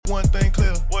one thing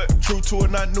clear. What? True to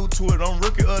it, not new to it. I'm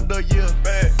rookie of the year.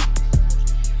 Bad.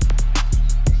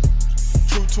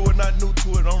 True to it, not new to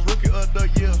it. I'm rookie of the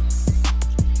year.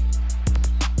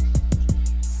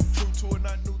 True to it,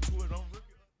 not new to it. I'm rookie.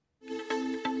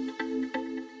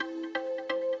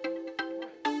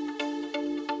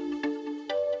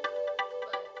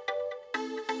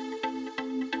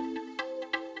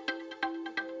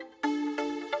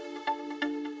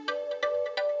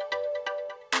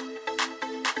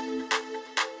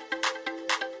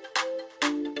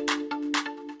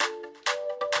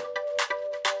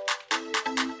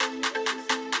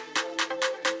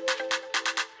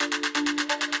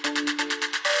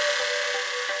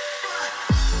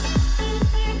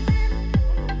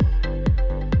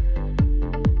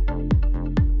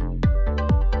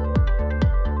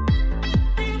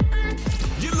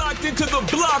 Into the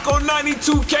block on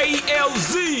 92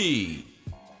 KLZ.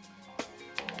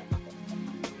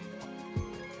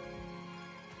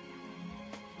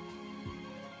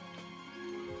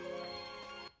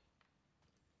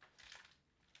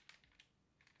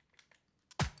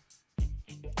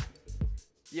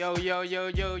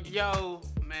 Yo,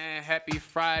 man, happy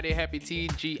Friday, happy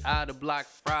TGI the Block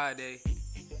Friday.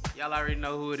 Y'all already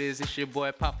know who it is. It's your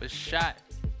boy Papa Shot,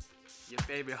 your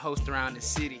favorite host around the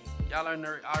city. Y'all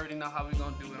already know how we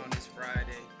gonna do it on this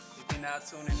Friday. If you're now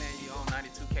tuning in, you're on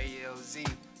 92 KLZ,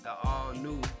 the all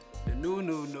new, the new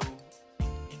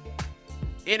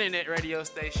internet radio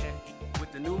station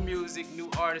with the new music, new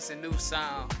artists, and new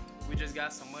sound. We just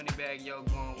got some Moneybagg Yo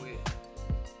going with,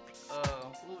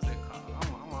 what was that called?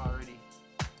 I'm already,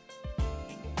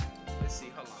 let's see,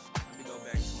 hold on. Let me go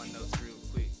back to my notes real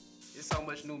quick. There's so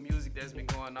much new music that's been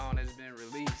going on that's been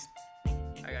released.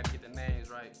 I gotta get the names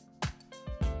right.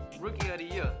 Rookie of the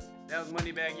Year. That was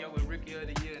Moneybagg Yo with Rookie of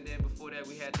the Year, and then before that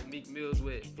we had the Meek Mills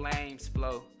with Flames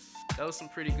Flow. Those some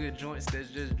pretty good joints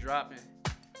that's just dropping.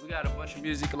 We got a bunch of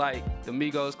music like the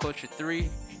Migos Culture 3. We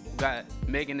got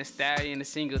Megan Thee Stallion, the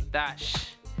single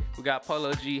Thosh. We got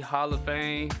Polo G Hall of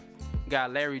Fame. We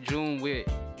got Larry June with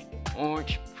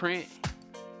Orange Print.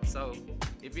 So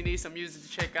if you need some music to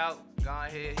check out, go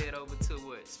ahead, head over to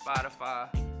Spotify,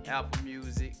 Apple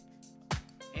Music,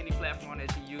 any platform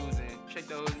that you're using. Check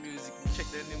those music, check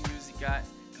that new music out,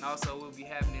 and also we'll be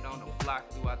having it on the block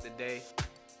throughout the day.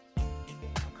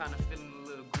 I'm kind of feeling a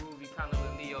little groovy, kind of a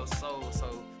little neo soul.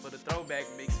 So for the throwback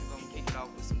mix, we're gonna kick it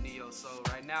off with some neo soul.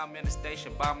 Right now I'm in the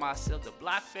station by myself. The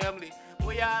Block family,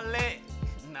 where y'all at?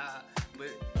 Nah, but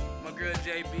my girl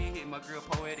JB and my girl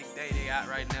Poetic Day, they out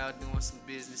right now doing some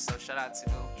business. So shout out to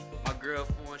them. My girl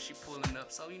Foreign, she pulling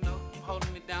up. So I'm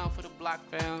holding it down for the Block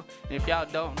fam. And if y'all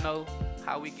don't know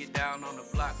how we get down on the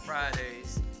Block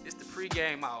Fridays, it's the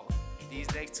pregame hour. These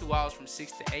next 2 hours from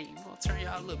 6 to 8, we're gonna turn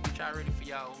y'all up, get y'all ready for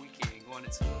y'all weekend, going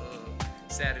into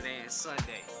Saturday and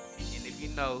Sunday. And if you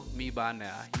know me by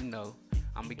now, you know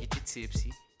I'm gonna get you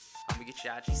tipsy, I'm gonna get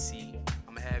you out your seat,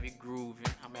 I'm gonna have you grooving,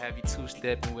 I'm gonna have you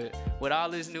two-stepping with all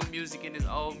this new music and this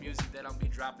old music that I'm gonna be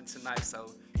dropping tonight.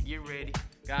 So get ready,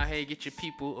 go ahead and get your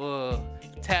people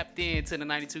tapped in to the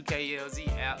 92 KLZ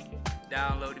app,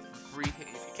 download it for free. If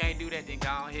you can't do that, then go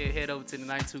ahead, head over to the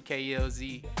 92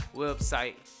 KLZ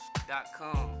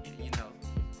website.com. And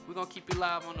we're gonna keep it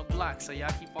live on the block, so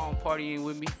y'all keep on partying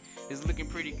with me. It's looking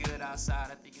pretty good outside.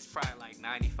 I think it's probably like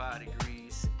 95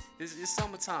 degrees. It's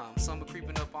summertime, summer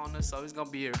creeping up on us, so it's gonna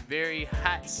be a very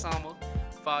hot summer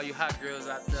for all you hot girls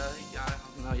out there. Y'all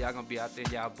know y'all gonna be out there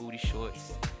in y'all booty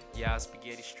shorts, y'all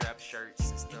spaghetti strap shirts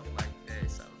and stuff like that.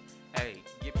 So hey,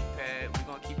 get prepared. We're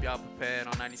gonna keep y'all prepared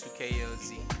on 92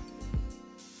 KLZ.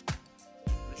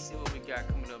 Let's see what we got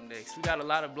coming up next. We got a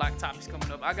lot of block topics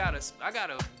coming up. I got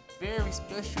a very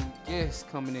special guest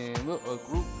coming in with a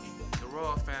group, the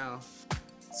Royal found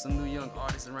some new young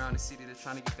artists around the city that's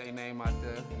trying to get their name out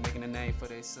there and making a name for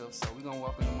themselves. So we're gonna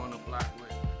welcome them on the block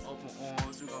with open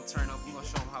arms. We're gonna turn up, we're gonna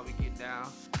show them how we get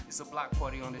down. It's a block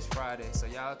party on this Friday, so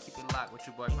y'all keep it locked with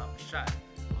your boy Papa Shot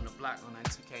on the block on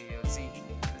 92 KLZ.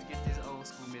 Let's get this old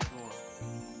school mix going.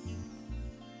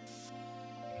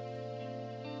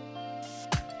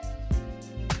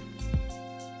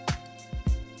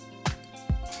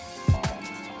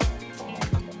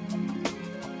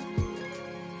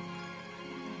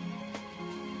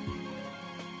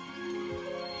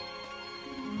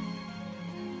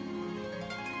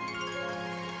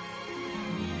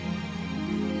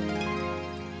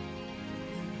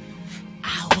 I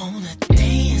wanna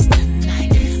dance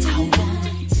tonight. I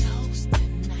wanna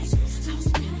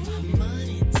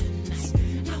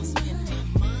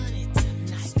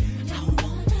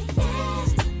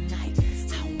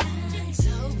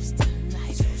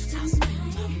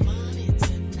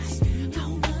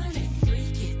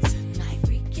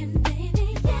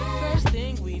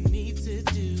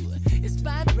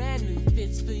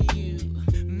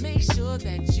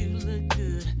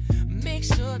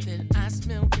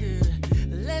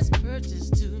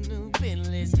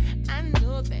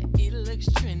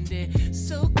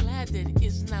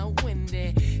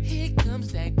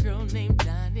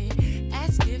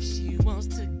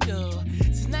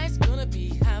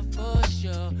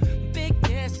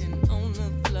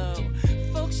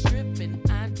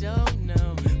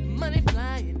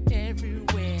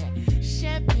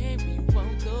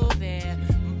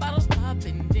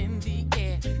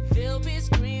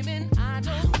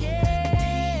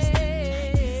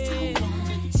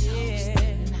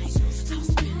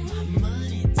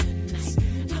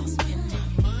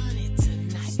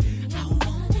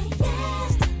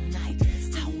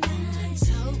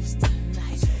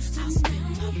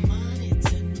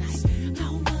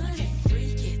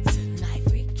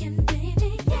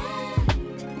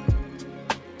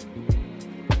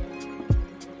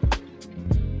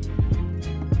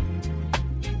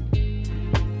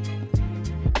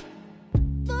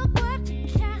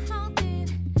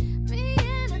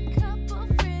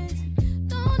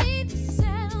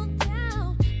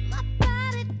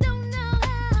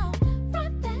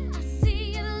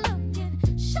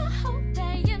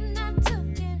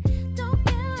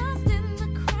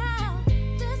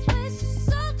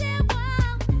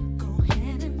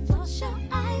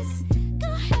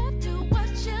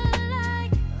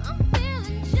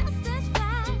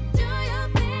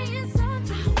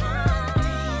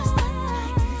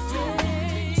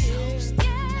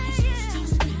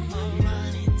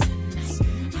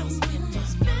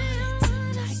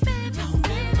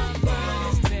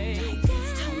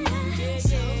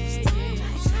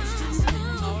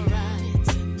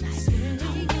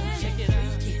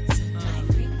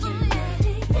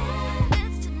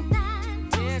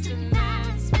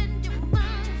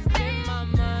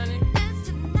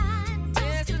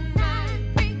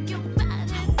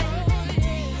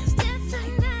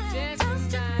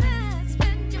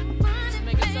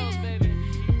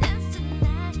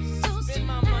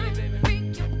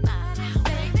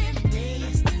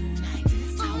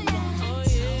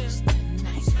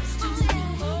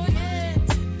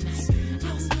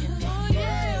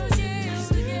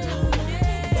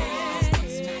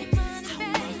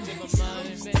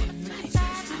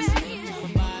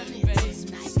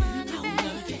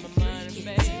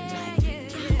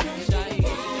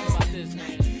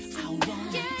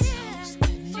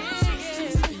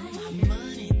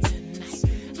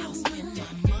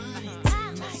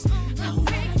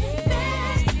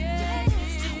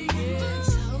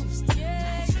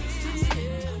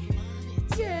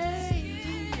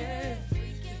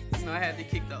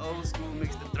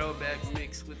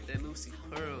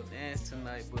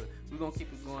tonight, but we're gonna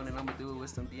keep it going, and I'm gonna do it with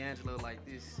some D'Angelo like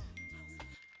this.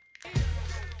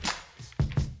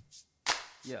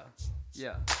 Yeah.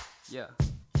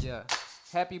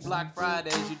 Happy Block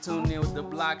Fridays. You tuned in with the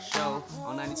Block Show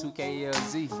on 92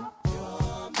 KELZ.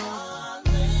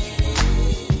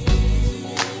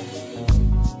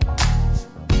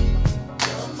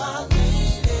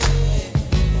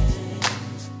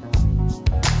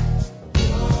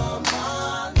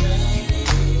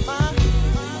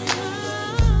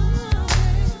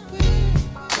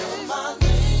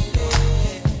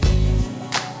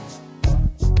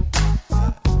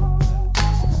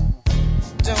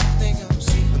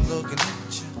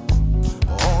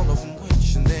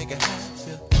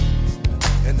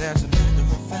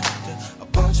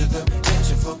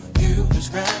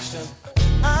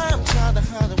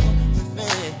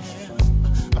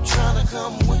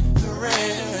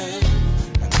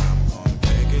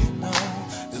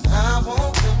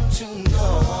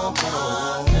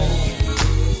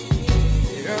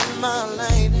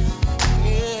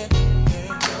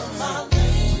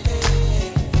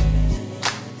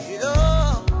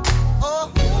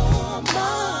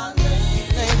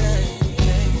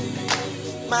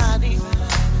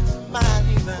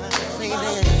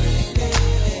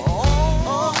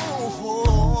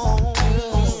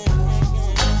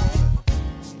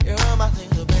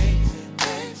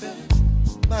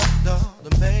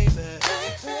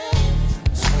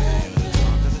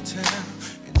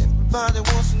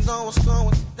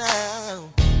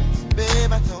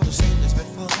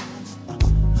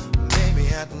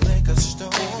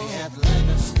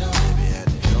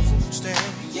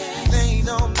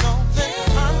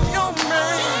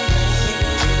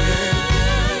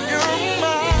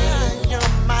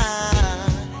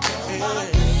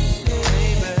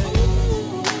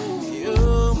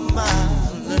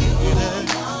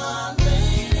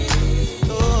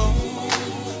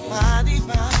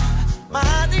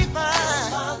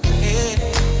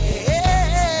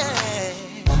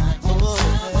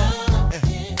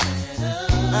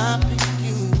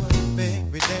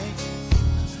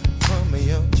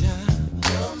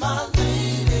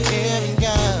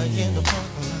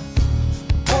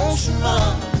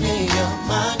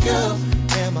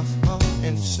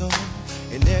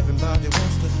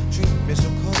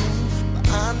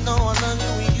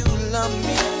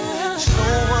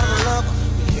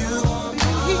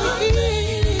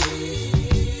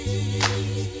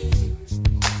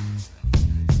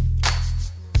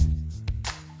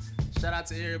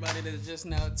 Just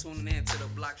now tuning in to the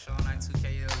Block Show on 92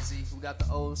 KLZ. We got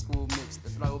the old school mix, the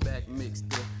throwback mix,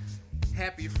 the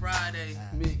Happy Friday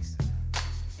mix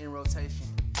in rotation.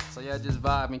 So y'all just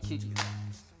vibe and kick it.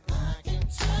 I can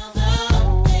tell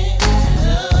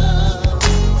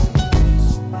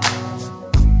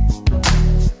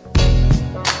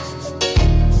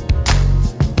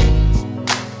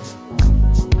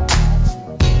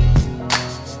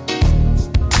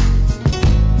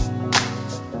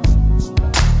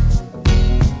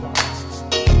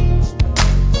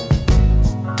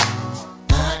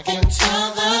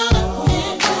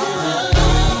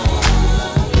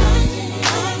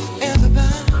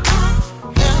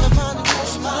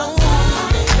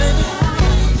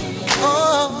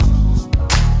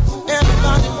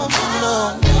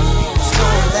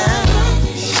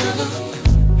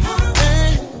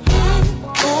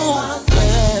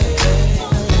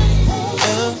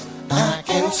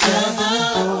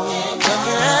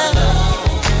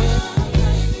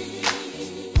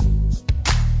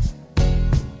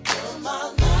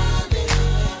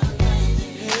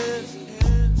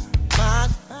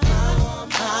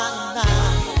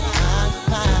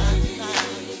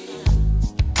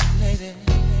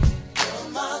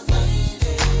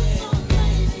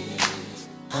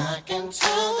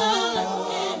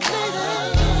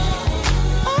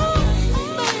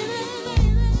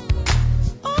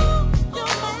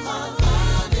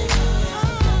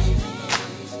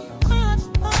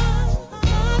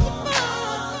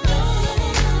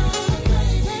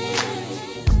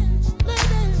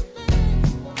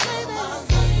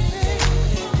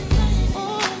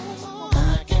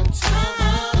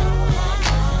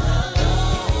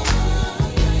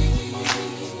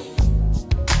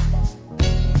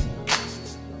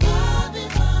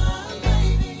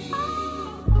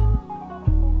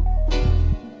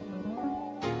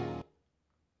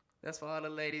That's for all the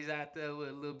ladies out there with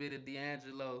a little bit of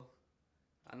D'Angelo.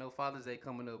 I know Father's Day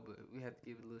coming up, but we have to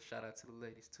give a little shout out to the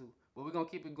ladies too. But we're gonna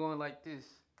keep it going like this.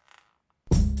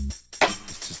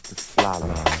 It's just a fly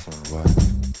line song, what?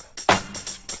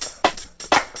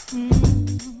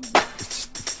 It's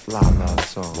just a fly line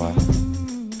song, what?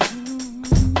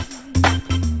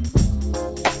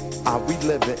 Are we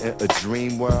living in a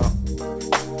dream world.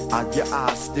 Are your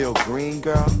eyes still green,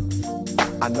 girl?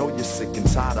 I know you're sick and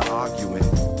tired of arguing,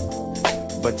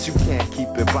 but you can't keep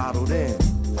it bottled in.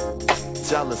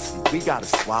 Jealousy, we gotta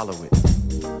swallow it.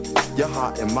 Your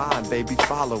heart and mind, baby,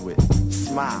 follow it.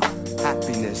 Smile,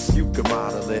 happiness, you can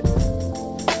model it.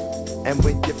 And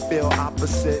when you feel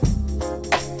opposite,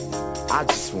 I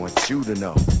just want you to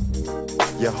know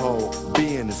your whole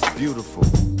being is beautiful.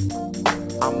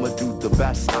 I'ma do the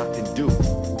best I can do,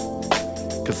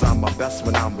 'cause I'm my best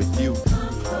when I'm with you.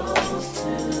 Come close to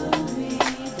me,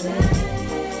 baby.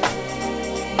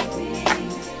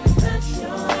 Let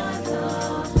your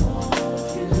love hold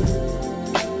you.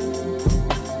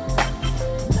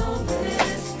 Know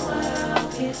this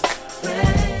world is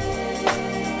crazy.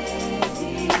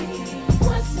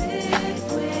 What's it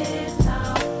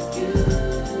without you?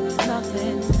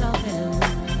 Nothing, nothing.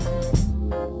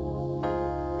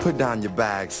 Put down your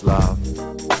bags, love.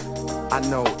 I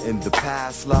know in the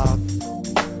past, love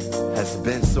has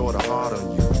been sort of hard on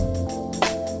you,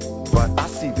 but I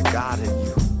see the God in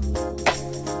you.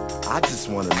 I just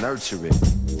want to nurture it.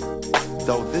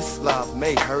 Though this love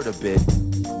may hurt a bit,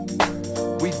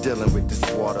 we dealing with this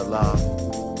water, love.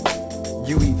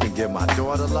 You even give my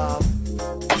daughter love.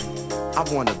 I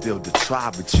want to build a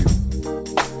tribe with you,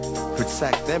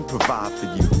 protect and provide for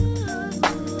you.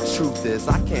 Truth is,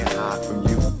 I can't hide from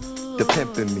you. The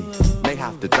pimp in me may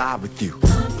have to die with you.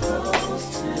 Come close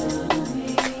to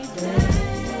me,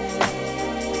 babe.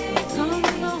 Come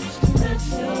close to let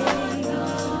your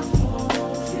love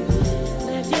hold you.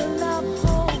 Let your love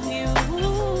hold you.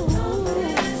 Know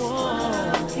this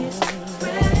world is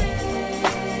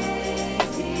crazy.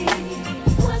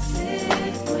 What's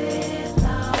it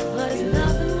without you? There's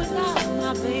nothing without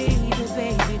my baby,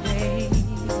 baby, baby.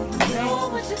 Know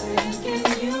what you're thinking,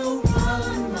 you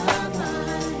run my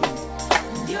mind.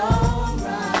 You're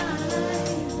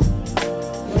right.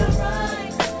 You're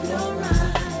right. You're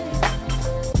right.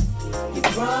 You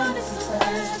run as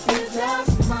fast, you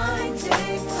just might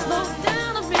take time. Slow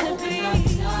down a minute, baby.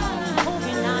 Hope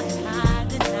you're not tired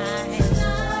tonight.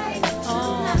 Tonight.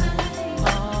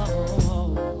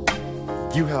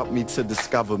 You helped me to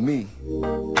discover me.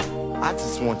 I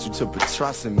just want you to put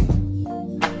trust in me.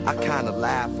 I kinda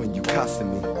laugh when you cussing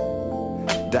me.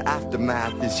 The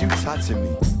aftermath is you touching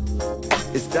me.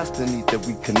 It's destiny that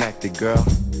we connected, girl.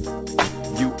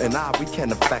 You and I, we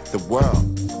can affect the world.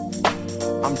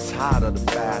 I'm tired of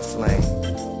the fast lane.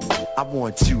 I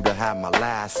want you to have my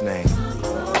last name.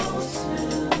 Close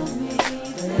to me,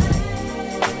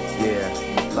 babe. Yeah,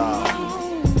 love.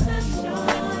 Let your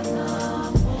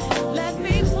love hold. Let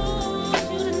me hold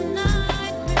you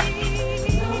tonight,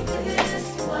 baby. This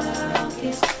world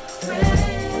is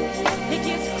crazy. It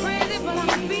gets crazy, but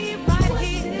I'll be right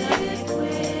here.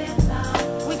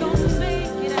 We gonna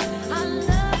make it. I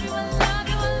love you, I love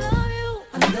you, I love you.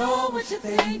 I know what you're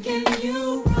thinking,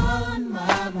 you run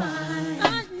my mind. I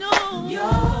know.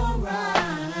 You're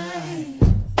right.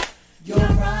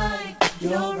 You're right.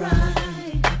 You're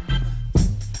right.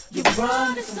 You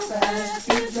run it so fast,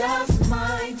 you just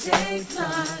might take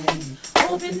time.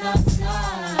 Open up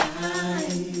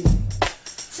time.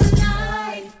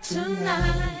 Tonight,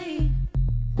 tonight.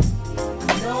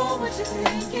 I know what you're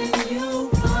thinking, you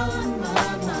run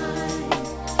my mind.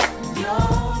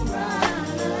 You're right.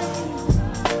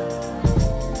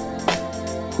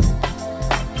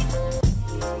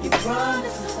 You run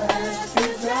it so fast, you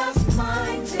just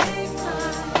might take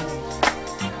time.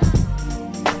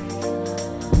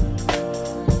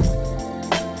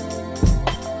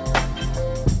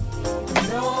 I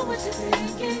know what you're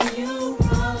thinking, you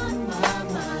run my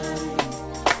mind.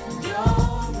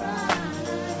 You're right.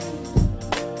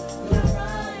 You're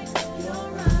right. You're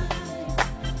right.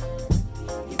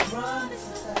 You run it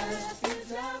so fast, you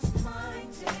just might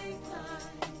take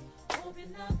time.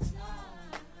 Open up time.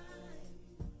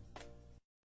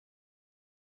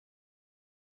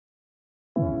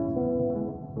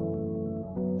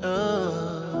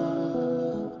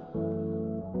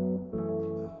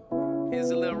 Here's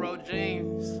a little Ro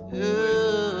James.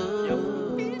 Yo,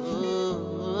 bitch.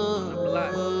 On the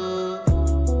block.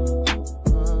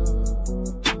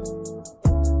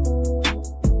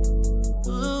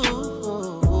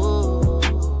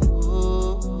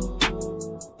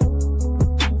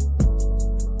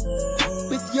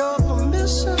 With your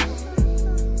permission,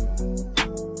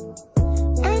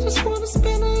 I just wanna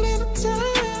spend a little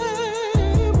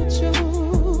time with you.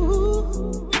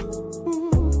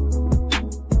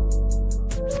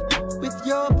 With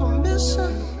your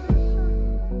permission,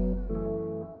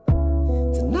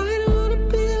 tonight I wanna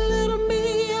be a little me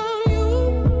on you.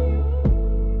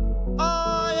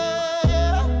 Oh yeah,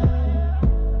 yeah.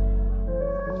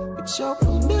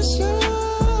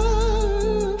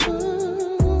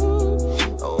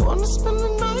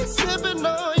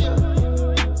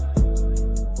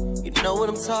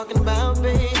 talking about,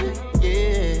 baby.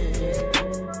 Yeah.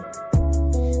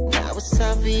 Now it's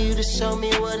time for you to show me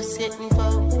what it's hitting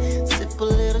for. Sip a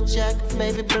little Jack,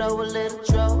 maybe blow a little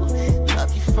draw.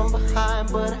 Love you from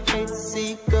behind, but I hate to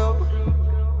see you go.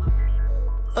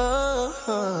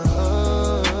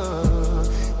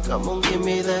 Come on, give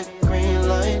me that green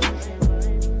light.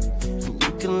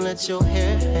 You can let your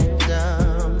hair hang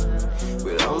down,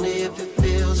 but only if it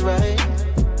feels right.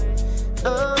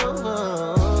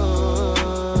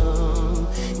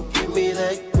 Give me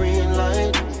that green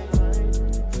light.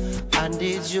 I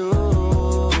need you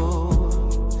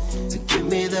to give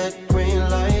me that green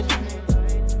light.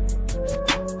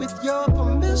 With your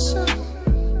permission,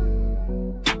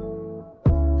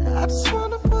 I just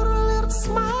wanna put a little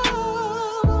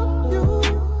smile on you.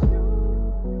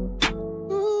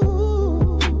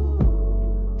 Ooh.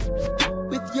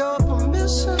 With your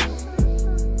permission,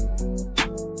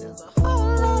 there's a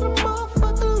whole lot of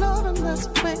motherfucking loving that's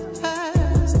way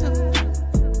past it.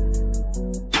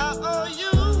 I owe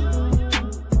you.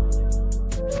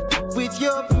 With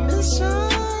your permission,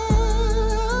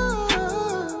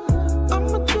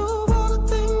 I'ma do all the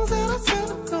things that I said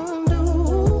I'm gonna do.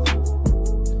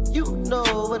 You know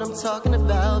what I'm talking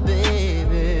about,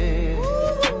 baby.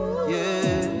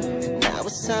 Yeah. Now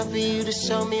it's time for you to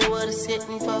show me what it's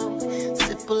hitting for.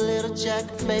 Sip a little Jack,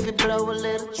 maybe blow a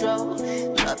little draw.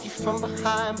 Love you from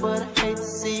behind, but I hate to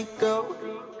see you go.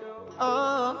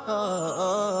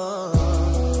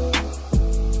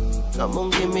 Come on,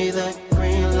 give me that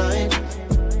green light.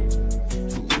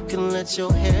 You can let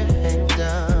your hair hang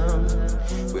down,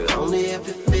 but only if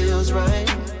it feels right.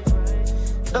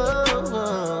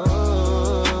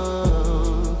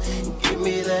 Give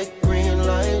me that green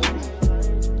light.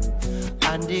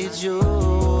 I need you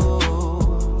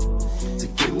to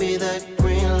give me that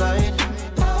green light.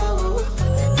 Oh.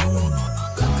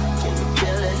 Can you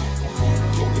feel it?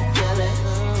 Can you feel it?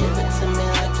 Give it to me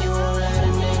like you won't let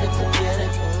a nigga forget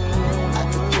it. I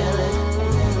can feel it.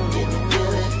 Can you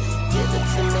feel it? Give it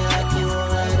to me like you won't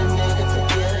let a nigga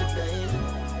forget it, baby.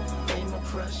 Ain't no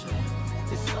pressure,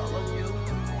 it's all on you.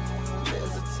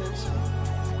 There's attention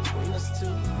between us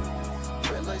two.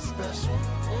 Red light special,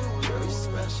 very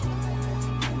special.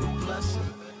 You a blessing.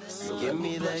 So give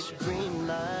me that green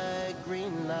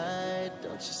light,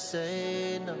 don't you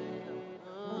say no.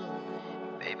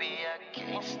 Baby, I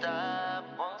can't stop,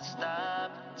 won't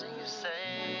stop until you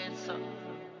say so.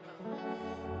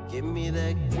 Give me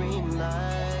that green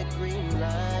light,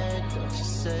 don't you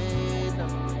say no.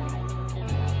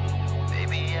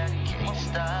 Baby, I can't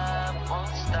stop,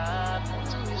 won't stop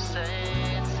until you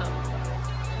say so.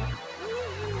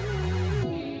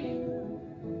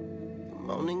 Come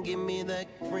on and give me that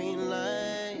green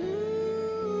light.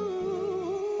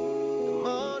 Come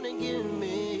on and give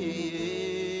me.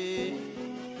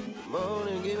 Come on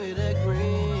and give me that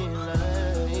green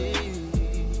light.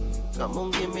 Come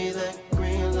on, give me that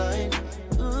green light.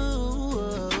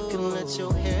 Ooh, you can let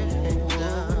your hair hang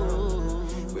down,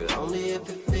 but only if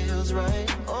it feels right.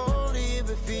 Only if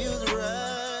it feels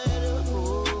right.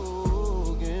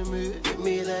 Ooh, give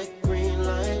me that green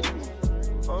light.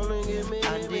 Only give me. I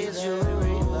need you,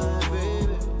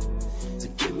 baby, to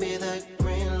give me that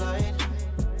green light.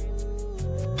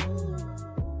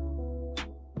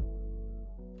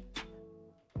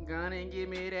 Gonna give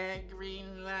me that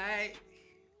green light.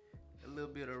 A little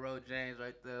bit of Ro James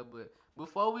right there, but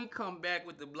before we come back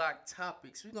with the block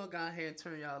topics, we're gonna go ahead and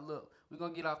turn y'all up. We're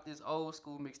gonna get off this old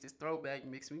school mix, this throwback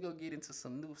mix, and we're gonna get into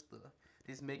some new stuff.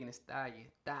 This Megan Thee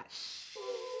Stallion, Dash.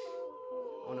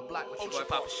 On the block with your boy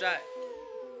Papa Shot.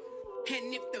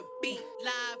 And if the beat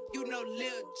live, you know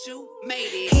Lil Ju made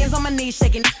it. Hands on my knees,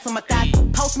 shaking on my thigh.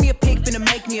 Post me a pic, finna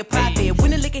make me a profit. When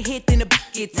the liquor hit, then the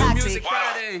get toxic. Music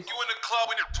Friday. You in the club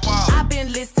and it's wild. I've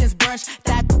been lit since brunch.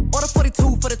 That order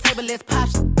 42 for the table, let's pop.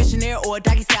 Missionaire or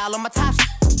doggy style on my top.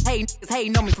 Hey, niggas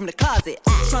hating on me from the closet.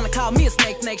 Trying to call me a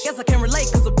snake. Guess I can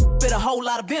relate, cause a bit a whole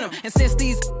lot of venom. And since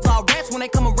these all rats, when they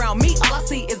come around me, all I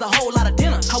see is a whole lot of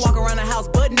dinner. I walk around the house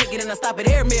butt naked and I stop at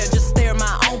air mirror just to stare at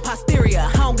my own posterior.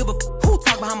 I don't give a who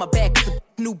talk behind my back, cause the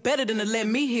knew better than to let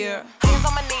me hear. Hands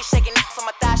on my knees, shaking on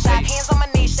my thigh shot. Hands on my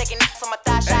knees, shaking on my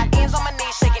thigh shot. Hands on my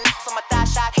knees, shaking on my thigh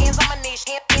shot. Hands on my knees,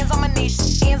 hands on my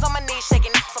knees, hands on my knees,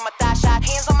 shaking on my thigh shot.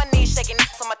 Hands on my knees, shaking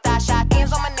on my thigh shot.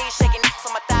 Hands on my knees, shaking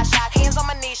on my thigh shot. Hands on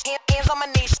my knees, hands on my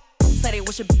knees. Say said he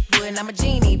wish a bitch would, and I'm a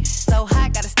genie. So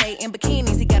hot, gotta stay in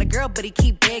bikinis. He got a girl, but he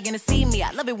keep begging to see me.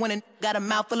 I love it when a got a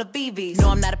mouth full of BBs. No,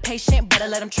 I'm not a patient, better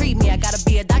let him treat me. I gotta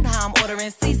be a doctor, how I'm ordering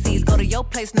CCs. Go to your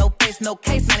place, no face, no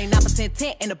case. 99%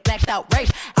 tint in a blacked out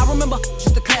race. I remember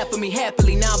used to clap for me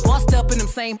happily. Now I'm bossed up in them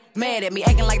same mad at me.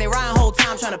 Acting like they riding whole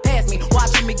time trying to pass me.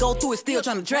 Watching me go through it, still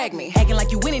trying to drag me. Acting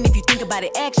like you winning if you think about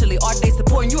it actually. Are they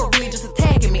supporting you or really just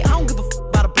attacking me? I don't give a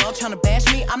about a blog trying to bash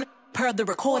me. I'm the per the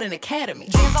Recording Academy.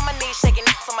 Hands on my knees, shaking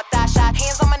ass on my thigh shot.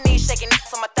 Hands on my knees, shaking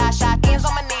ass on my thigh shot. Hands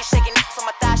on my knees, shaking ass on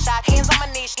my thigh shot. Hands on my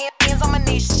knees, hands on my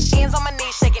knees, hands on my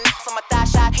knees, shaking ass on my thigh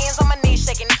shot. Hands on my knees,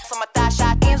 shaking ass on my thigh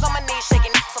shot. Hands on my knees,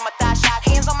 shaking ass on my thigh shot.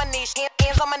 Hands on my knees,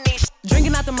 hands on my knees.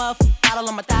 Drinking out the muff, bottle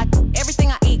on my thigh.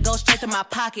 Everything I eat goes straight to my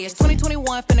pockets. 2021,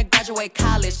 finna graduate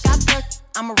college. Got dirt,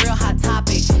 I'm a real hot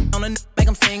topic. On a make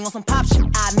them sing on some pop shit.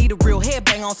 I need a real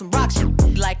headbang on some rock shit.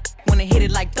 Like when they hit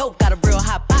it like dope. Got a real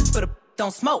hot box, but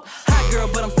don't smoke. Hot girl,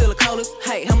 but I'm still the coldest.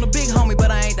 Hey, I'm the big homie,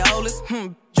 but I ain't the oldest.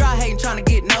 Dry hating, trying to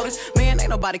get noticed. Man, ain't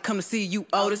nobody come to see you,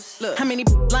 Otis. Look, how many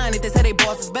lying if they say they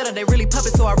boss is better? They really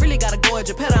puppets, so I really gotta go at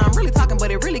your petter. I'm really talking,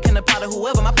 but it really can apply to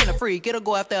whoever. My pen a freak, it'll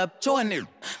go after a Jordan.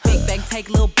 Big bang, take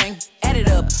little bang, add it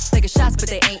up. Taking shots, but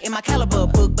they ain't in my caliber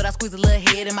book. But I squeeze a little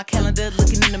head in my calendar,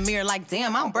 looking in the mirror like,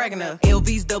 damn, I don't bragging enough.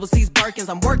 LVs, double C's, Birkins,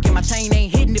 I'm working. My chain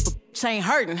ain't hitting if a chain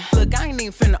hurting. Look, I ain't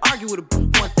even finna argue with a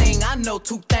one thing. I know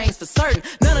two things for certain.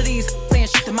 None of these saying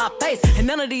shit to my face, and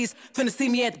none of these finna see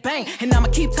me at the bank. And I'ma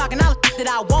keep talking all the that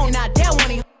I won't. Not dare when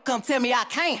he come tell me I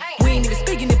can't. We ain't even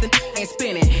speaking if the ain't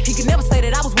spinning. He could never say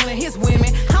that I was one of his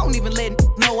women. I don't even let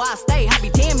know I stay. I be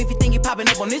damned if you think you popping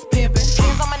up on this pimpin'.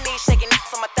 Hands on my knees, shaking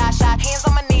ass on my thigh shot. Hands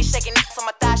on my knees, shaking ass on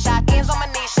my thigh shot. Hands on my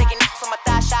knees, shaking ass on my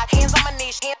thigh shot. Hands on my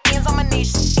knees, hands on my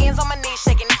knees, hands on my knees,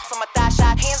 shaking ass on my thigh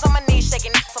shot. Hands on my knees,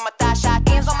 shaking ass on my thigh shot.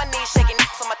 Hands on my knees, shaking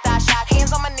ass on my thigh shot.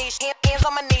 Hands on my knees, hands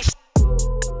on my knees.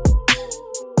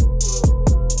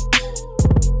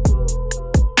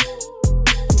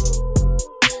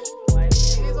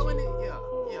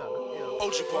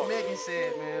 What Megan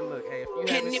said, man, look, hey, if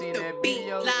you haven't And seen if the that beat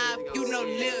video, live, go you know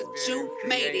see it. Lil It's Ju very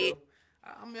made creative. it.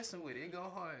 I'm messing with it. It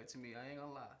go hard to me. I ain't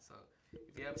gonna lie. So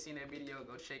if you haven't seen that video,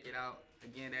 go check it out.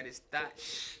 Again, that is Thot.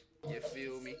 You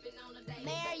feel me?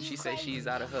 She say she's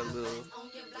out of her little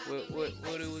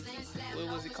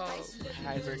what was it called?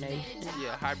 Hibernation.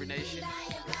 Yeah, hibernation.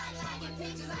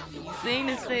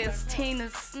 Cena says Tina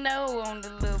Snow on the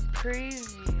little preview.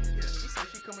 Yeah, she said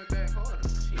she coming back harder.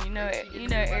 You know,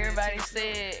 everybody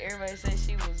said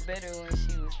she was better when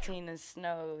she was Tina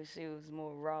Snow. She was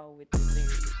more raw with the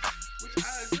lyrics. Which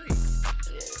I agree.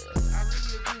 Yeah, I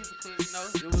really agree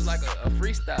because it was like a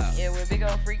freestyle. Yeah, when Big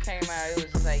Ol' Freak came out, it was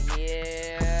just like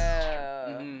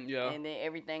yeah. Yeah. And then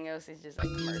everything else is just like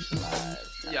commercialized.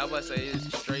 Yeah, I was about to say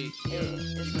it's straight. Yeah,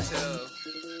 it's like,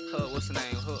 Tell her what's the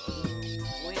name? Her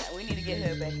we need to get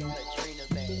her back in her Trina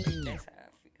bag. That's how I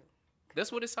feel.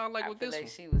 That's what it sounds like with this like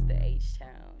one. she was the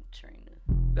H-Town Trina.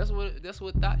 That's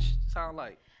what Thot sound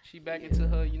like. She back into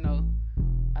her,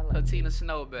 her Tina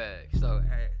Snow bag. So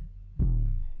hey,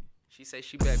 she say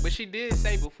she back, but she did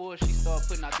say before she started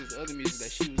putting out this other music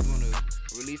that she was gonna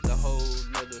release the whole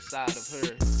nother side of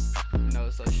her,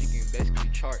 so she can basically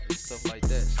chart and stuff like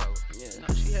that. So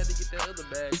she had to get that other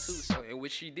bag too. So and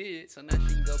which she did. So now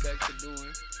she can go back to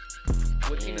doing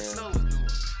what Tina Snow was doing.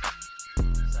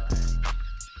 So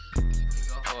hey, it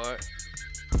go hard.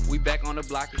 We back on the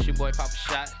block. It's your boy Papa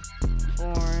Shot.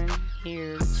 Foreign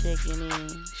here checking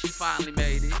in. She finally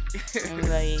made it. I'm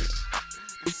like,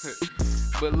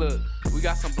 but look, we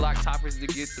got some block topics to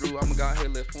get through. I'm gonna go ahead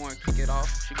and let Foreign kick it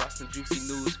off. She got some juicy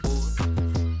news for us.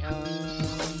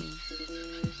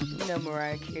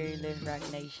 Mariah Carey left Rock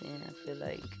Nation. I feel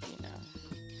like,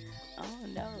 I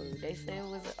don't know. They say it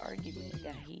was an argument. It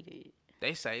got heated.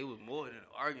 They say it was more than an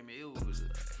argument. It was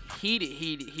a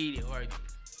heated argument.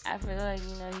 I feel like,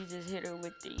 he just hit her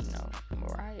with the,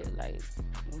 Mariah, like,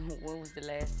 when was the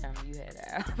last time you had an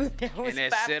album that was and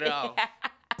that set it off.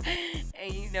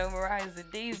 And Mariah's a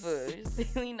diva.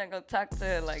 We not gonna talk to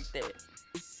her like that.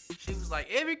 She was like,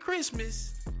 every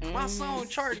Christmas, my song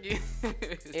chart again.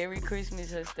 Every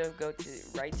Christmas, her stuff go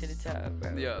right to the top,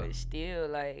 bro. Yeah. But still,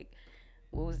 like,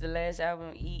 what was the last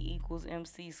album? E =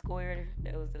 MC squared.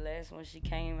 That was the last one she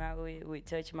came out with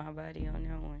Touch My Body on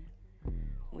that one.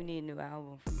 We need a new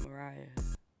album from Mariah.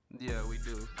 Yeah, we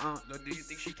do. Do you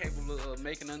think she's capable of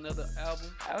making another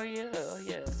album? Oh yeah.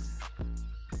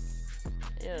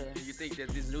 Yeah. Do you think that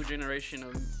this new generation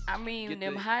of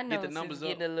them high notes is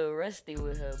getting a little rusty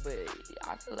with her, but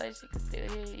I feel like she can still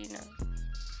hit,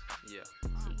 Yeah.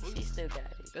 She still got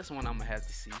it. That's one I'm gonna have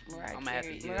to see.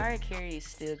 Mariah Carey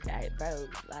still got it, bro.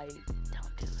 Like,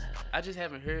 don't do her. I just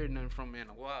haven't heard nothing from her in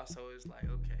a while, so it's like,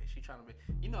 okay, she trying to make.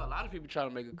 You know, a lot of people trying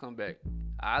to make a comeback.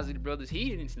 Ozzy the Brothers, he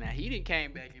didn't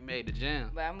came back and made the jam.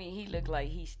 But I mean, he looked like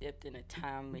he stepped in a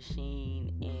time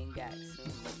machine and got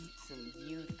some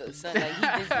youth or something. Like he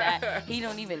just not. He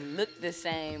don't even look the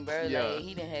same, bro. Yeah. Like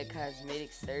he done had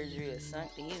cosmetic surgery or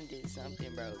something. He done did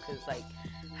something, bro. Cause like,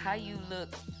 how you look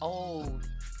old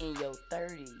in your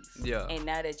 30s, Yeah. and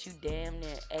now that you damn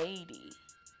near 80,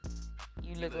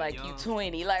 you look look like young. you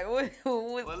 20. Like what?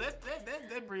 Well,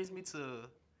 that brings me to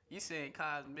you saying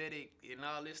cosmetic and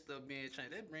all this stuff being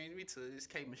changed. That brings me to this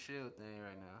K Michelle thing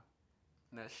right now.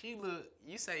 Now she look.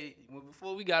 You say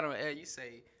before we got on air, you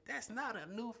say that's not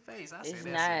a new face. I say It's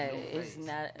that's not. a new face. It's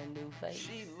not a new face.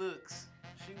 She looks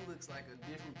like a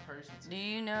different person. To Do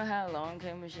me. you know how long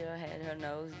K Michelle had her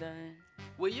nose done?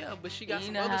 Well, yeah, but she got You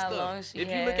some know other how stuff. long she If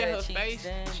you had look at her her cheeks face,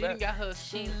 done, she bro, done got her.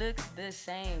 She looks the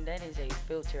same. That is a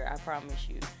filter. I promise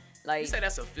you. Like You say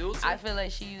that's a filter? I feel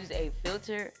like she used a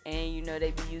filter, and you know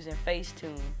they be using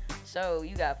Facetune. So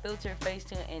you got filter,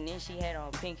 Facetune, and then she had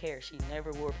on pink hair. She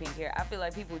never wore pink hair. I feel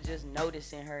like people just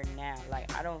noticing her now.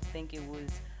 Like I don't think it was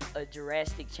a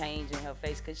drastic change in her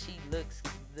face because she looks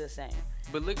the same.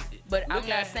 But look. But I'm look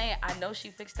not at- saying I know she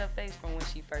fixed her face from when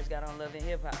she first got on Love and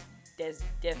Hip Hop. That's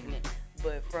definite.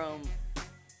 But from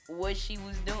what she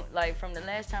was doing, like from the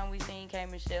last time we seen K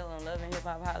Michelle on Love and Hip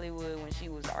Hop Hollywood when she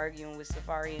was arguing with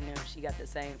Safari and them, she got the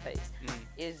same face.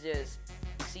 It's just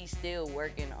she's still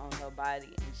working on her body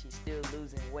and she's still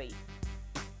losing weight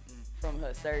from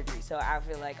her surgery. So I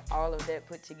feel like all of that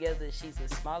put together, she's a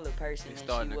smaller person It's than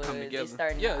starting she to was. come together. It's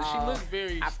starting Yeah, to she all- looks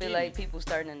very I feel skinny. like people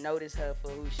starting to notice her for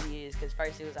who she is. Cause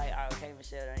first it was like, oh, okay,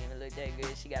 Michelle don't even look that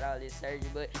good. She got all this surgery,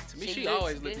 but To me, she she looks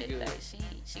always looked good. Like,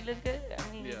 she look good.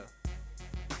 I mean, Yeah.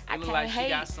 I It look can't like hate. she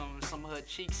got some of her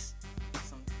cheeks,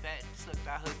 some fat sucked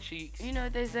out her cheeks. You know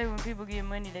what they say when people get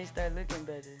money, they start looking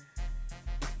better.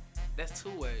 That's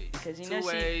two ways. Cause you two know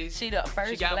ways. she the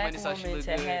first She got black money, so she woman look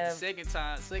to good. have.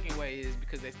 Second way is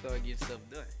because they start getting stuff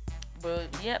done. But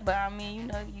yeah, but I mean, you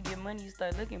know, you get money, you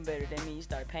start looking better. That means you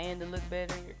start paying to look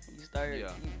better. You start,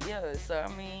 Yeah. So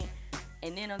I mean,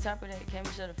 and then on top of that, K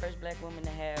Michelle the first black woman to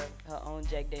have her own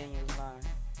Jack Daniels line.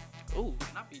 Ooh,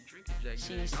 and I be drinking Jack She's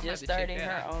Daniels. I'm about just to check starting that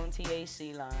her out. own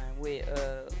THC line with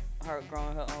her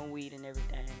growing her own weed and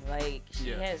everything. Like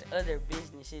she Yeah. has other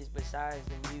businesses besides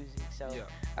the music. So Yeah.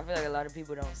 I feel like a lot of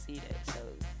people don't see that. So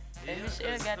Yeah, and Michelle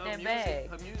 'cause got her that music, bag.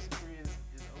 Her music career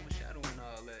is overshadowing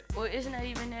all that. Well, it's not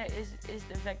even that. It's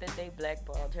the fact that they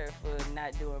blackballed her for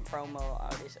not doing promo,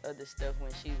 all this other stuff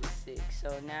when she was sick.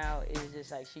 So now it's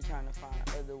just like she trying to find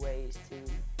other ways to,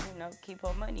 you know, keep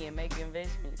her money and make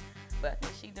investments. But I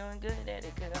think she doing good at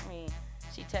it because, I mean,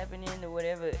 she tapping into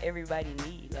whatever everybody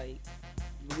need. Like,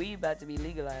 weed about to be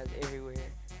legalized everywhere.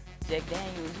 Jack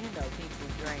Daniels, you know, people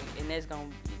drink, and that's gonna,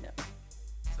 you know.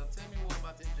 So tell me more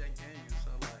about this Jack Daniels. So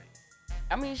like,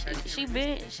 I mean, Has she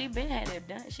been had it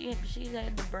done. She's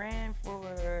had the brand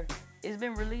for. It's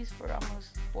been released for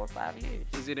almost 4 or 5 years.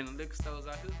 is it in the liquor stores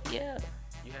out here? Yeah,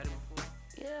 You had it before?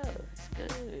 yeah, it's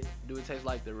good. Do it taste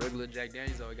like the regular Jack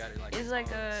Daniels, or it got it like It's its like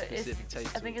own a, specific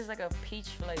taste? I think it's like a peach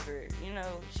flavor. You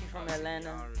know, she from Atlanta.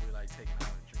 I don't really like taking out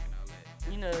and drinking all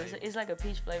that. You know, it's like a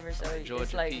peach flavor, so Like it's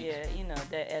Georgia like peach. yeah, you know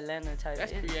that Atlanta type.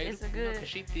 That's It's creative. a you know, good. 'cause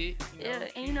she thick. Yeah,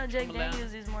 and you know Jack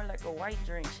Daniels is more like a white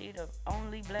drink. She the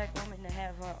only black woman to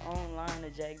have her own line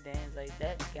of Jack Daniels. Like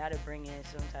that gotta bring in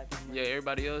some type of money. Yeah,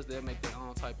 everybody else they'll make their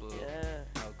own type of Yeah.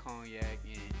 cognac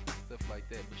and stuff like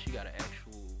that, but she got an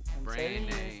actual I'm telling brand you,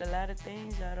 name. it's a lot of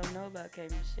things y'all don't know about K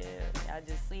Michelle. I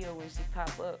just see her when she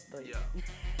pop up, but Yeah.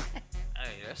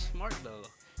 Hey, that's smart though.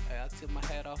 Hey, I tip my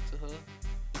hat off to her,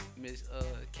 Miss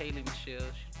Kaylee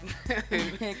Michelle.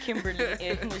 Kimberly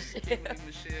and Michelle. Kimberly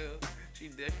Michelle. She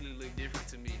definitely look different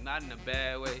to me. Not in a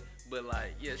bad way, but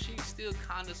like, yeah, she still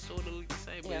kind of sort of look the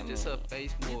same, but Yeah, it's I just her mean,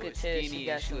 face you more could tell skinny she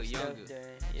got and she some look stuff younger. done.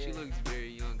 She Yeah. looks very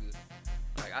younger.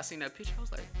 Like I seen that picture, I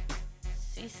was like,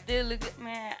 She still look good,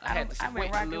 man. I had to I've been squint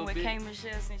a rocking little with bit. K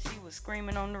Michelle since she was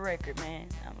screaming on the record, man.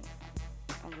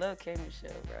 I love K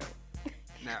Michelle, bro.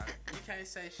 nah, you can't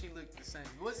say she looked the same.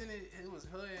 Wasn't it? It was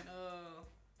her and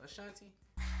Ashanti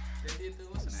that did the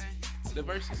what's her name? The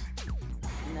verses.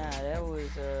 Nah, that was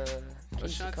Keisha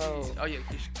Ashanti. Cole. Oh yeah,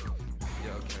 Keisha Cole.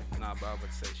 Yeah, okay. Nah, but I was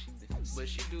about to say she did. But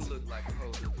she do look like a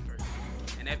whole different person.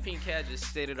 And that pink cat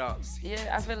just set it off.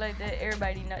 Yeah, I feel like that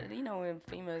everybody know. You know when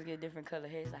females get different color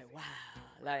hair, it's like wow,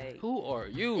 like Who are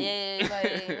you? yeah,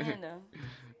 like you know.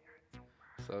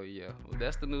 So yeah, well,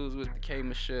 that's the news with the K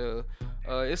Michelle.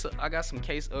 I got some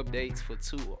case updates for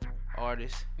 2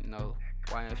 artists. You know,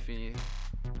 YFN,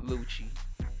 Lucci.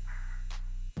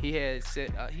 He had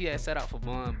set out for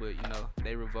bond, but you know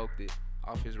they revoked it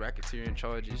off his racketeering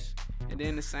charges. And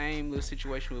then the same little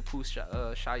situation with Pooh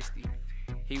Shiesty.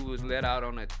 He was let out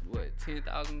on a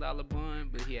 $10,000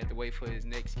 bond, but he had to wait for his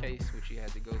next case, which he had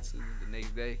to go to the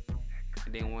next day.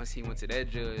 And then once he went to that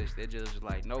judge was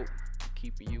like, nope,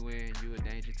 keeping you in, you're a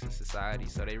danger to society.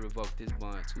 So they revoked his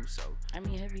bond too. So I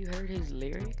mean, have you heard his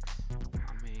lyrics?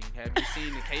 I mean, have you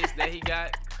seen the case that he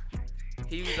got?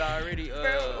 He was already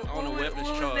on a weapons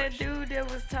charge. What was that dude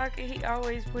that was talking? He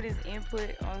always put his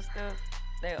input on stuff.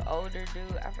 That older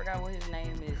dude, I forgot what his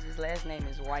name is. His last name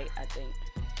is White, I think.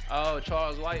 Oh,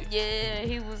 Charles White. Yeah,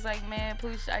 he was like, man,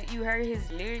 Pooh, you heard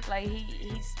his lyrics? Like he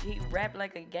rapped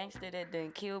like a gangster that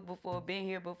done killed before, been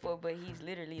here before, but he's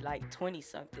literally like 20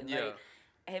 something. Yeah. Like,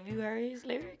 have you heard his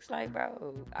lyrics? Like,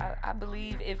 bro, I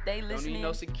believe if they Don't listening. need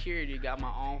no security. Got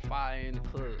my own fire in the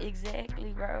club.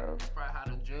 Exactly, bro. That's probably how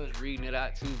the judge reading it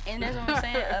out too. And that's what I'm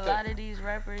saying. A lot of these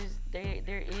rappers,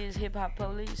 there is hip hop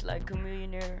police. Like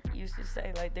Chamillionaire used to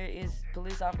say, like there is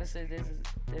police officers.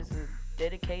 There's a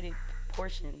dedicated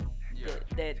portion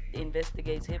that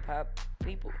investigates hip hop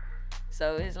people.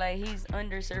 So it's like he's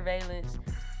under surveillance.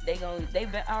 They've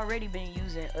already been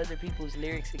using other people's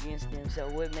lyrics against them. So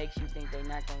what makes you think they're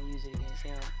not gonna use it against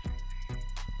him?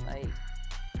 Like,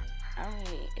 I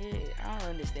mean, I don't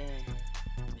understand.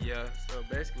 Yeah, so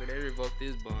basically they revoked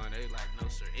his bond. They like, no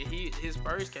sir. And his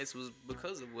first case was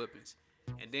because of weapons.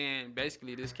 And then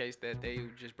basically this case that they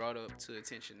just brought up to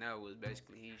attention now was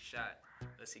basically he shot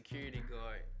a security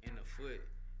guard in the foot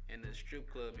in the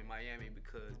strip club in Miami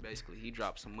because basically he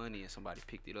dropped some money and somebody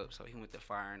picked it up. So he went to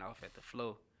firing off at the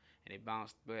floor and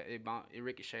it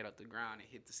ricocheted off the ground and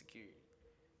hit the security.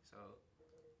 So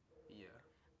yeah.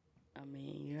 I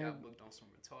mean, you He heard got booked on some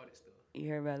retarded stuff. You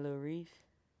heard about Lil Reef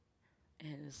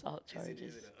and assault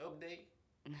charges. Is it an update?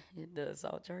 The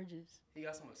assault charges. He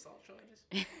got some assault charges?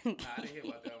 Nah, I didn't hear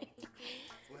about that one.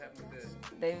 What happened with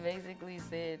that? They basically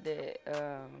said that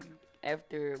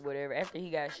after he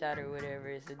got shot or whatever,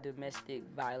 it's a domestic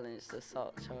violence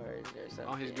assault charge or something.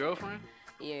 On his girlfriend?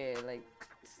 Yeah, like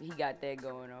he got that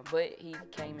going on. But he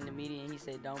came in the media and he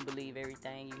said, don't believe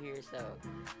everything you hear, so.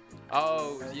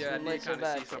 Oh, Too yeah, I did much kind of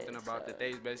about see something that, about so. that.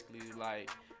 They basically like,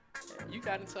 you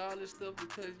got into all this stuff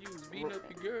because you was beating up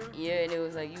your girl? Yeah, and it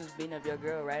was like you was beating up your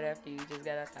girl right after you just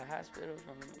got out the hospital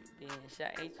from being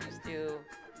shot. Ain't you still?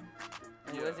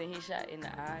 And Yeah. wasn't he shot in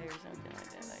the eye or something like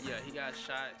that? Like, Yeah, he got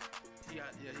shot. He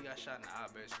got shot in the eye,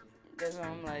 basically. that's what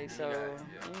I'm like. So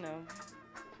you know,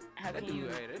 how That can you?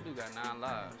 dude got 9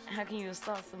 lives. How can you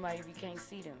assault somebody if you can't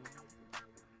see them?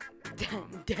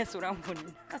 That's what I'm want to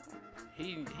know.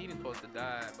 He was supposed to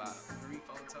die about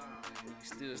 3-4 times, and he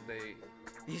still stayed.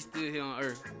 He's still here on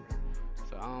Earth.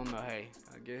 So I don't know. Hey,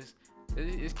 I guess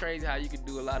it's crazy how you can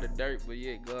do a lot of dirt, but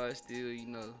yet God still,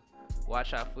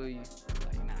 watch out for you.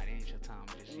 Like, nah, it ain't your time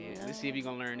just yet. Yeah. Let's see if you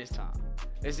gonna learn this time.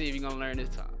 They say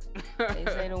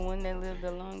the one that lived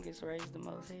the longest raised the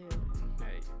most hell.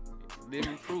 Hey,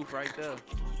 living proof right there.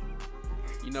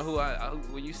 You know who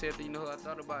when you said that, you know who I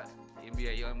thought about?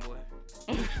 NBA YoungBoy.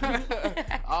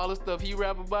 All the stuff he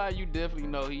rap about, you definitely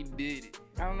know he did it.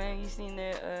 Oh man, you seen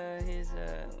that his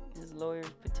lawyers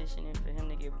petitioning for him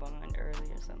to get bond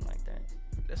early or something like that?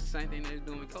 That's the same thing they're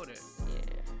doing with Kodak.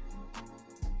 Yeah.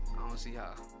 I don't see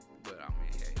how, but I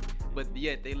mean, hey. But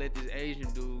yet they let this Asian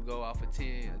dude go off a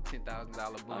 $10,000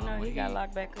 bond. Oh no, he got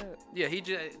locked back up. Yeah,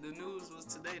 the news was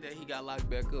today that he got locked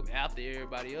back up after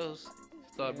everybody else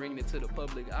started bringing it to the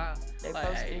public eye. They like,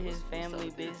 posted hey, his what's family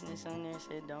up there? business on there,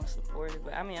 said don't support it.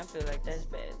 But I mean, I feel like that's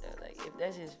bad though. Like if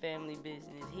that's his family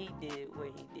business, he did what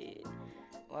he did.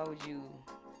 Why would you?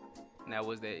 Now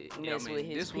was that? Mess with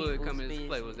his this would come people's into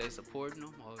play. Was business. they supporting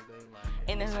him, or was they like?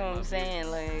 And that's this what ain't I'm my saying.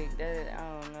 business? Like that,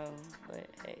 I don't know. But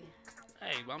hey.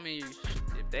 Hey, I mean,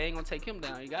 if they ain't gonna take him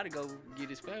down, you gotta go get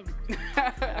his family.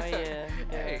 Oh yeah.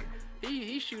 Hey,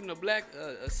 he's shooting a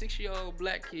 6-year-old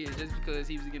black kid just because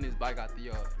he was getting his bike out the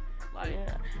yard. Like,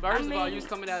 Yeah. first I of all, mean- you was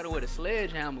coming out with a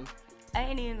sledgehammer. I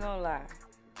ain't even gonna lie.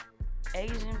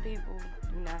 Asian people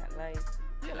do not like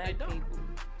Yeah, black they don't. people.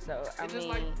 So I It's mean, just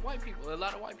like white people. A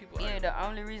lot of white people. yeah, are the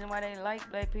only reason why they like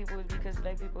black people is because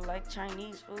black people like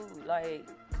Chinese food. Like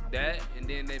that, and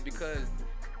then because,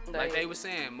 like they were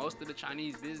saying, most of the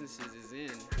Chinese businesses is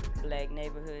in black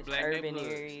neighborhoods, black urban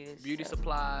neighborhoods, areas, beauty so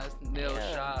supplies, nail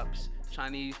Yeah. shops,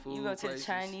 Chinese food. You go to places.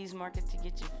 the Chinese market to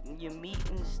get your meat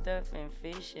and stuff and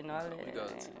fish and all that. We go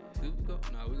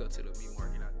to the meat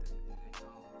market out there.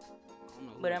 I don't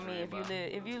know who But I was mean, ran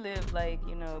if you live like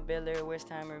Bel Air,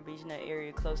 Westheimer Beach, in that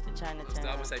area close to Chinatown.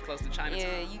 I would say close to Chinatown.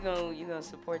 Yeah, you gonna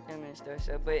support them and stuff.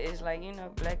 So, but it's like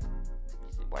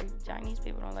white Chinese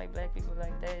people don't like black people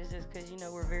like that. It's just because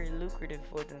we're very lucrative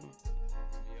for them.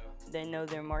 Yeah. They know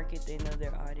their market, they know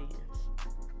their audience.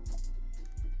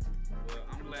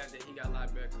 glad that he got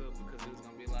locked back up because there was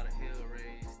gonna be a lot of hell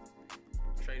raised.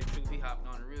 Trey the Truth, he hopped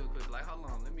on it real quick. Like, hold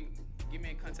on, get me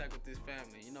in contact with this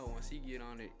family. You know, once he get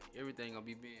on it, everything gonna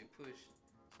be being pushed.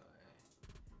 So,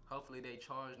 hopefully they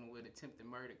charged him with attempted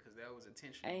murder because that was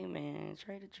intentional. Hey man,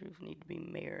 Trey the Truth need to be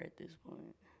mayor at this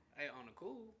point. Hey, on the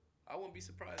cool, I wouldn't be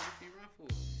surprised if he run for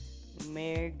it.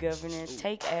 Mayor, governor,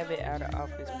 take Abbott out of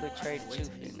office, put Trey the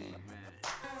Truth in there.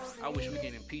 I wish we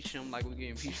can impeach him like we can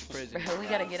impeach the president. Bro, we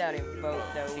gotta get out and vote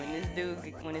though.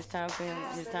 When it's time for him,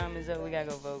 his time is up, we gotta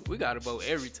go vote. We gotta vote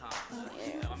every time.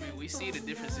 Yeah. I mean, we see the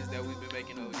differences that we've been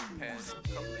making over these past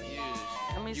couple of years.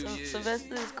 I mean, years.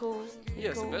 Sylvester is cool.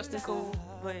 Yeah, Sylvester's cool.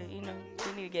 But, you know,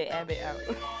 we need to get Abbott out.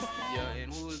 Yeah,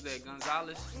 and who is that?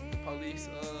 Gonzalez, the police,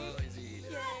 is he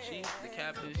the chief, the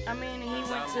captain? I mean,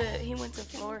 he went to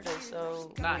Florida,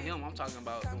 so. Not him, I'm talking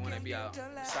about the one that be out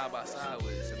side by side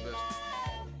with Sylvester.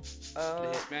 The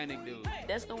Hispanic dude.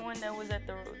 That's the one that was at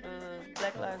the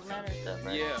Black Lives Matter stuff,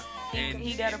 right? Yeah.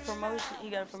 He got a promotion. He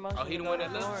got a promotion. Oh, he the to one go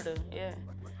to that left? Florida. Yeah.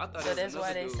 I thought So it was that's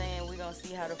why another they dude. saying we gonna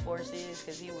see how the force is,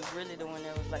 because he was really the one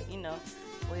that was like, you know,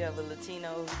 we have a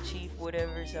Latino chief,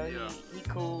 whatever. So he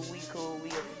cool,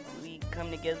 we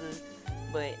come together,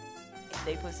 but if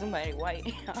they put somebody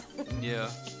white. Yeah.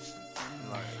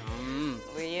 Like,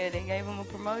 But yeah, they gave him a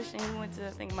promotion. He went to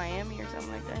I think Miami or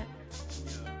something like that.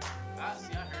 I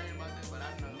heard about that, but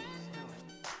I know it was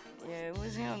him. Yeah, it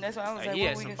was him. That's why I was like, he what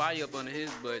had we some gonna, fire up under his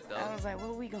butt though. I was like,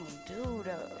 what we gonna do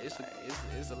though?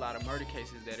 It's a lot of murder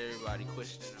cases that everybody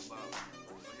questioning about.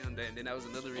 And then that was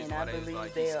another reason And why I they was believe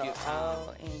like, he they are skipped town.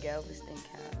 all in Galveston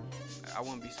County. I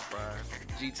wouldn't be surprised.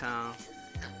 G-Town.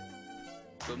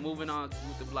 But moving on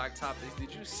with the block topics,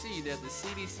 did you see that the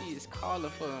CDC is calling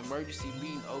for an emergency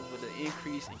meeting over the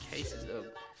increase in cases of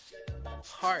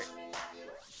heart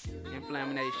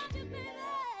inflammation?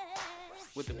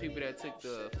 With the people that took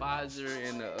the Pfizer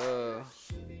and the,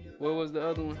 what was the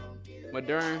other one?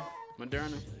 Moderna.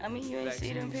 I mean, you ain't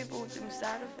see them Vaccine. people with them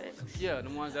side effects. Yeah, the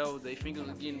ones that was, their fingers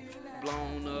was getting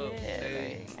blown up,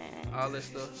 all that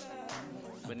stuff.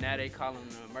 But now they calling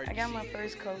an emergency. I got my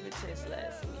first COVID test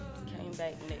last week. Came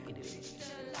back negative.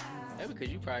 That's because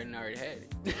you probably already had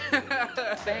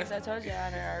it. Thanks, I told you I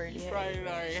done already had Probably it.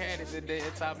 already had it the day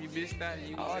at top you bitched out.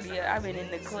 You Oh yeah, I've been in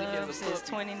the club since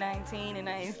 2019 and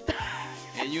I ain't stopped.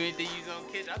 And you ain't think you was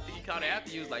on catch. I think you caught it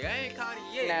after. You was like, I ain't caught it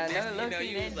yet. Nah, Next no, thing you know, look,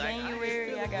 you that was like,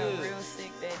 January, I ain't got feeling good. real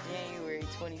sick that January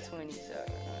 2020, so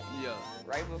Yeah.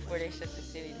 right before they shut the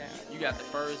city down. You got the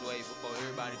first wave before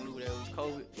everybody knew that it was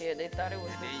COVID. Yeah, they thought it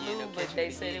was the then you end flu, up but catching they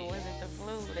it said it again. wasn't the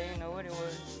flu. They didn't know what it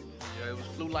was. Yeah, it was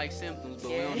flu-like symptoms, but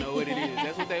we Yeah. don't know what it is.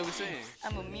 That's what they were saying.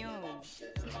 I'm immune.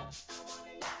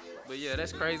 But yeah,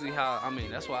 that's crazy how, I mean,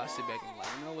 that's why I sit back and be like,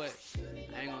 you know what?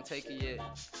 I ain't gonna take it yet.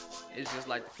 It's just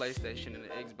like the PlayStation and the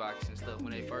Xbox and stuff.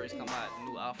 When they first come out, the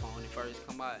new iPhone, when they first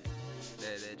come out,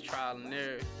 that trial and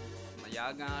error. Like,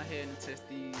 y'all go ahead and test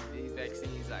these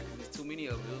vaccines out, 'cause there's too many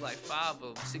of them. It was like 5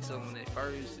 of them, 6 of them when they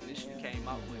first initially came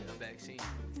out with a vaccine.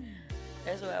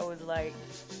 That's what I was like.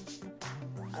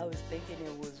 I was thinking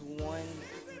it was one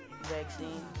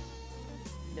vaccine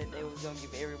that they was gonna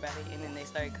give everybody, and then they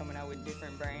started coming out with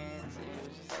different brands, and it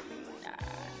was just like,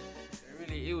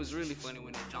 nah. It was really funny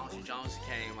when the Johnson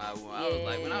came out. I was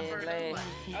like, when I first,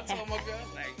 I told my girl,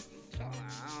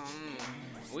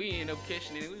 we ended up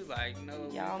catching it. We was like, no.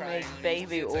 we Y'all probably make don't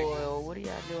baby need to take it. oil. What are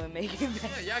y'all doing making baby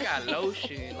Yeah, y'all got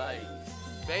lotion, like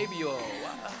baby oil.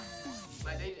 Wow.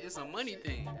 Like it's a money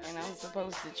thing. And I'm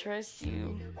supposed to trust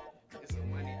you. It's a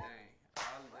money thing.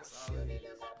 That's all it is.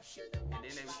 And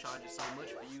then they was charging so much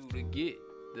for you to get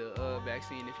the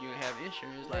vaccine if you didn't have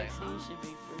insurance. Like, Vaccine should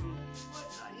be free.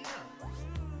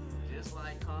 yeah. Just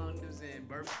like condoms and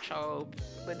birth control,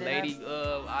 But then lady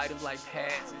items like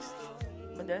pads and stuff.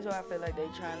 But that's why I feel like they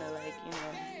trying to, like, you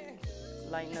know,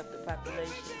 lighten up the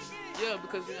population. Yeah,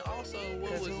 because then also, what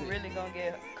Because was who it? really gonna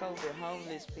get COVID?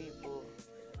 Homeless people,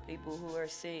 people who are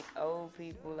sick, old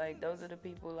people. Like, those are the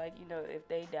people, like, you know, if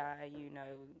they die, you know.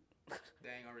 They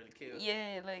ain't gonna really kill.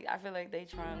 Yeah, like, I feel like they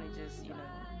trying to just, you know,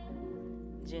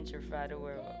 gentrify the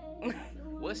world.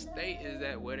 What state is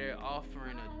that where they're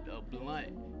offering a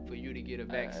blunt for you to get a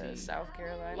vaccine? South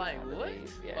Carolina. Like, I what?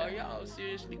 believe, yeah. Are y'all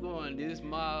seriously going this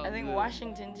mild? I think good?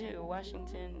 Washington, too.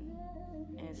 Washington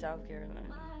and South Carolina.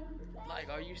 Like,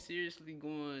 are you seriously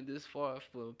going this far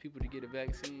for people to get a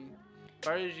vaccine?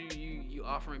 First, you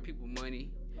offering people money.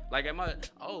 Like, and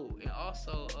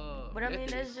also, But I mean,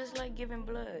 Methodist. that's just like giving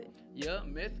blood. Yeah,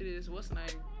 Methodist, what's the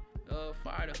name?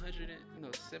 Fired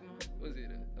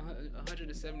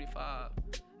 175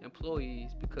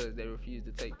 employees because they refused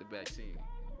to take the vaccine.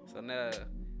 So now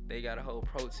they got a whole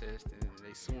protest and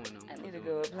they suing them. I need to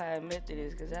go apply at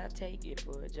Methodist because I'll take it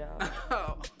for a job.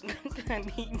 I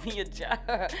need me a job.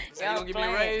 So you gonna give me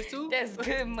a raise too? That's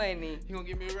good money. You gonna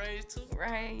give me a raise too?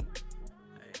 Right. Hey.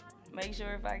 Make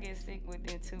sure if I get sick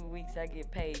within 2 weeks, I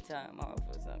get paid time off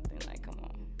or something. Like, come on.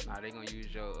 Nah, they gonna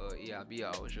use your EIB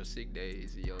hours, your sick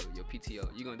days, your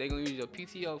PTO. They gonna use your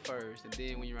PTO first, and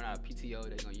then when you run out of PTO,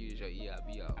 they gonna use your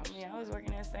EIB hours. I mean, I was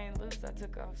working at St. Luke's. I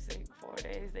took off sick 4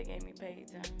 days. They gave me paid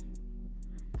time.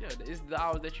 Yeah, it's the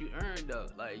hours that you earned though.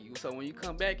 Like, so when you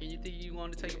come back and you think you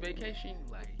want to take a vacation,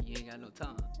 like you ain't got no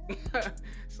time.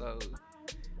 So.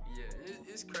 Yeah,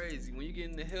 it's crazy when you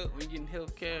get into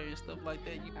health care and stuff like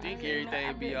that. You think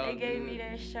everything be all good. They gave me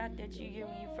that shot that you get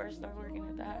when you first start working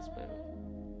at the hospital.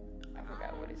 I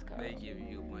forgot what it's called. They give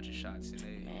you a bunch of shots in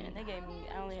there. Man, they gave me.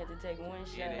 I only had to take one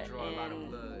shot. Yeah, they draw a lot of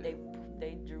blood.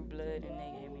 They drew blood and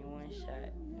they gave me one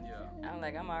shot. Yeah. I'm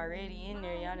like, I'm already in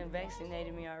there. Y'all done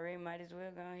vaccinated me already. Might as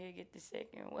well go ahead and get the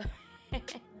second one.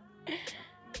 Look,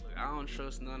 I don't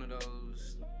trust none of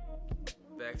those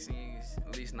vaccines,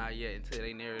 at least not yet, until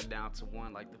they narrow it down to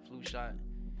one, like the flu shot.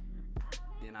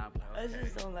 Then I'll be like, okay. I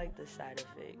just don't like the side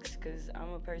effects because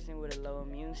I'm a person with a low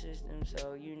immune system,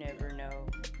 so you never know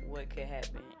what could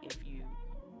happen if you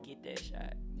get that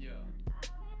shot. Yeah.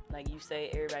 Like you say,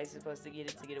 everybody's supposed to get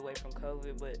it to get away from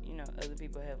COVID, but you know, other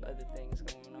people have other things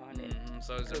going on. That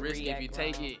So it's a risk if you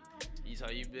take it. So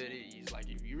you bet it. It's like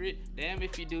if you damn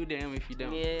if you do, damn if you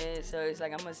don't. Yeah, so it's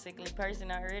like I'm a sickly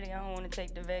person already. I don't want to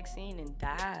take the vaccine and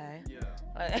die. Yeah.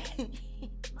 Like, well,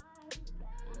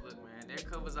 look, man,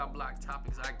 that covers our block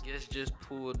topics. I guess just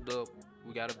pulled up.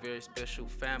 We got a very special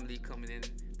family coming in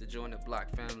to join the block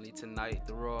family tonight,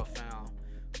 the Royal Found.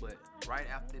 But right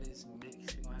after this mix,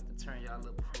 we're gonna have to turn y'all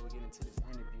up before we get into this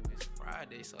interview. It's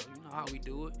Friday, so you know how we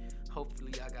do it.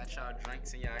 Hopefully, y'all got y'all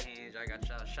drinks in y'all hands. Y'all got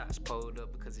y'all shots pulled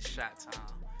up because it's shot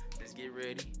time. Let's get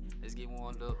ready. Let's get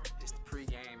warmed up. It's the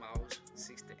pregame hours,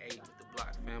 6 to 8 with the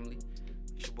block family.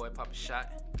 It's your boy Papa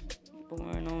Shot.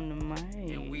 born on the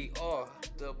mic. And we are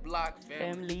the block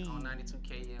family on 92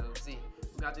 KLZ. We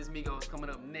got this Migos coming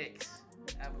up next.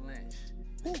 Avalanche.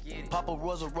 Papa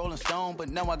was a Rolling Stone, but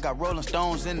now I got Rolling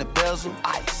Stones in the bezel.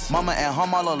 Ice. Mama at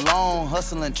home all alone,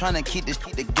 hustling, trying to keep this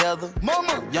shit together.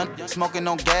 Mama, young smoking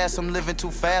on gas, I'm living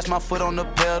too fast, my foot on the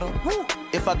pedal. Woo.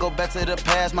 If I go back to the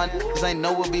past, my niggas ain't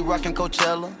know we'll be rocking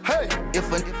Coachella. Hey,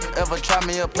 if a nigga ever try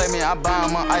me or play me, I buy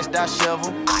him an iced out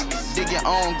shovel. Ice. Dig your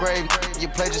own grave, you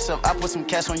played yourself. I put some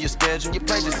cash on your schedule. You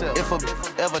played yourself. If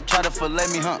a ever try to fillet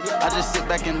me, I just sit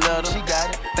back and let her. She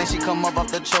got it. Think she come up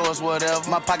off the chores, whatever.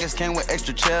 My pockets came with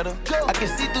extra cheddar. I can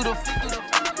see through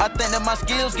the. I think that my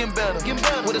skills getting better.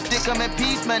 With a stick, I'm at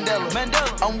peace, Mandela.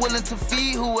 I'm willing to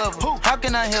feed whoever. How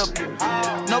can I help you?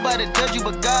 Nobody judge you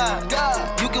but God.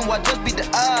 You can watch us beat the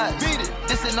odds.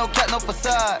 This ain't no cap, no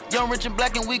facade. Young, rich, and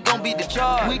black, and we gon' beat the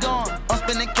charge. We gon'. I'm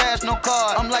spending cash, no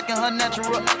card. I'm liking her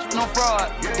natural, no fraud.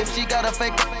 If she got a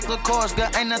fake, of course, girl,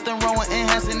 ain't nothing wrong with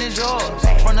enhancing it's yours.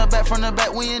 From the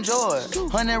back, we enjoy it.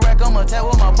 100 rack, I'ma tap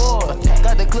with my boy.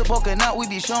 Got the clip poking out, we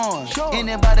be showing.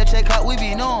 Anybody check out, we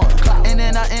be knowing.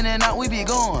 In and out, we be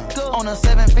going. On a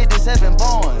 757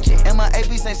 Boeing. And my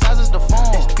AP same size as the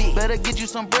phone. Better get you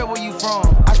some bread where you from.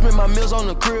 I spend my meals on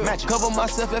the crib. Cover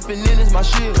myself, F&N is my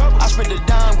shield. I spend a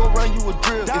dime, go run you a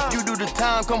drill. If you do the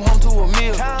time, come home to a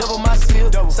meal. Double my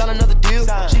seal, sign another deal.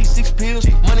 G6 pills,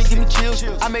 money give me chills.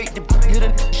 I make the hit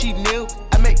a she kneel.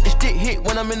 I make the stick hit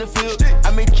when I'm in the field.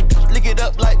 I make you lick it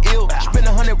up like ill. Spend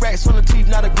 100 racks on the teeth,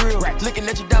 not a grill. Looking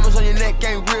at your diamonds on your neck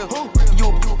ain't real.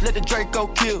 You let the Draco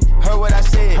kill. Heard what I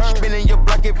said. Spinning your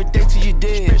block every day till you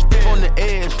dead. Dip on the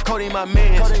edge, coding my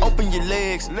meds. Open your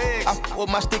legs. I f with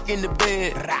my stick in the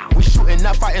bed. We shooting,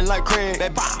 not fighting like Craig. They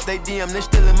DM, they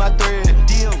stealing my thread.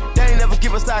 They ain't never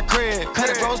give us our cred. Cut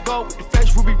it rose gold with the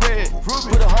face ruby red.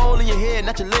 Put a hole in your head,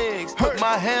 not your legs. Put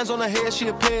my hands on her head, she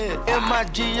a ped.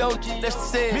 M-I-G-O-G, that's the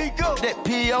said. That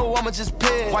P.O., I'ma just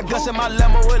ped. White guns in my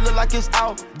Lambo, it look like it's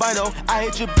albino. I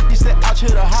hate your bitch, said out to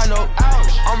the high note.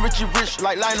 I'm rich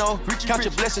like Lino. Count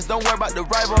your blessings, don't worry about the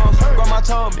rivals. Grandma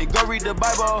told me, go read the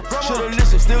Bible. Should've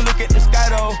listened, still look at the sky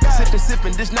though.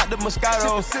 Sippin', this not the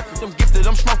Moscato. I'm gifted,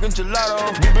 I'm smoking gelato.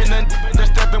 We been in the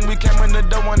steppin', we came in the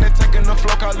door when they taking the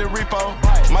flow, call it repo.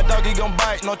 My doggy gon'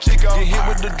 bite, no Chico. Get hit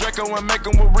with the Draco and make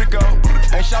him with Rico.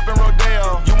 Ain't shopping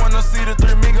Rodeo. You wanna see the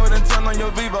 3 Migo, then turn on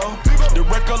your Vivo. The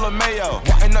red color mayo.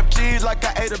 Cutting up cheese like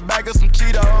I ate a bag of some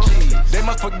Cheetos. They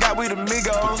must forgot we the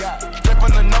Migos.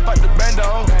 Stripping enough out the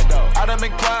bando. I done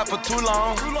been quiet for too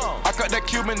long. I cut that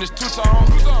Cuban, it's two-tone.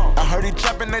 I heard he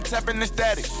trapping, they tapping the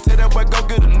static. Say that boy go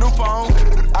get a new phone.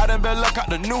 I done been luck out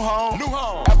the new home.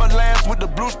 Avalanche with the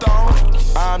blue stone.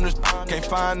 I'm just can't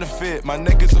find the fit. My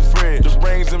neck is a fridge. The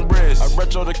rings and wrists. I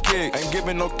retro the kicks. Ain't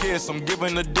giving no kiss, I'm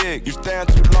giving a dick. You stand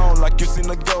too long like you seen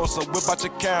a ghost. So whip out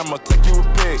your camera, take you a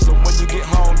pic. So when you get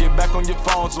home, get back on your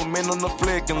phone, zoom in on the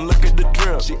flick and look at the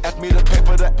drip. She asked me to pay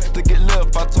for that to get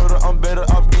lift. I told her I'm better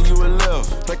off giving you a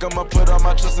lift. Think I'ma put all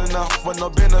my trust in her with no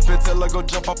benefit till I go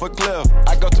jump off a cliff.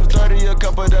 I go 230, a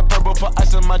cup of that purple, put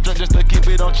ice in my drink just to keep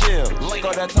it on chill.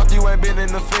 All that talk, you ain't been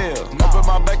in the field. Open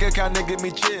my bank account and give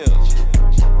me chills.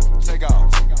 Take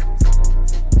off.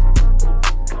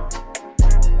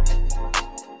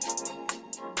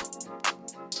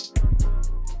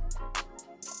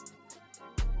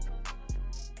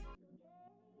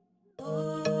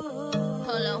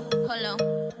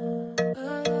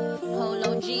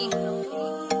 Polo G.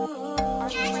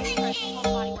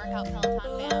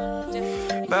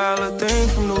 Bad little thing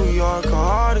from New York, her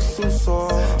heart is too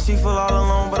sore. She feel all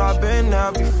alone, but I've been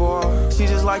there before. She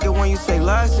just like it when you say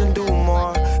less and do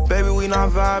more. Baby, we not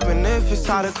vibing if it's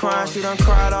tired of crying. She done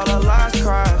cried all her last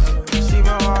cries. She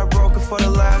been heartbroken for the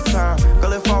last time.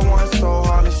 Girl, if I want so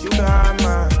hard, you can have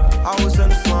mine. I was in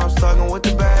the slums, thugging with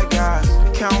the bad guys.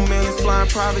 Count millions, flying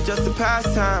private just to pass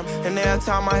time. And every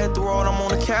time I hit the road, I'm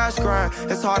on a cash grind.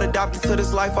 It's hard adapting to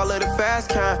this life, I live it fast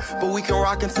kind. But we can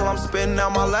rock until I'm spitting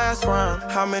out my last rhyme.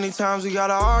 How many times we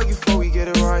gotta argue before we get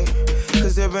it right?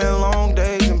 Cause there been long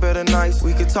days and better nights.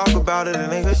 We could talk about it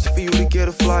and ain't history for you to get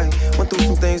a flight. Went through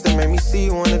some things that made me see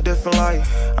you in a different light.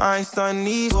 I ain't stunning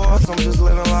these laws, I'm just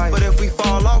living life. But if we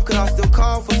fall off, could I still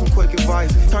call for some quick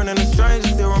advice? Turning to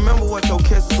strangers, still remember what your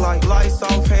kiss is like. Lights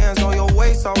off, hands on your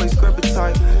waist, always grip it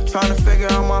tight. Trying to figure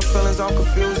out my feelings, I'm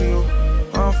confusing you.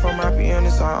 I'm from happy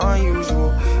endings, how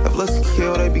unusual. If looks could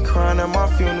kill, they be crying at my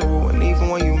funeral. And even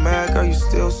when you mad, girl, you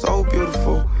still so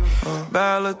beautiful.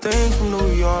 Bad little thing from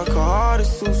New York, her heart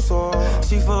is too sore.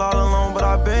 She feel all alone, but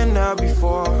I've been there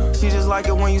before. She just like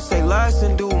it when you say less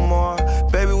and do more.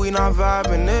 Baby, we not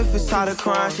vibing if it's tired of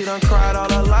crying. She done cried all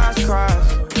her last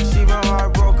cries. She been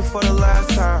heartbroken for the last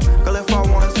time. Girl, if I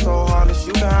want it so hard,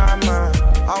 you can have mine.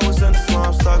 I was in the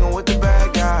slums, thugging with the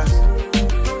bad guys.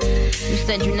 You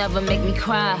said you never make me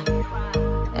cry.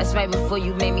 That's right before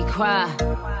you made me cry.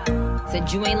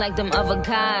 Said you ain't like them other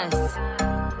guys.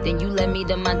 Then you led me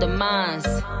to my demise.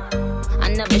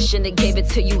 I never should've gave it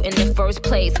to you in the first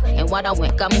place. And why'd I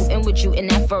got moved in with you in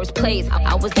that first place?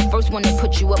 I was the first one to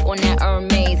put you up on that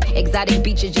Hermes. Exotic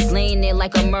beaches just laying there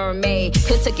like a mermaid.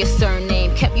 Could took your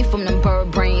surname, kept you from them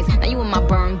bird brains. Now you in my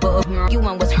burn book, you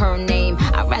one was her name.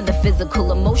 I'd rather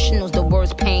physical, emotional's the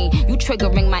worst pain. You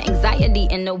triggering my anxiety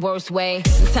in the worst way.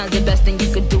 Sometimes the best thing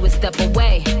you could do is step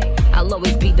away. I'll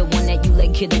always be the one that you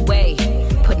let get away.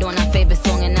 Put on our favorite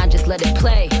song and I just let it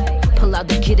play. Pull out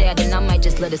the kid out and I might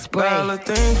just let it spray. Bad little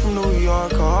thing from New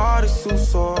York, her heart is too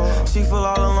sore. She feel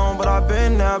all alone, but I've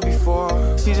been there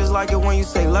before. She just like it when you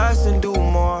say less and do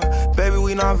more. Baby,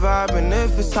 we not vibing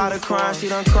if it's tired of crying. She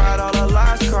done cried all her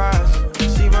last cries.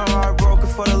 She been heartbroken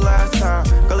for the last time.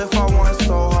 Girl, if I want it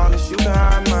so hard, you can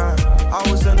have mine. I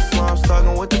was in the slums,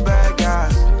 thugging with the bad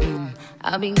guys.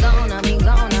 I'll be gone, I'll be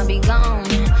gone, I'll be gone.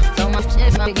 So much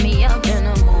shit pick me up in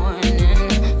the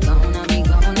morning. Gone, I'll be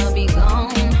gone, I'll be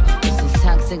gone. This is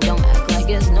toxic, don't act like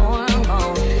it's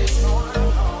normal.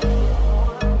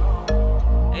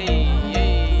 Hey,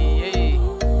 hey, hey.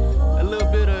 A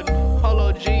little bit of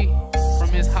Polo G from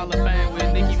his Hall of Fame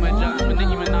with Nicki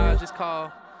Minaj. It's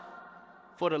called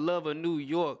For the Love of New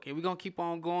York. And we're going to keep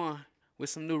on going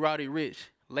with some new Roddy Ricch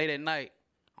late at night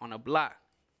on the block.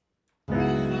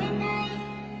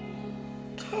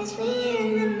 Catch me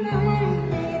in the morning,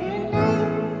 late at night.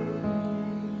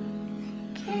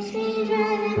 Catch me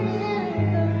driving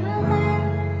down the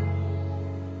road.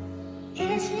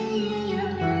 It's me in your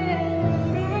bed,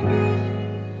 late at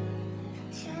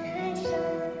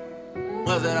night.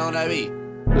 What's that on that beat?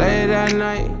 Late at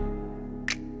night.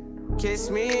 Kiss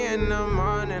me in the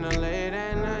morning or late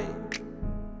at night.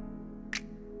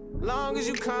 Long as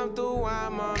you come through,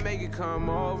 I'ma make it come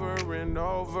over and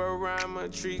over. I'ma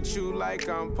treat you like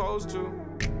I'm supposed to.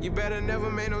 You better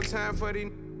never make no time for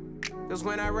these. Cause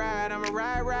when I ride, I'ma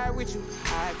ride with you.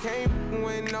 I can't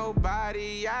with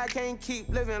nobody. I can't keep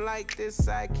living like this,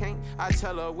 I can't. I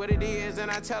tell her what it is and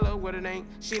I tell her what it ain't.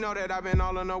 She know that I've been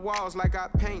all on the walls like I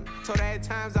paint. Told her at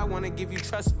times I wanna give you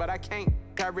trust, but I can't.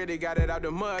 I really got it out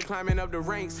the mud, climbing up the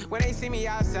ranks. When they see me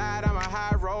outside, I'm a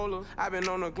high roller. I've been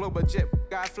on a global jet,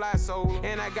 got fly solo.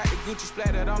 And I got the Gucci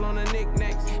splattered all on the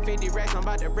knickknacks. 50 racks, I'm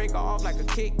about to break her off like a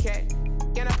Kit Kat.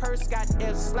 And a purse got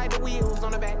F's, like the wheels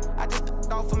on the back. I just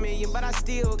off $1 million, but I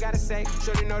still gotta say.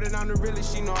 Shorty know that I'm the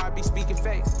realest, she know I be speaking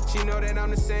facts. She know that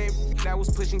I'm the same that was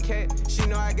pushing cat. She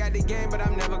know I got the game, but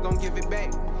I'm never gonna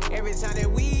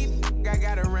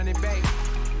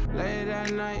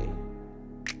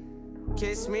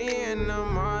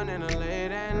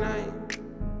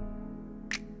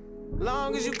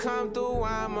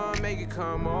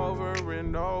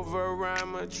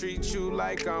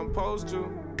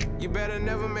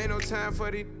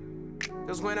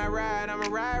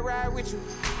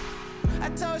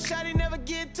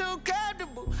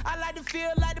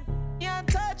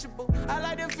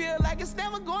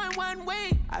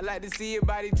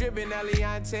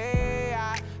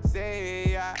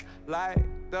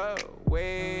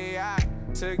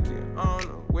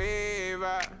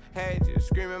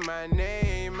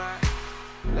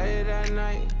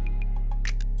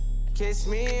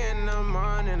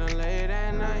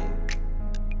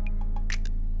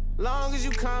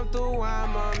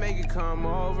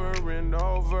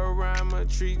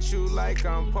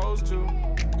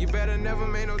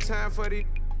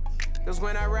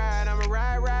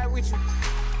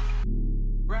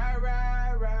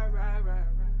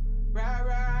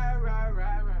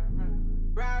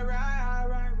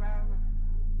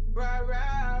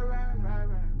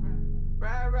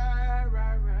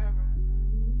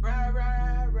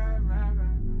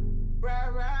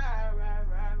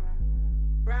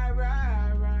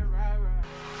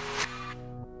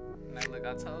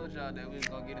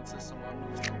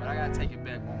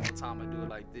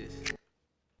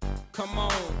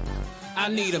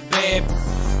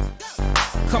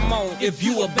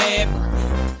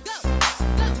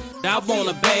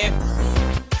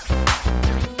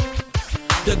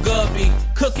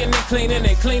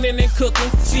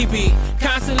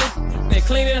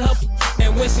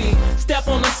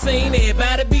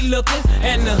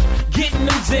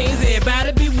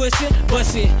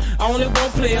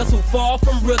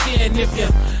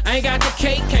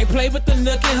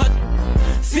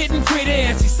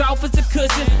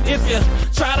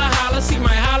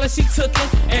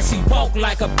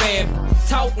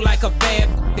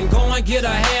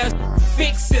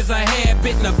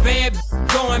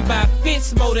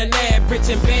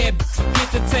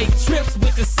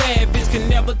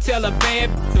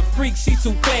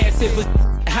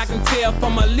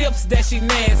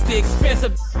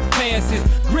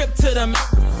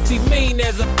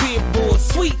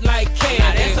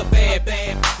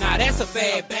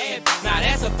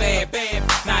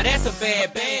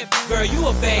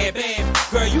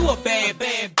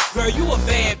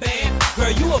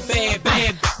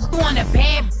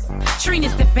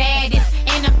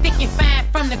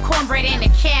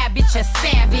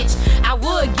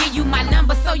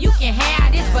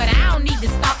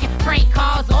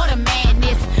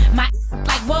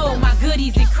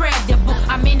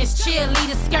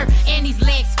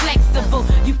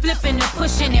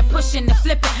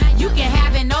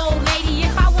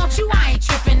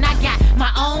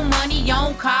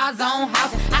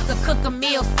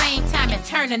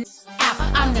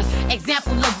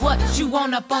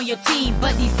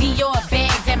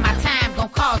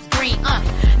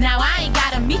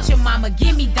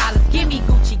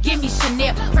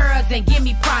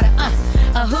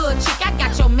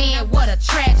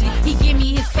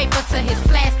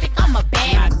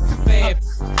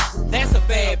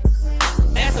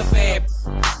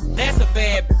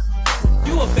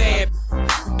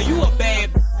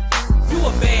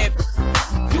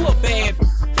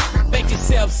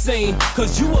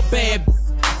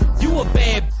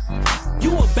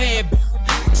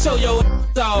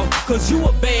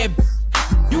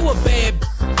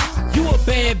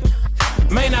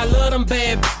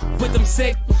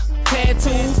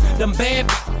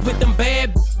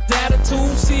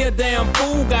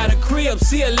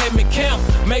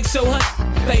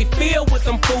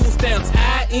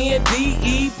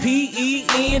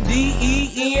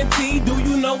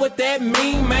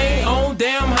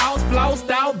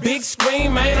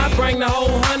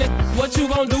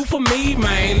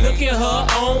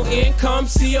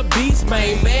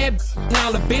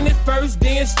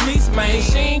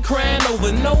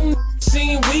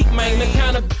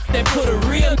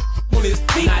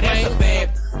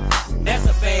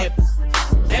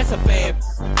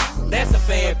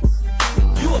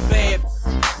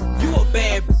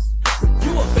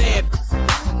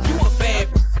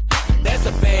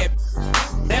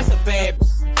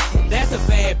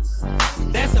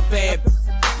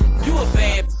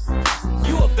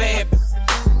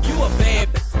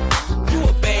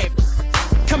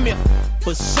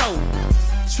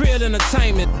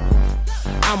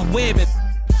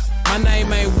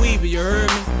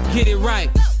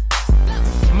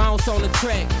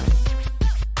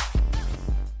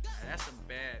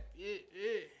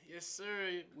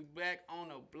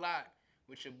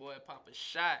with your boy Papa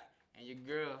Shot and your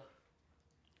girl.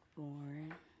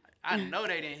 Boring. I know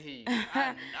they didn't hear you.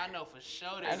 I know for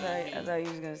sure they didn't hear you. I thought you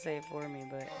was gonna say it for me,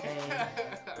 but hey.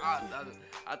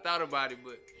 I thought about it,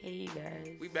 but Hey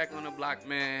guys. we back on the block,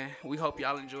 man. We hope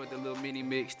y'all enjoyed the little mini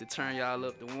mix to turn y'all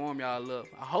up, to warm y'all up.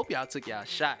 I hope y'all took y'all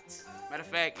shots. Matter of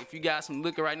fact, if you got some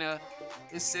liquor right now,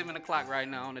 it's 7 o'clock right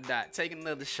now on the dot. Take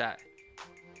another shot.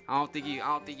 I don't think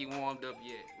you warmed up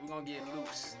yet. We're gonna get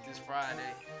loose this Friday,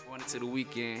 going into the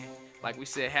weekend. Like we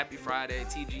said, happy Friday,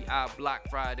 TGI Block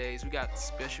Fridays. We got the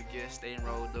special guests they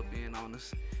rolled up in on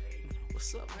us.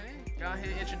 What's up, man? Y'all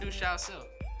here introduce yourself.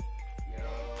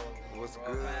 What's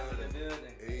good?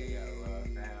 Hey.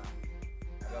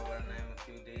 I go by the name of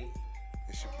QD.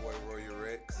 It's your boy Royal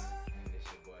Rex. And it's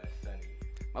your boy Sunny.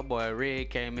 My boy Red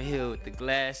came in here with the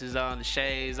glasses on, the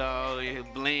shades on,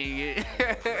 bling it.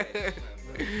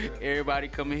 Everybody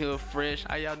coming here fresh.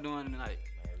 How y'all doing tonight?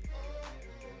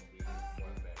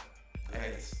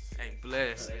 Hey,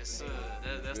 bless. Yes, sir.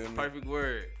 That's the perfect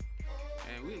word.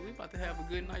 And we about to have a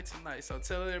good night tonight. So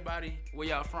tell everybody where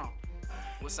y'all from.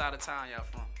 What side of town y'all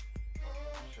from?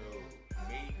 Sure.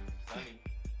 Me, Sunny,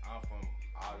 I'm from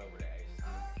all over the H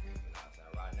town. You know what I'm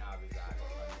saying? Right now I reside on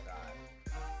the sunny side,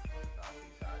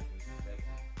 southeast side of Houston,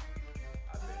 Texas.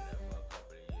 I've been there for a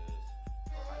couple of years.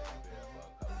 Probably gonna be there for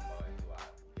a couple more until I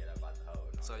get up out the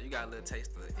hole. So you got a little taste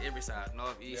of every side,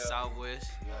 north, east, southwest.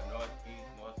 Yeah, northeast,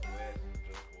 northwest,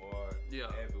 ward,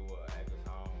 everywhere. Acres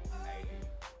home, 80. You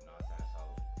know what I'm saying? So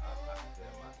I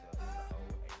consider myself in the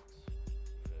whole H.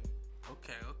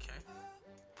 Okay.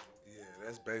 Yeah,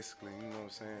 that's basically, you know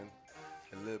what I'm saying,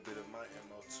 a little bit of my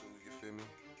MO too, you feel me?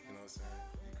 You know what I'm saying?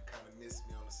 You can kind of miss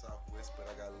me on the Southwest, but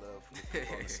I got love for the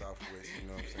people on the Southwest, you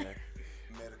know what I'm saying?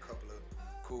 Met a couple of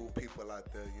cool people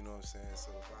out there, you know what I'm saying?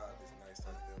 So the vibe is nice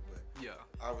out there, but yeah,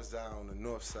 I reside on the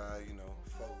north side, you know,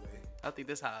 4-way. I think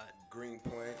that's how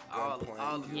Greenpoint, all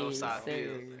Gunpoint. the north side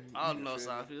feels. All the north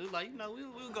side feels. Like, you know,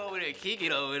 we'll go over there and kick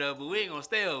it over there, but we ain't gonna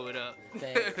stay over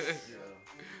there.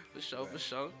 For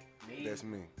sure. That's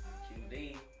me.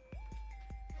 QD.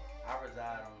 I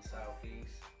reside on the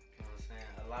southeast. You know what I'm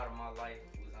saying? A lot of my life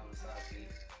was on the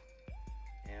southeast.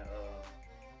 And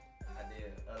I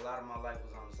did a lot of my life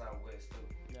was on the southwest too.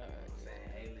 You know what I'm saying?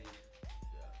 A-Leaf.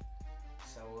 Yeah.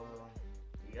 So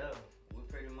yeah, we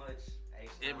pretty much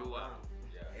everywhere.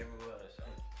 Everywhere.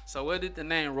 So where did the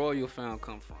name Royal Fam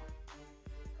come from?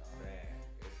 Man,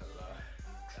 it's a lot.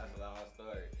 That's a long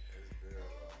story.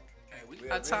 Hey, we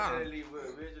got time. We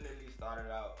originally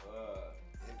started out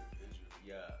individual.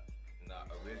 Yeah.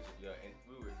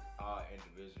 We were all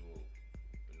individual,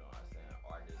 you know what I'm saying,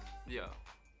 artists. Yeah.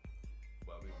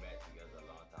 But we met together a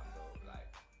long time ago, like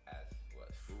as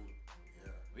school.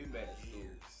 Yeah. We met at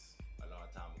school a long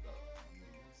time ago.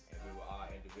 And we were all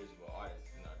individual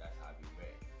artists, you know, that's how we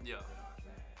met. Yeah. You know what I'm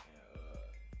saying?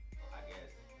 And I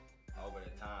guess over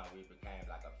the time we became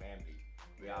like a family.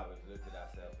 We always looked at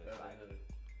ourselves as like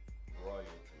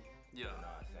royalty. Yeah. You know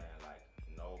what I'm saying? Like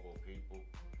noble people.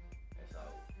 And so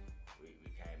we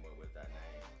came up with that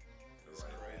name. It's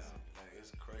crazy. Like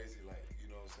it's crazy, like, you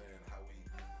know what I'm saying, how we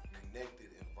connected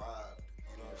and vibed,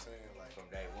 you know what I'm saying? Like from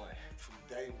day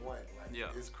one. Like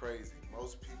it's crazy.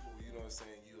 Most people, you know what I'm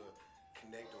saying, you'll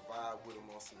connect or vibe with them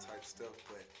on some type of stuff,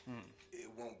 but it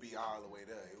won't be all the way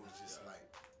there. It was just like,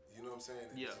 you know what I'm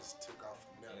saying? It just took off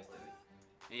from there.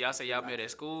 And y'all say y'all met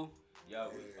at school? Yeah,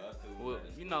 us too. Well,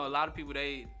 you know, a lot of people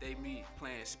they meet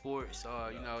playing sports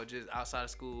or you know just outside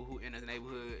of school who in the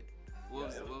neighborhood.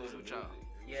 What was with y'all?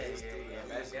 Yeah.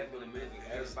 That's definitely music.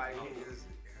 Everybody hit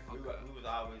music. We was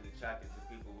always attracted to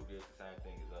people who did the same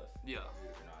thing as us. Yeah.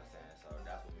 You know what I'm saying? So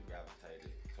that's what we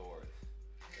gravitated towards.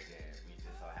 And then we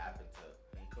just so happened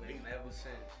to meet ever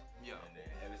since. Yeah. And then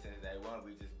ever since day one,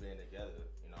 we just been together.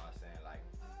 You know what I'm saying? Like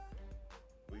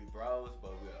we bros,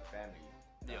 but we're a family.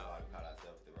 That's why we call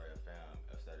ourselves the Royal Fam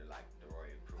instead of like the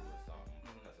Royal Crew or something.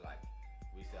 Because like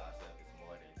we see ourselves as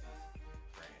more than just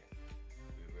friends.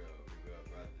 We real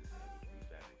brothers and we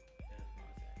family. You know what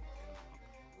I'm saying?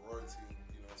 And royalty,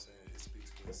 you know what I'm saying, it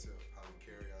speaks for itself, how we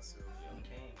carry ourselves. And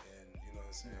you know what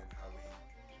I'm saying, how we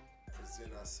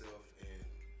present ourselves and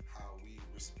how we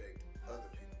respect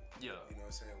other people. Yeah. You know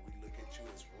what I'm saying? We look at you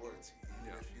as royalty,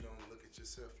 even if you don't look at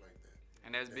yourself like that.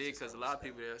 And that's big because a lot of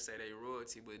people they'll say they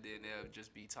royalty, but then they'll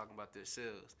just be talking about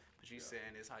themselves. But you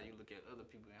saying it's how you look at other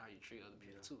people and how you treat other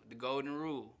people too. The golden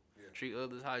rule: treat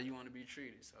others how you want to be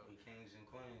treated. So we kings and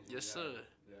queens. Yes, sir.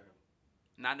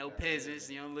 Not no peasants.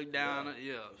 You don't look down.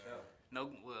 No.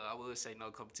 Well, I would say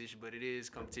no competition, but it is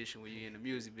competition when you're in the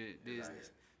music business.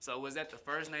 So was that the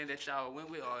first name that y'all went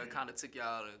with, or it kind of took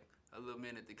y'all a little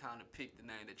minute to kind of pick the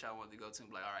name that y'all wanted to go to and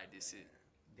be like, all right, this is it?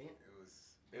 It was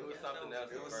It was something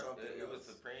else. It was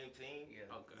Supreme Team.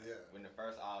 Yeah. Okay. Yeah. When the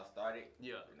first all started.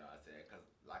 Yeah. You know what I'm saying? Because,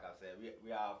 like I said,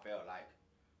 we all felt like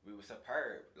we were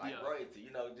superb, like royalty,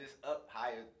 just up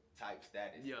higher type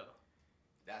status. Yeah.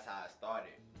 That's how it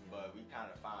started. But we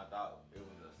kind of found out it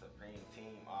was a Supreme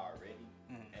Team already.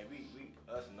 And we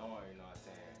us knowing, you know what I'm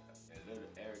saying, and a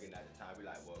little arrogant at the time, we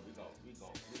like, well, we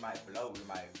might blow, we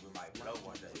might blow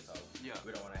one day. So we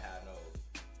don't want to have no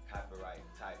copyright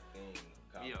type thing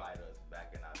come fight us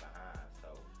back in our behind.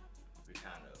 So we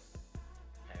kind of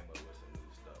came up with some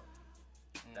new stuff.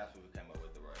 That's when we came up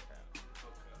with the Roy Fam.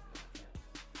 Okay.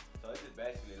 So it's just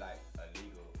basically like a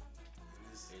legal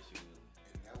issue.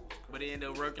 But it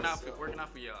ended up working out for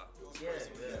y'all. It was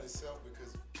crazy in itself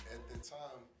because at the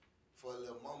time, for a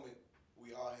little moment,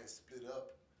 we all had split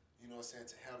up, you know what I'm saying,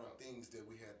 to handle things that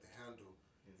we had to handle,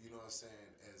 you know what I'm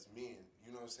saying, as men, you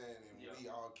know what I'm saying, and we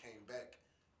all came back.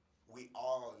 We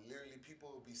all, literally, people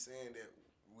would be saying that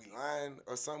we lying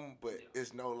or something, but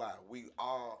it's no lie. We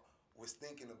all was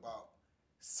thinking about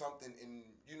something in,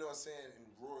 you know what I'm saying, in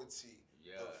royalty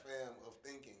of fam, of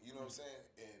thinking, you know what I'm saying,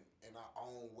 and in our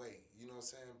own way, you know what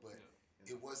I'm saying, but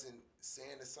it wasn't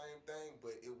saying the same thing,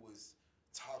 but it was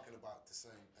talking about the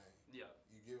same thing. Yeah.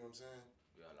 You get what I'm saying?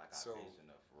 Yeah, like our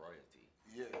vision of royalty.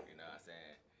 Yeah. You know what I'm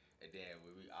saying? And then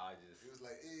when we all just it was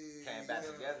like, hey, came back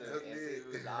together and see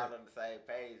we was all on the same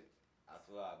page, I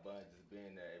swear our bun just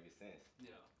been there ever since.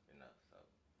 Yeah. You know, so.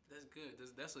 That's good.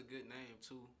 That's a good name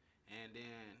too. And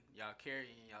then y'all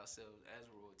carrying yourselves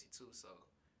as royalty too, so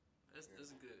that's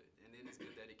good. And then it's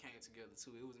good that it came together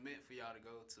too. It was meant for y'all to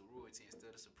go to royalty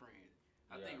instead of Supreme.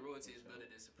 I think royalty is better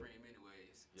than Supreme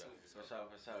anyways. Yeah, too, for sure.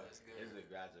 That's good.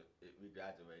 We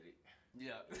graduated.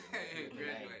 Yeah.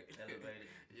 Graduated.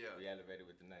 Elevated. Yeah. We elevated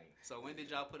with the name. So when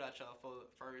did y'all put out y'all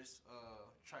first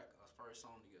track, first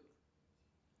song together?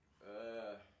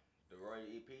 The Royal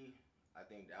EP, I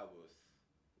think that was,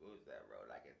 what was that, bro?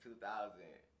 Like in 2012,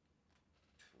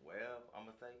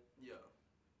 I'ma say? Yeah.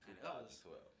 2012.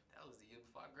 That was the year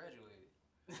before I graduated.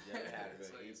 Yeah, we had a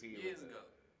So EP. years ago.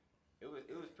 It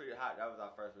was pretty hot. That was our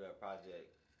first real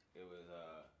project. It was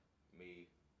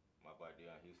me, my boy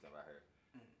Dion Houston right here,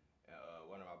 and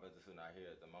one of my brothers who's not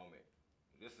here at the moment.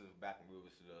 This is back when we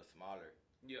was a little smaller.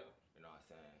 Yeah. You know what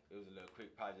I'm saying? It was a little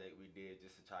quick project we did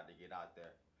just to try to get out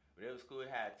there. But it was cool.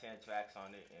 It had 10 tracks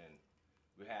on it, and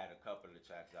we had a couple of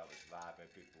tracks that was vibing.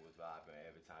 People was vibing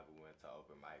every time we went to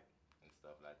open mic and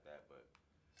stuff like that. But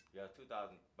yeah,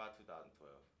 about 2012,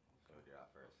 so we did our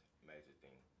first major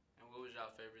thing. And what was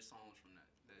y'all favorite songs from that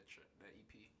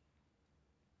EP?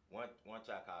 One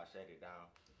track called Shut It Down.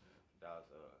 That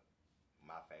was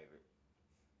my favorite.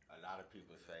 A lot of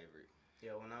people's favorite.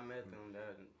 Yeah, when I met them,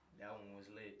 that one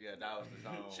was lit. Yeah, that was the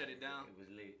song. Shut It Down? It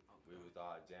was lit. We was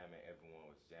all jamming. Everyone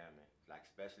was jamming. Like,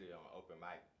 especially on open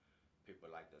mic,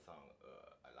 people like the song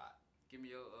a lot. Give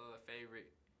me your favorite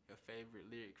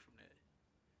lyric from that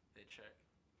track.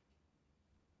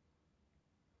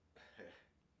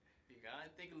 You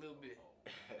gotta think a little bit.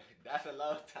 That's a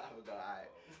long time ago. Alright.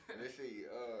 Let's see.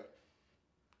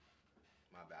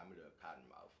 My bad. I'm a little cotton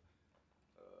mouth.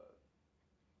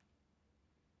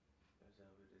 What's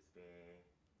up with this band?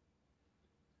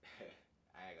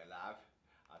 I ain't gonna lie.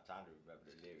 I'm trying to remember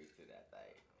the lyrics to that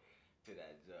thing, to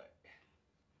that joint.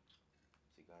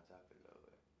 She gonna drop it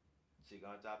lower. She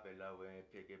gonna drop it lower and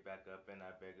pick it back up, and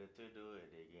I beg her to do it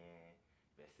again.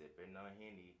 Been sipping on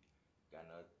Henny. Got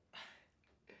no.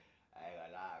 I ain't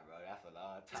gonna lie, bro. That's a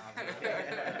long time ago.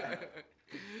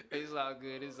 It's all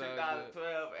good. It's all good.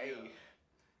 2012, hey.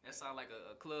 That sound like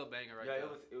a club banger right there.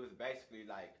 there. It was basically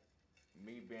like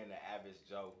me being the average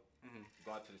Joe,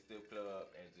 going to the strip club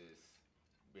and just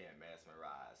being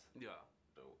mesmerized. Yeah.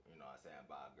 You know what I'm saying,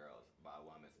 by a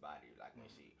woman's body, like when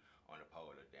she on the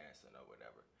pole or dancing or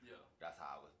whatever. Yeah. That's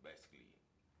how I was basically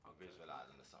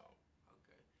visualizing the song.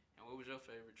 Okay. And what was your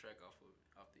favorite track off the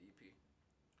EP?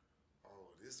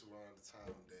 Oh, this was around the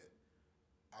time that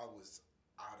I was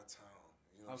out of town.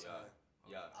 You know what I'm saying?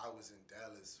 Yeah. I was in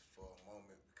Dallas for a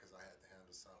moment because I had to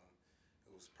handle something.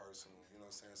 It was personal. You know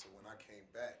what I'm saying? So when I came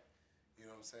back, you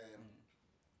know what I'm saying?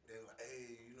 They were like,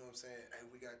 hey, you know what I'm saying? Hey,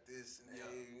 we got this. And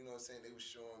hey, you know what I'm saying? They were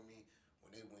showing me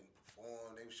when they went and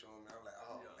performed. They were showing me. I was like,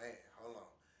 oh, man, hold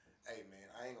on. Hey, man,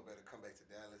 I ain't gonna better come back to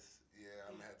Dallas. Yeah,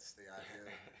 I'm gonna have to stay out here.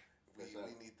 We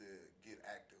need to get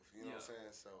active. You know what I'm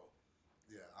saying? So,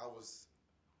 yeah, I was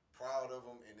proud of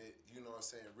them, and it, you know what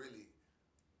I'm saying, really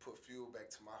put fuel back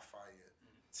to my fire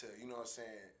to, you know what I'm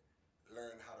saying,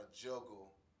 learn how to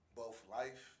juggle both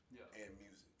life and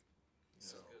music.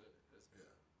 That's good. That's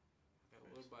good. Yeah.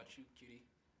 What about you, Kitty?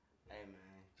 Hey,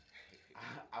 man.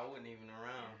 I wasn't even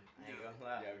around. I ain't gonna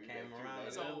lie. Yeah, we Came met around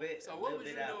a So, little bit. so a what little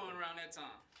was you bit doing after. around that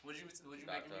time? Was you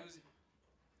making music?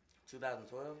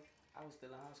 2012. I was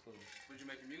still in high school. Was you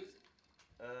making music?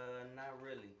 Not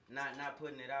really. Not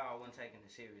putting it out. I wasn't taking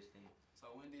it serious then.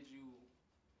 So when did you?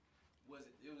 Was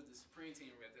it? It was the Supreme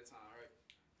team at that time, right?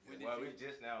 When did Well, you? we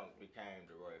just now became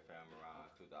the Royal Family around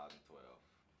 2012.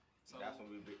 So That's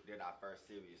when we did our first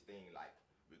serious thing, like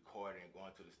recording,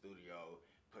 going to the studio,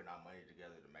 putting our money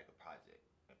together to make a project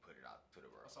and put it out to the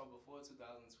world. So before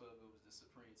 2012, it was the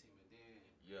Supreme team, and then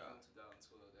Yeah. from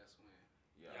 2012, that's when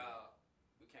Yeah. y'all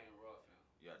became Raw Fam.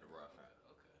 Yeah, the Royal Family.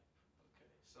 Okay.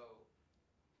 So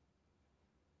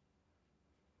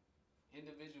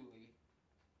individually,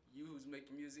 you was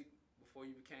making music before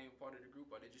you became part of the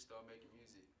group, or did you start making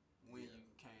music when you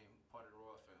became part of the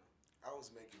Raw Fam? I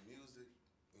was making music,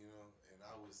 you know, and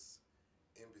I was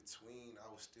in between. I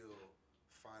was still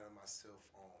finding myself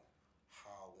on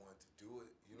how I wanted to do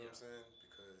it. You know what I'm saying?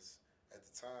 Because at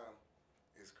the time,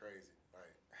 it's crazy.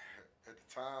 Like at the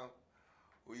time,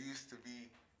 we used to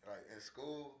be like in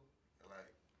school,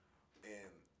 like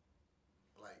and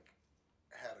like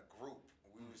had a group.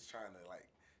 We was trying to like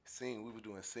sing. We were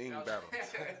doing sing battles.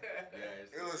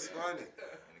 It was funny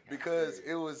because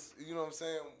it was, you know what I'm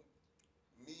saying,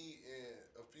 me and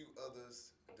a few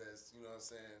others that's, you know what I'm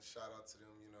saying, shout out to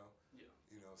them, you know,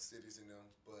 you know, cities and them,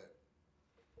 but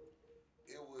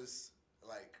it was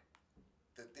like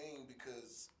the thing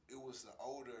because it was an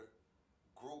older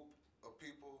group of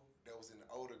people that was in the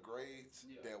older grades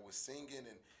that was singing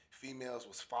and females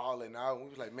was falling out. We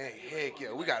was like, man, heck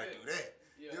yeah, we gotta do that.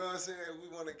 You know what I'm saying? We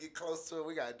want to get close to it.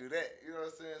 We got to do that. You know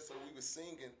what I'm saying? So we was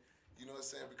singing, you know what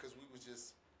I'm saying? Because we was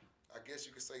just, I guess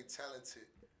you could say talented,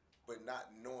 but not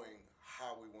knowing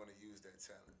how we want to use that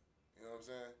talent. You know what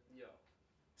I'm saying? Yeah.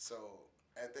 So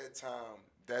at that time,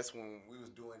 that's when we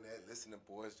was doing that, listening to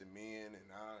Boys to Men and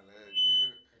all that.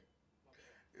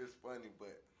 It's funny,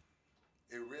 but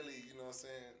it really, you know what I'm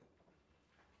saying,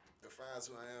 defines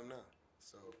who I am now.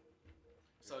 So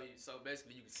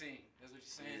basically you can sing. That's what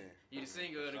you're saying? Yeah. You the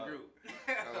singer of the group.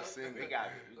 I'm a singer. We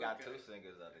got two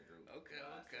singers of the group. Okay.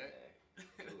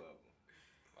 Two of them.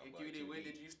 And QD, when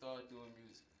did you start doing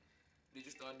music? Did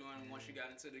you start doing it once you got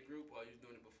into the group, or you was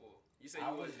doing it before? You said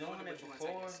I you was doing it but you wasn't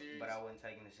taking before, it serious? but I wasn't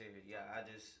taking it serious. Yeah,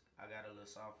 I got a little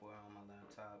software on my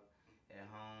laptop at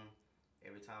home.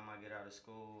 Every time I get out of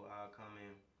school, I'll come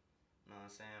in, you know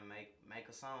what I'm saying, make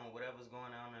a song. Whatever's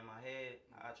going on in my head,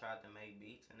 I tried to make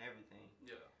beats and everything.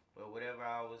 Yeah. But whatever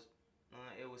I was,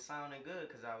 it was sounding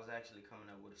good because I was actually coming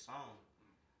up with a song.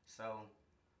 So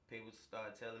people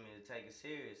started telling me to take it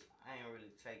serious. I ain't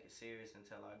really take it serious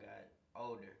until I got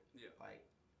older. Yeah. Like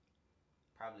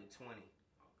probably 20. Okay.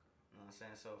 You know what I'm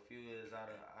saying? So a few years out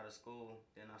of school,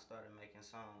 then I started making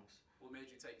songs. What made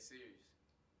you take it serious?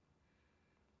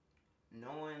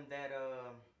 Knowing that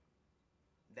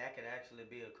that could actually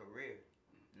be a career.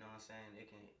 You know what I'm saying? It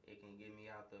can get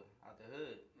me out the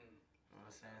hood. You know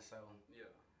what I'm saying? So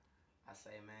yeah, I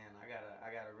say, man,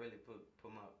 I gotta really put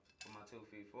my 2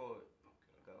 feet forward.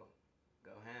 Okay.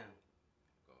 Go ham.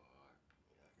 Go hard.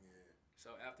 Yeah.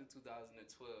 So after 2012,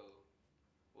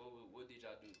 what did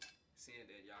y'all do? Seeing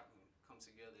that y'all can come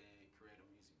together and create a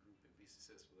music group and be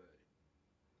successful at it.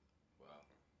 Well,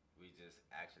 we just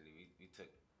actually we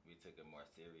took it more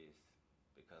serious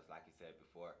because, like you said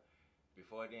before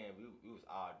then we was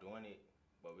all doing it,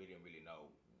 but we didn't really know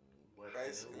what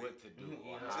to do.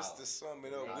 Or how. Just to sum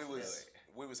it up, we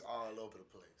was all over the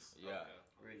place. Yeah.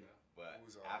 Okay. Really. But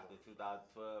was all after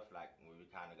 2012, like when we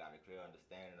kind of got a clear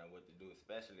understanding of what to do,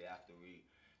 especially after we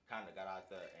kind of got out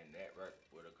there and networked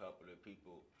with a couple of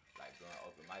people, like doing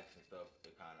open mics and stuff,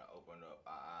 it kind of opened up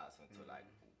our eyes into like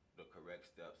the correct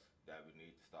steps that we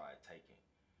need to start taking.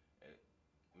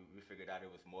 We figured out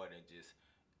it was more than just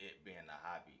it being a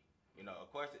hobby. You know,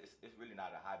 of course, it's really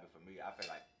not a hobby for me. I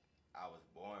feel like I was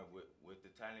born with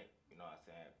the talent, you know what I'm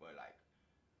saying? But like,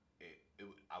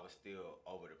 I was still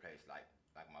over the place, like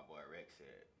my boy Rex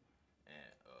said,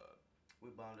 and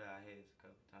we bumped our heads a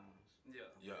couple times.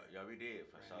 Yeah, we did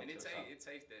for sure. And it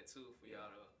takes that too for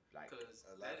y'all to, like, because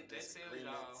a lot that of tells y'all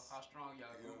disagreements. how strong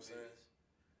y'all You know group what I'm saying? is.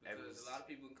 Because a lot of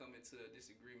people can come into a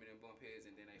disagreement and bump heads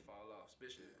and then they fall off,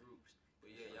 especially groups.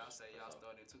 But yeah, y'all say y'all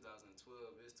started in 2012.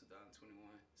 It's 2021,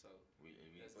 so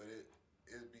But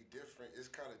it'd be different. It's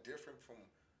kind of different from,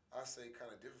 I say, kind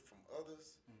of different from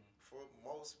others for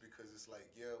most, because it's like,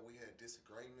 yeah, we had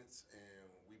disagreements and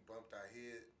we bumped our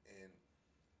head,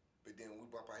 but then when we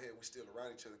bump our head, we still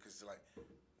around each other because it's like, what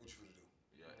you finna do?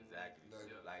 Yeah, exactly.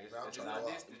 Like, it's I'm trying not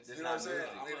to go out. distance. You know what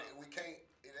I'm saying? We can't.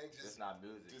 It ain't just. It's not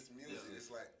music. Just music.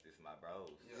 It's like. It's my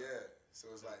bros. Yeah.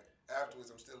 So it's like afterwards,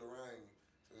 I'm still around you.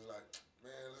 It's like,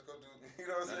 man, let's go do. You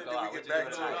know what I'm saying? go Then out. we What get you back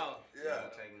doing to tonight? it.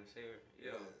 Yeah. Taking it serious.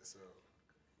 Yeah. So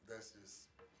that's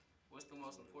just. What's the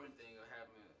most important thing of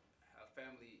having a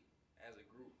family as a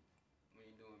group when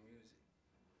you're doing music?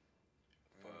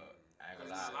 I ain't gonna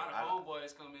Because a lot lie. of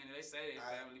homeboys come in and they say they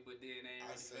family, but then they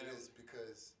ain't I really say family. this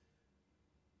because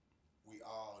we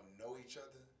all know each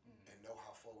other and know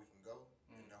how far we can go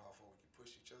and know how far we can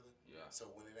push each other. Yeah.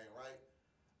 So when it ain't right,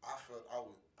 I felt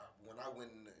when I went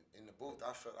in the booth,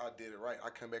 I felt I did it right. I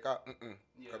come back out,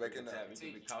 Yeah, go back we in can there. we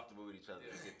can be comfortable with each other.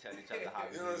 We can tell each other how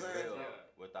we You know what I'm really saying?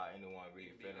 feel without anyone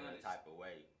really Be feeling a honest. type of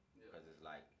way. Because it's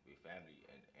like we family,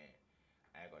 and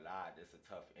I ain't gonna lie, this a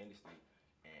tough industry,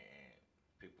 and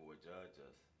people will judge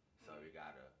us. So we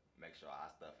gotta make sure our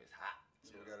stuff is hot.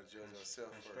 So we gotta judge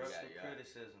ourselves first. Constructive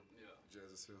criticism. Judge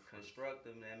ourselves first.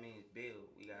 Constructive, that means build.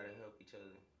 We gotta help each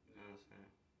other. You know what I'm saying?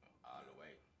 All the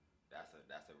way. That's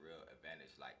a real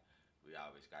advantage. Like we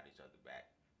always got each other back,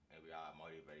 and we all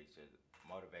motivate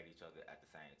each other at the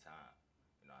same time.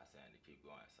 You know what I'm saying, to keep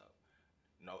going. So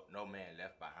no man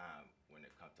left behind when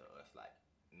it comes to us. Like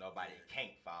nobody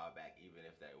can't fall back even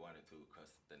if they wanted to,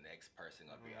 cause the next person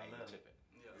gonna be ain't chipping.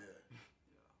 Yeah.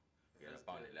 Get That's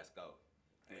up on good. it. Let's go.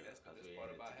 Hey, that's Cause the we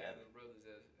part in it about together. having brothers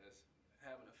as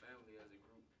having a family as a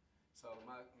group. So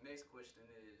my next question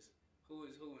is, who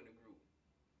is who in the group?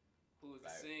 Who is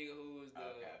the Like- singer? Who is the?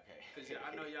 Okay. Because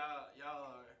I know y'all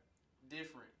are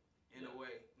different in a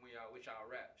way when y'all with y'all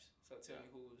raps. So tell me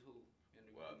who is who in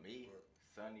the Well, group. me,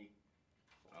 Sonny,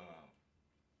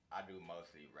 I do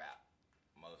mostly rap,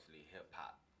 mostly hip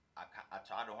hop. I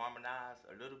try to harmonize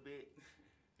a little bit,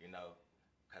 you know,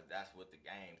 cause that's what the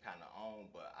game kind of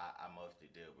on. But I mostly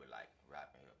deal with like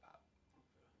rap and hip hop.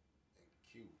 And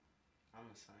Q. I'm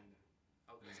a singer.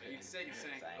 Okay, so you said you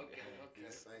sang. Singer. Okay.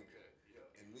 He's a singer. Okay,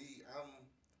 yeah. And me, I'm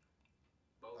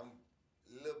Both. a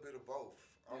little bit of both.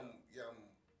 I'm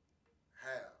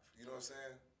half. You know what I'm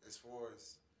saying? As far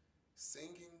as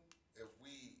singing, if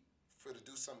we for to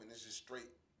do something that's just straight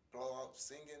blow out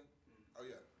singing, oh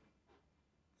yeah,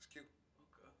 it's cute.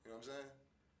 Okay. You know what I'm saying?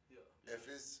 Yeah. If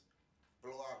it's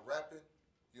blow out rapping,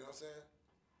 you know what I'm saying?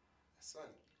 That's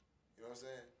Sonny. You know what I'm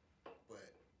saying? But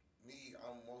me,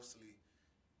 I'm mostly.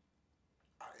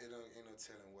 It ain't no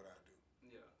telling what I do.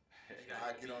 Yeah.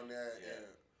 I get on there and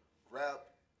rap,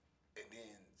 and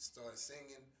then start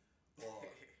singing, or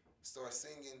start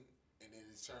singing, and then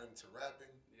it turn to rapping.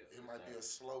 It might be a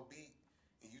slow beat,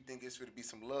 and you think it's gonna be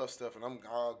some love stuff, and I'm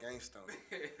all gangsta on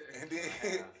it. And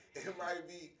then it might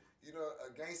be, a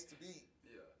gangsta beat,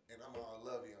 and I'm all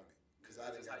lovey on it, cause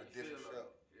I done Just got how a you different feel, felt.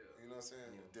 yeah. You know what I'm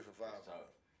saying? A different vibe. on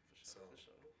it. So That's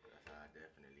how it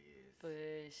definitely is.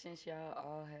 But since y'all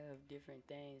all have different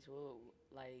things, well,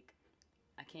 like,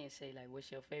 I can't say like what's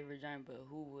your favorite genre, but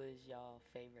who was y'all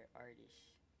favorite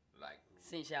artist? Like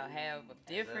Since y'all have As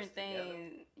different us together?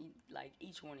 things, like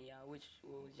each one of y'all,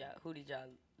 who did y'all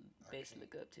best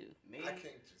look up to? Me? I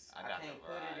can't just. I can't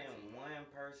put it in one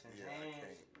person's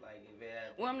hands. Like if it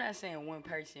had, Well, I'm not saying one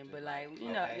person, but like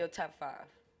Okay. your top 5.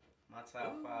 my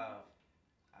top 5, alright,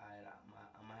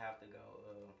 I'm gonna have to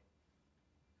go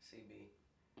CB.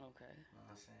 Okay. You know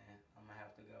what I'm saying? I'm gonna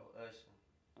have to go Usher,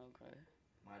 Okay.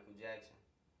 Michael Jackson,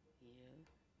 Yeah.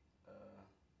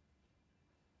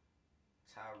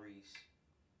 Tyrese,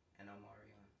 and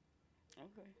Omarion.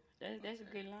 Okay. That's a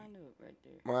good lineup right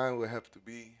there. Mine would have to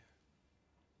be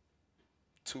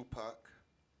Tupac,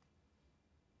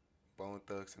 Bone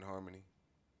Thugs and Harmony,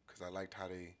 because I liked how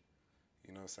they,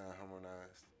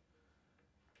 harmonized.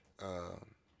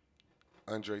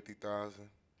 Andre 3000,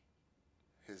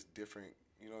 his different,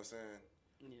 you know what I'm saying?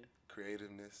 Yeah.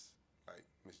 Creativeness, like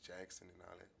Miss Jackson and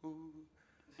all that. Ooh.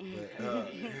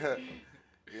 But,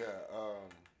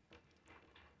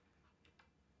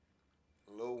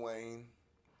 Lil Wayne,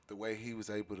 the way he was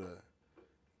able to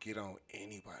get on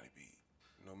anybody beat,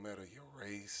 no matter your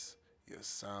race, your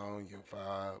sound, your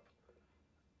vibe.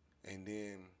 And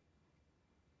then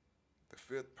the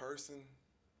fifth person,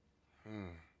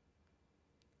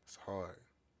 it's hard.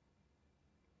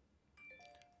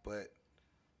 But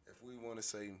if we want to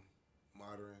say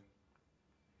modern,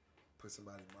 put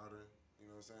somebody modern, you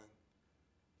know what I'm saying?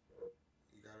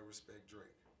 You gotta respect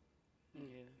Drake.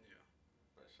 Yeah.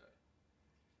 For sure.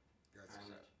 Gotcha. For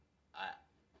sure.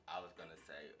 I was gonna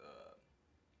say,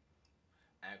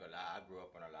 I ain't gonna lie, I grew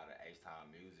up on a lot of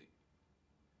H-Town music.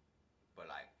 But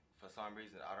like, for some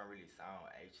reason, I don't really sound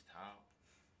H-Town.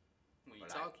 When you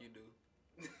But talk, you do.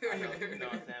 I know, you know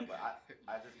what I'm saying? But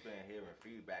I just been hearing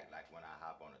feedback like when I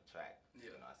hop on a track.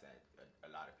 Yeah. You know what I'm saying? A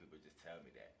lot of people just tell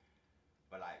me that.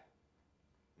 But like,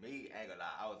 me, ain't gonna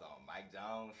lie, I was on Mike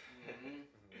Jones,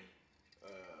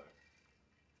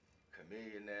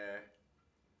 Chameleonaire,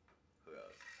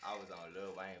 I was on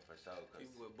Lil Wayne for sure.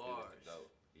 People with bars.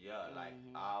 Yeah, like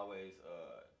I always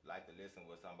like to listen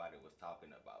what somebody was talking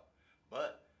about.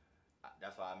 But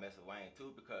that's why I mess with Wayne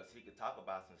too, because he could talk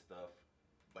about some stuff,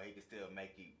 but he could still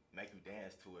make you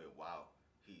dance to it while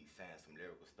he's saying some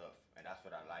lyrical stuff. And that's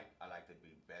what I like. I like to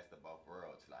be best of both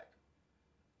worlds, like,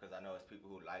 because I know it's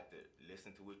people who like to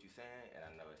listen to what you're saying, and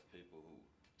I know it's people who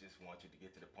just want you to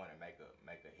get to the point and make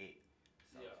a hit.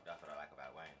 So that's what I like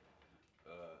about Wayne.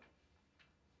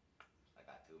 I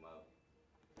got two more.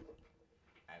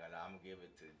 I ain't gonna lie, I'm gonna give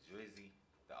it to Drizzy,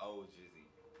 the old Drizzy,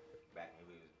 back when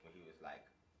he was like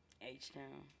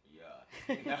H-Town. Yeah.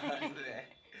 You know what I'm saying?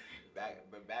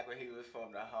 Back when he was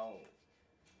from the home.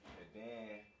 And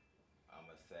then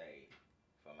I'ma say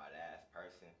for my last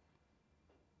person,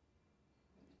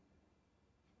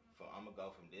 I'm gonna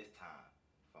go from this time.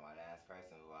 For my last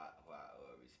person who I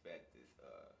respect is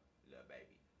Lil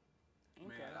Baby.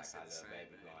 Okay. Like how Lil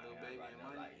Baby going Lil on Baby right and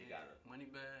Money, now. Like he got a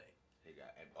Moneybag. He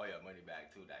got Moneybag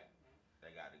too. Like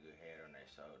they got a good head on their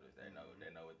shoulders. They know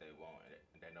what they want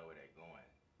and they know where they're going.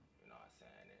 You know what I'm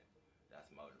saying? And that's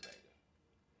motivating.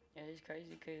 Yeah, it's crazy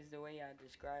because the way y'all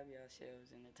describe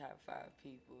yourselves in the top 5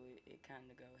 people, it kind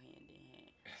of go hand in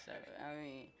hand. So I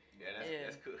mean,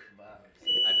 that's cool.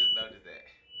 I just noticed that.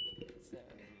 So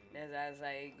that's why I was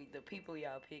like, the people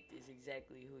y'all picked is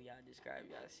exactly who y'all describe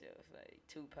yourselves. Like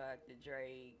Tupac, the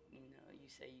Drake, you know,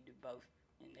 you say you do both,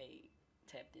 and they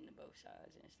tapped into both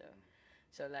sides and stuff.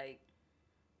 So like,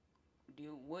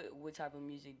 what type of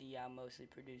music do y'all mostly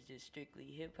produce? Just strictly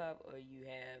hip hop, or you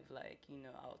have like, you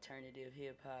know, alternative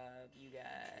hip hop? You got,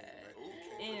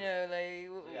 you know,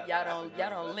 like y'all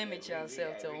don't limit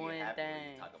yourself to one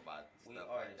thing. Talk about We stuff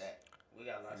artists. like that. We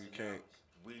got lots You of can't.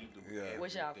 We do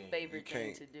What's your everything. favorite You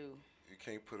thing can't- to do? You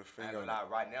can't put a I ain't finger on gonna lie,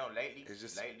 it. right now, lately, It's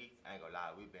just- I ain't gonna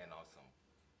lie, we've been on some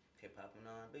hip hop and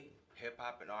R&B. hip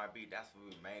hop and R&B. That's what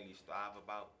we mainly strive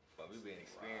about. But we've been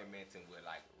experimenting with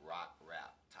like rock,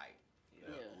 rap type,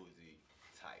 Uzi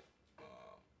type,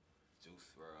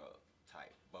 Juice WRLD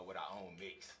type, but with our own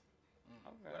mix,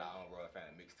 Okay. with our own Royal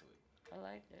Family mix to it, I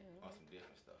like that. on some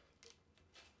different stuff.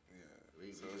 Yeah.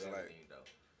 We So do it's like everything though.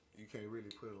 you can't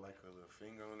really put like a little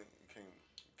finger on it. You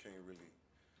can't really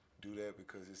do that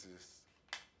because it's just,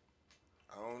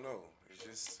 I don't know. It's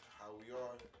just how we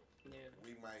are. Yeah.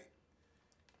 We might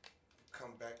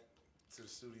come back to the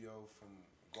studio from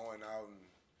going out and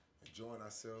enjoying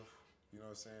ourselves, you know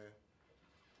what I'm saying?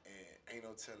 And ain't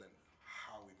no telling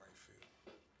how we might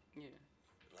feel. Yeah.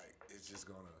 Like, it's just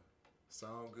gonna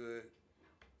sound good.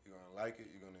 You're gonna like it.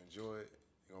 You're gonna enjoy it.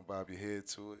 You're gonna bob your head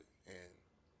to it, and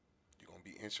you're gonna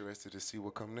be interested to see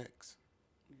what come next.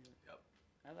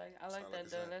 I like Sound like that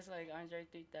it's though. that. That's like Andre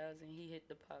 3000. He hit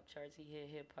the pop charts. He hit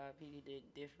hip hop. He did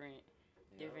different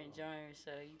genres.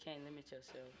 So you can't limit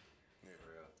yourself. Yeah,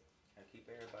 real. I keep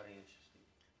everybody interested.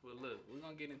 Well, look, we're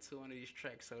gonna get into one of these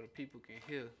tracks so the people can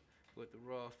hear what the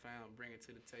Raw found, bring it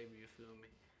to the table. You feel me?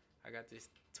 I got this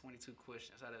 22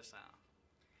 questions. How that sound?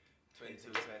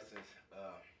 22 questions.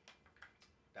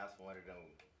 That's one of them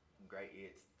great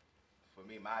hits. For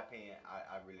me, my opinion,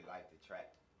 I really like the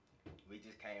track. We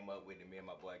just came up with it, me and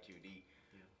my boy QD.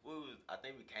 I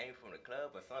think we came from the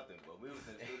club or something, but we was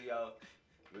in the studio.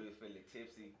 We was feeling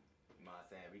tipsy. You know what I'm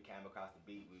saying? We came across the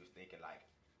beat. We was thinking like,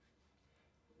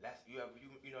 you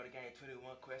know the game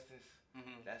 21 questions.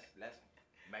 Let's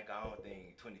make our own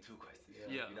thing 22 questions.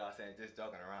 Yeah. You know what I'm saying? Just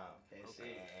joking around. That's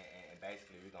Okay. it. And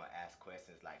basically we're gonna ask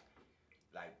questions like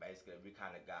basically we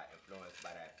kind of got influenced by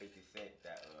that 50 Cent,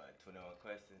 that 21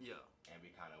 questions. Yeah. And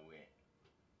we kind of went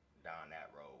down that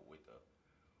road with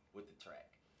the track.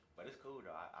 But it's cool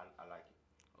though. I like it.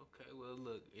 Okay, well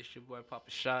look, it's your boy Papa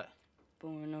Shot.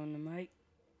 Born on the mic.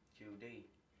 QD.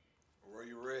 Roy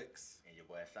Rex. And your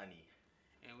boy Sonny.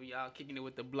 And we all kicking it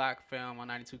with the Block fam on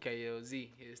 92 KLZ.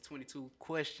 Here's 22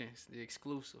 questions, the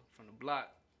exclusive from the Block.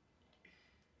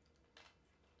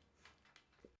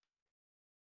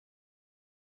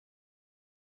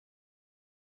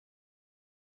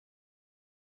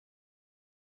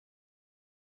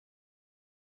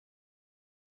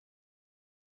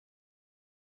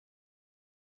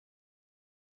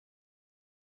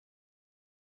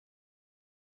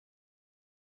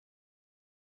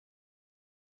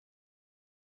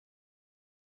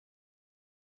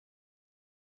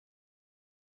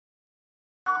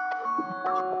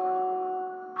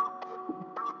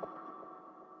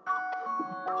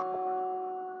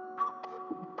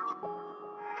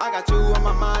 I got you on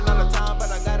my mind all the time, but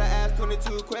I gotta ask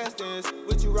 22 questions.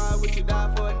 Would you ride, would you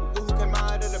die for a nigga who came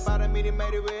out of the bottom and he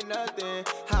made it with nothing?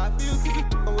 How I feel to be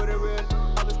f***ing with a real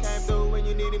always came through when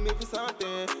you needed me for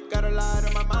something. Got a lot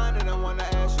on my mind and I wanna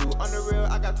ask you On the real,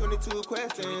 I got 22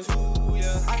 questions.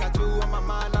 I got you on my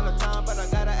mind all the time, but I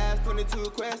gotta ask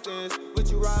 22 questions. Would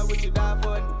you ride, would you die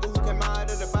for a nigga who came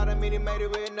out of the bottom and he made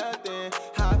it with nothing?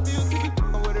 How I feel to be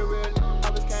f***ing with a real nigga.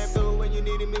 Always came through when you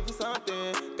needed me for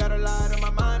something. Got a lot on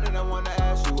my mind and I wanna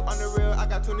ask you. On the real, I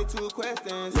got 22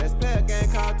 questions. Let's play a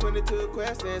game called 22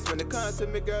 questions. When it comes to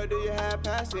me, girl, do you have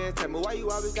passion? Tell me why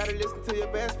you always gotta listen to your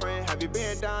best friend. Have you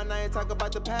been down? I ain't talk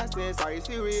about the past tense. Are you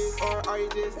serious or are you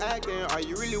just acting? Are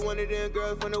you really one of them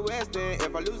girls from the West End?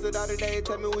 If I lose it all today,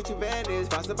 tell me what you vanish.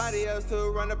 Find somebody else to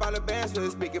run about the bands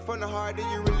with. Speaking from the heart, do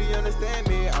you really understand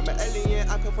me? I'm an alien,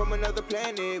 I come from another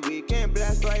planet. We can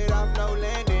blast right off, no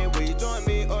landing. Will you join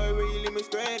me or will you leave me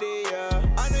stranded?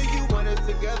 Yeah, I know you want us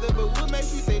together, but what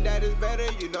makes you think that is better?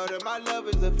 You know that my love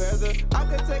is a feather. I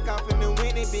could take off in the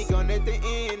wind and be gone at the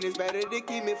end. It's better to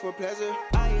keep me for pleasure.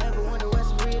 I ever wonder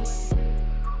what's real.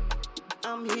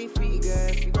 I'm here for you, girl.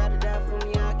 If you gotta die for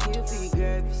me, I'll kill for you,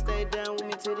 girl. If you stay down with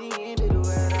me to the end of the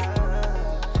world,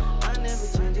 I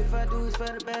never change. If I do, it's for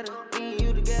the better. Me and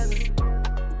you together,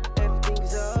 everything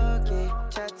is okay.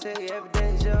 Try to tell you every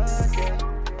day is your day.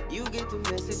 You get the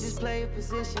message, just play your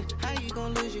position. How you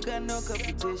gon' lose? You got no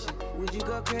competition. Would you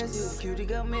go crazy if cutie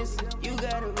go missing? You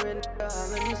gotta run all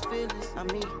of these feelings. I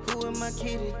mean, who am I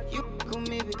kidding? You with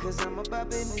me because I'm about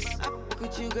business. I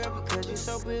with you, girl, because you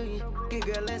so brilliant. Good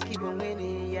girl, let's keep on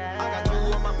winning, yeah. I got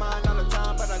you on my mind all the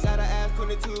time, but I gotta ask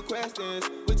 22 questions.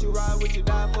 Would you ride, would you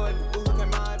die for a nigga who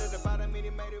came out of the bottom and he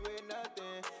made it with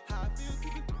nothing? How I feel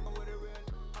to be f***ing with a real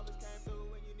nigga. Always came through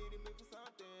when you needed me for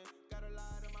something. Got a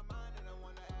lot on my mind and I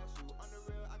wanna ask you. On the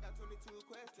real, I got 22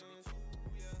 questions.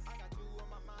 I got you on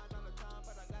my mind all the time,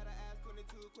 but I gotta ask 22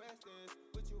 questions.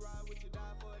 Would you ride, would you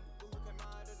die for a nigga who came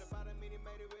out of the bottom and he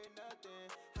made it with nothing?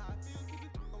 How I feel to be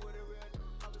f***ing with a real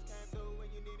nigga. Always came through when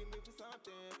you needed me for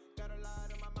something. Got a lot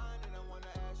on my mind and I wanna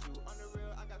ask you. On the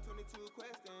real, I got 22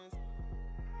 questions.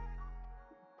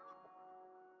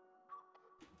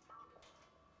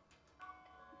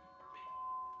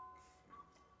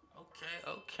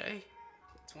 Okay.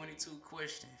 22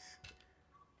 questions.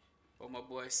 For my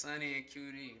boy Sonny and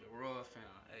QD, the Raw fam.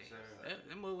 Hey,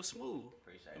 that move was smooth.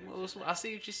 Appreciate That it. move was smooth. I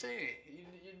see what you're saying.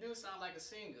 You do sound like a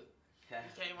singer. You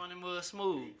came on the mud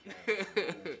smooth.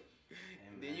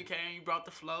 Then you came, you brought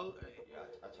the flow. Hey. Yeah,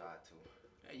 I tried to.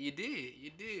 Hey, you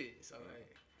did. So hey,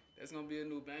 that's gonna be a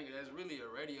new banger. That's really a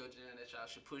radio jam that y'all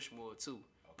should push more too. You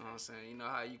know what I'm saying? You know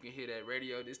how you can hear that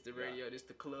radio, this the radio, this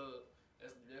the club.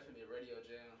 That's definitely a radio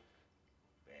jam.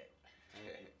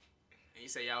 And you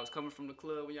say y'all was coming from the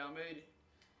club when y'all made it?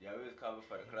 Yeah, we was coming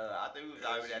for the club. I think we was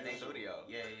already at the studio.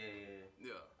 Yeah.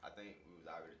 I think we was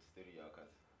already at the studio because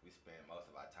we spend most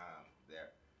of our time there.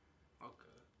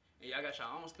 Okay. And y'all got your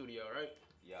own studio, right?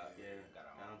 Yeah. Got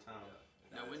our own studio.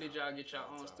 Now, when did y'all get your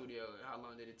own studio? How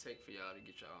long did it take for y'all to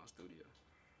get your own studio?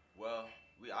 Well,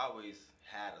 we always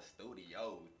had a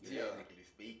studio, technically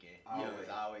speaking. We was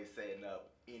always setting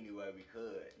up any way we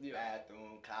could.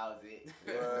 Bathroom, closet,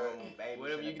 room, baby.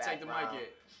 Whatever you can take the mic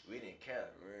at. We didn't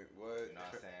care. What? You know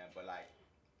what I'm saying? But like,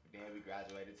 then we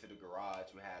graduated to the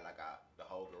garage. We had like the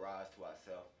whole garage to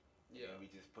ourselves. Yeah. And we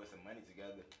just put some money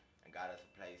together and got us a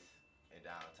place in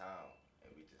downtown.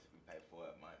 And we pay for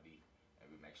it monthly and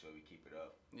we make sure we keep it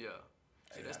up. Yeah.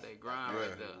 See, that's that grind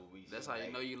right there. That's how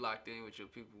you know you locked in with your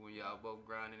people when y'all both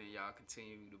grinding and y'all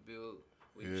continue to build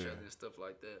with each other and stuff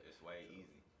like that. It's way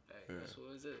easy. Hey, that's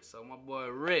what it is. So my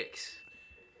boy Rex.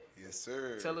 Yes,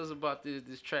 sir. Tell us about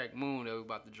this track Moon that we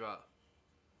about to drop.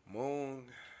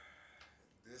 Moon.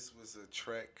 This was a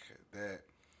track that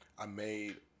I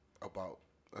made about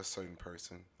a certain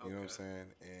person. You know what I'm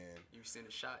saying? And you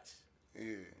sending shots.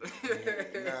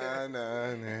 Yeah.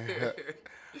 nah.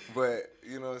 But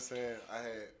you know what I'm saying?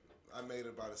 I made it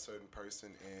about a certain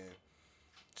person and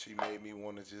she made me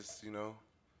want to just,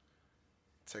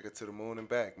 take her to the moon and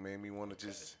back. Made me want to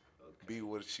just be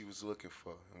what she was looking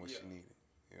for and what she needed.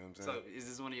 You know what I'm saying? So is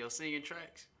this one of your singing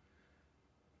tracks?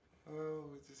 Well,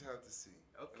 we just have to see.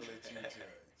 Okay. I'll let you judge.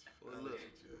 Well, look,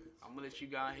 I'm gonna let you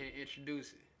go ahead and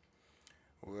introduce it.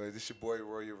 Well, this your boy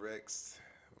Royal Rex.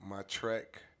 My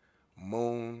track,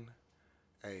 Moon.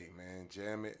 Hey, man,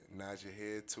 jam it, nod your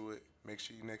head to it. Make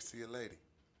sure you're next to your lady.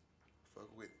 Fuck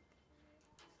with it.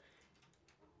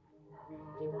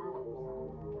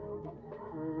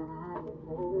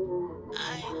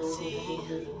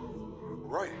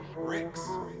 Royal Rex,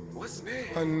 what's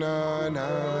next? Nah.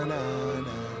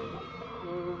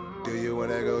 Do you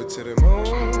wanna go to the moon?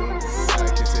 I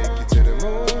can take you to the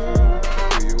moon.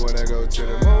 Do you wanna go to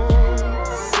the moon?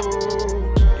 Ooh.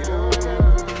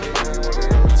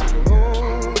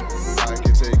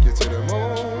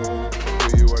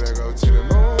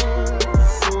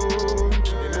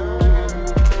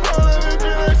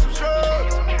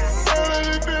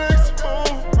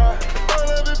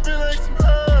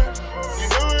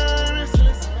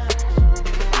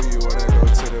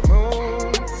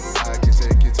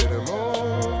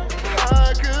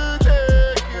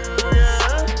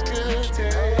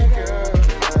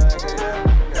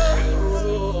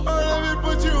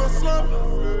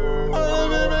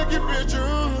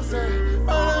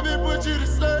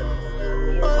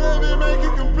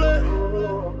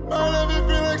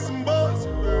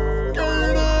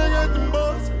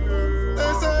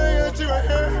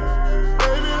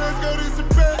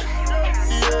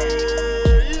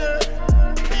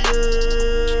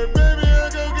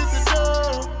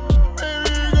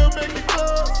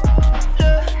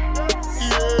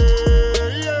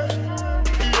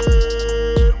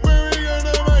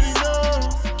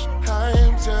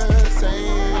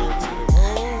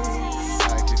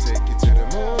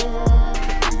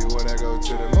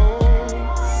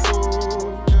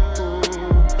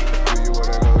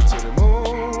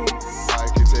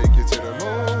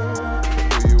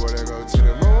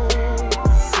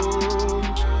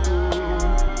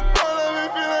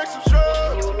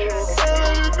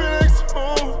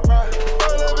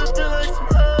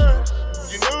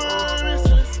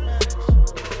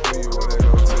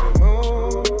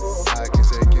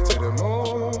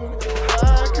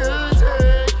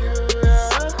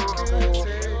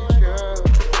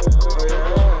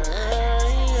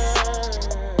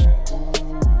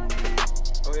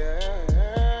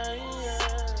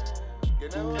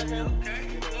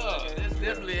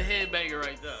 a headbanger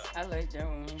right there. I like that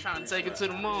one. Trying to take it to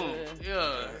the moon.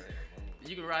 Yeah.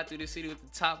 You can ride through the city with the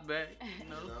top back, you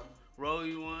know. Roll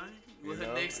you one with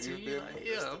her next to you. Like,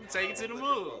 yeah, I'm taking it to the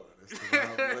moon.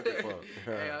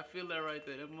 Hey, I feel that right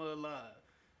there. That mug live.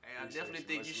 Hey, I definitely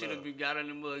think you should have got on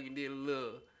the mug and did a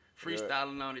little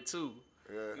freestyling on it too.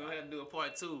 Yeah. You're gonna have to do a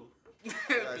part 2.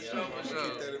 For Yeah, sure, I'm for sure. gonna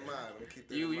keep that in mind.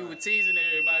 You were teasing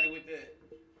everybody with that.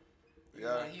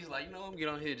 Yeah. He's like, I'm gonna get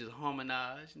on here just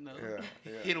harmonize, Yeah.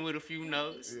 hit him with a few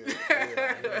notes. Yeah, you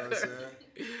know what I'm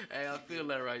saying? Hey, I feel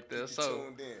that right there. Keep you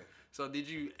tuned in. So did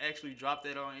you actually drop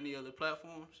that on any other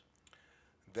platforms?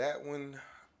 That one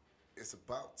is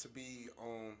about to be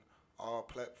on all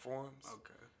platforms.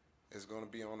 Okay. It's gonna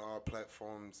be on all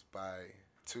platforms by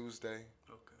Tuesday.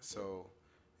 Okay. So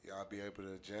y'all be able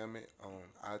to jam it on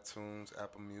iTunes,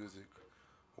 Apple Music,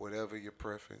 whatever your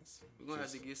preference. We're gonna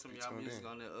have to get some of y'all music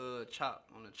on the Chop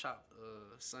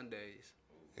Sundays.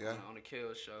 Yeah. On the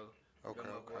Kale show. Okay, Got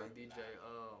my boy okay. DJ.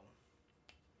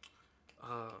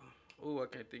 I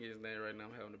can't think of his name right now.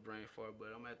 I'm having a brain fart, but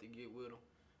I'm gonna have to get with him.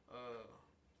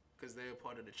 Cause they're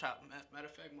part of the Chop. Matter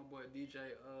of fact, my boy DJ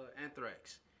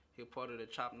Anthrax. He's part of the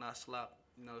Chop Not Slop.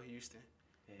 Houston.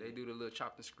 They do the little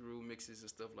chop and screw mixes and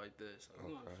stuff like that. So we're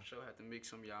gonna for sure have to mix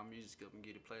some of y'all music up and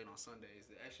get it played on Sundays.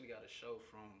 They actually got a show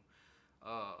from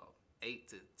 8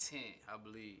 to 10, I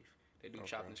believe. They do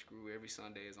chop and screw every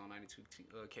Sunday. It's on 92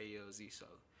 KLZ. So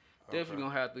definitely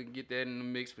gonna have to get that in the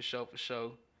mix for sure.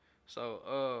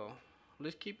 So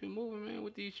let's keep it moving, man,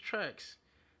 with these tracks.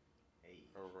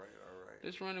 All right.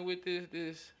 Let's run it with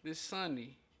this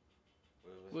Sunday.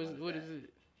 What is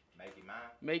it? Make Your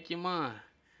Mind. Make Your Mind.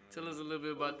 Tell us a little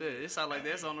bit about that. It sounds like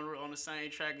that's on the same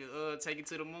track as Take It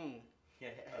to the Moon.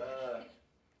 It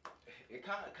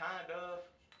kind of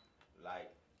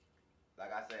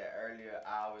like I said earlier,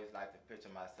 I always like to picture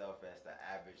myself as the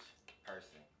average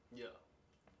person. Yeah.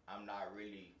 I'm not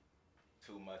really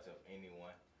too much of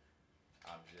anyone.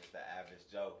 I'm just the average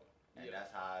Joe. And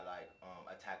that's how I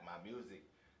attack my music.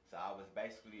 So I was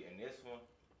basically in this one,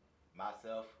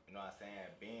 myself, you know what I'm saying,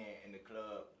 being in the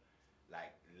club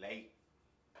like late,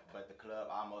 but the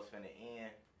club almost finna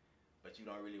end, but you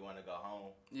don't really want to go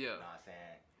home. Yeah. You know what I'm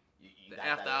saying? You The got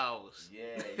after hours.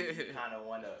 Yeah, you kind of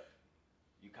want to,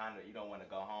 you don't want to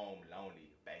go home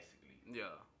lonely, basically.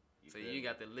 Yeah. So you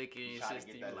got the liquor in your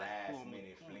system. You try to get the last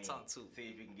minute fling. See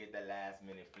if you can get the last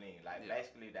minute fling. Like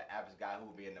basically the average guy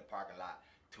who be in the parking lot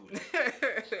 2 days.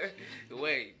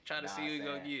 Wait, try to see who you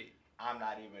gonna get. I'm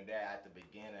not even there at the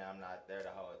beginning. I'm not there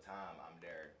the whole time. I'm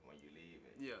there when you leave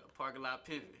it. Yeah, parking lot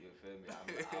pimping. You feel me? I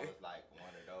was like one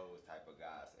of those type of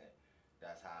guys, and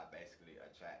that's how I basically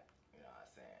attract. You know what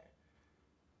I'm saying?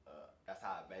 That's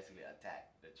how I basically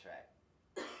attack the track.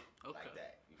 Like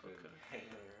that. You feel me?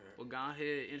 Well, go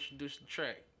ahead and introduce the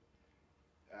track.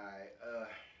 Alright,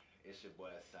 it's your boy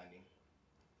Sunny.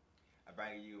 I'm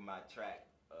bringing you my track,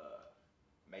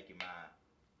 Make Your Mind.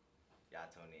 Y'all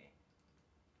tune in.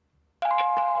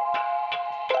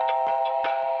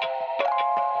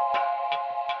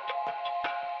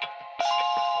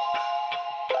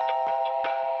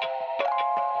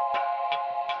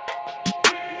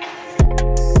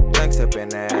 Drinks up in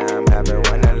there, I'm having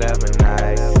 111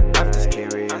 night. I'm just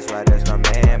curious why there's no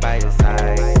man by your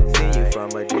side. See you from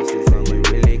a distance and you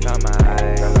really caught my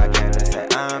eye. Girl, I can't just say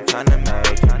I'm tryna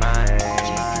make you mine.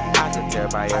 I can tell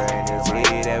by your energy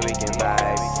that we can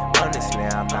vibe. Honestly,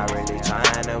 I'm not really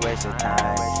trying to waste your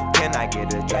time. Can I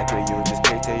get a drink with you? Just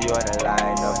picture you on the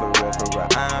line. No, for real,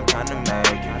 I'm tryna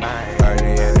make you mine.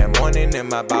 Early in the morning and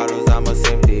my bottles almost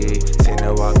empty. Seen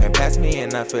her walking past me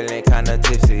and I'm feeling kinda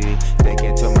tipsy.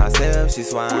 Thinking to myself, she's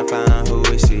swine fine, who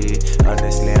is she?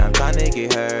 Honestly, I'm tryna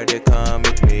get her to come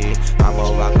with me.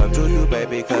 I'ma walk up to you,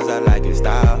 baby, cause I like your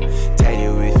style. Tell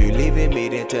you if you leaving me,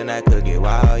 then tonight could get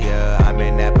wild, yeah. I'm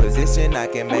in that position, I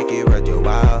can make it worth your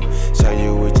while. Show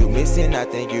you what you missing, I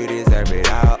think you deserve it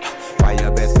out. Why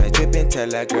your best friend tripping, tell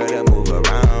that girl to move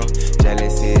around.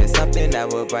 Jealousy is something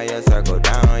that will bring your circle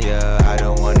down, yeah. I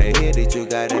don't wanna hear that you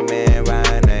got a man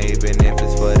right now. Even if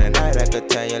it's for the night, I could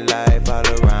turn your life all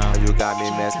around. You got me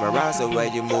mesmerized, the way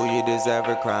you move, you deserve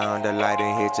a crown. The light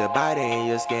ain't hit your body and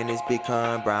your skin has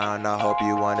become brown. I hope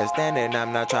you understand it,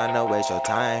 I'm not trying to waste your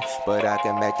time, but I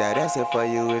can make that answer for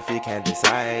you if you can't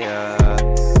decide, yeah.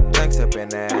 Drinks up in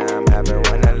there, I'm having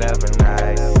 111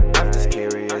 night. I'm just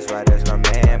curious why there's no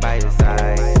man by your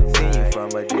side. See you from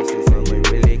a distance and you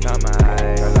really caught my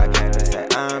eye. Girl, I can't just say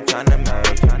I'm tryna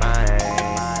make you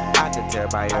mine. I can tell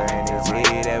by your energy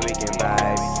that we can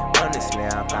vibe. Honestly,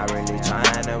 I'm not really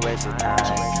trying to waste waste your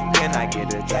time. Can I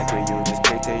get a drink with you? Just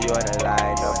picture you're the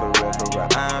light. No, for real,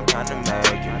 I'm tryna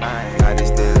make you mine. God is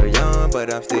still young,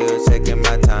 but I'm still checking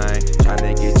my time.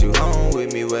 Tryna get you home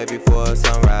with me way before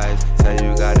sunrise. Say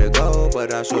you gotta go,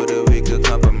 but I'm sure that we could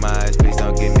compromise. Please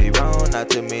don't get me wrong, not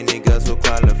too many girls will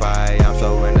qualify. I'm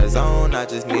so in the zone, I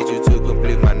just need you to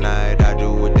complete my night. I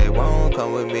do what they want,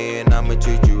 come with me and I'ma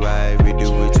treat you right. We do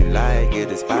what you like,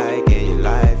 get a spike in your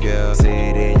life, yeah. See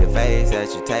it in your face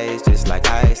that you taste just like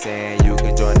icing. You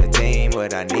can join the team,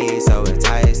 what I need so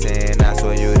enticing. I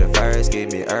swear you the first,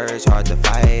 give me urge, hard to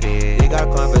fight it. You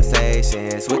got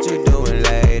conversations, what you doing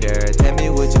later? Tell me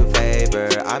what you favor,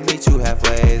 I meet you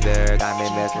halfway there. Got me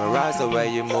mesmerized, the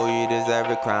way you move, you deserve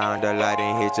a crown. The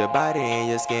lighting hit your body and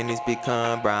your skin has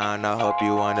become brown. I hope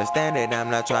you understand it, I'm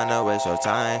not trying to waste your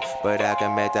time, but I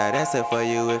can make that answer for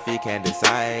you if you can't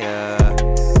decide.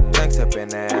 Drinks up in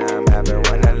there, I'm having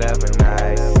 111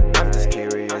 night. I'm just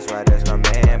curious why there's no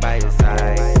man by your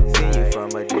side. See you from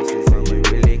a distance and you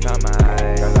really caught my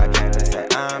eye. Girl, I can't just say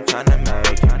I'm trying to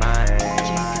make you mine.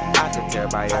 I can tell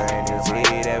by your energy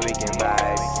that we can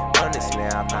vibe. Honestly,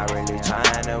 I'm not really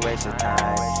trying to waste your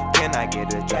time. Can I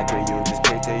get a drink with you? Just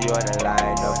picture you're the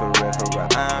light. No, for real,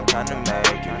 I'm trying to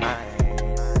make you mine.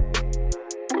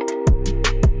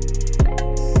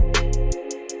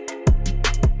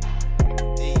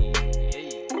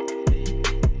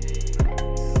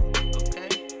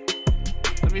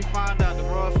 Let me find out the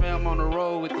Raw fam on the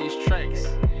road with these tracks.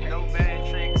 No bad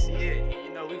tracks yet.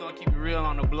 You know, we gonna keep it real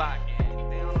on the block.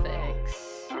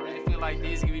 Thanks. I really feel like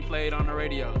these can be played on the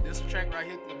radio. This track right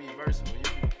here can be versatile.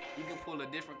 You can pull a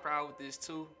different crowd with this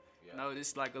too. You know, this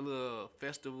is like a little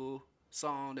festival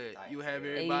song that you have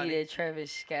everybody. Hey, that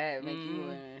Travis Scott make you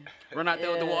wanna run out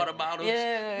there with the water bottles.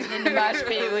 Yeah, get in the mosh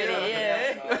pit with it.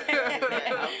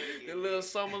 Yeah. The little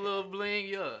summer, little bling.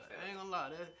 Yeah, I ain't gonna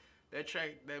lie, that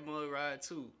track, that mud ride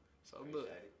too. So look,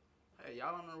 hey,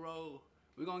 y'all on the road.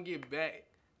 We're gonna get back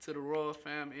to the Royal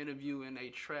Fam interview and they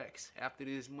tracks after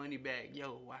this Money Bag.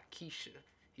 Yo, Waukesha.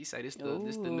 He say this the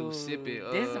new sipping.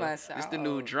 This my song. This the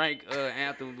new drink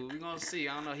anthem. But we gonna see.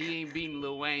 I don't know. He ain't beating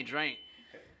Lil Wayne drink.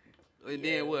 And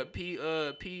then what?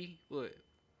 PW.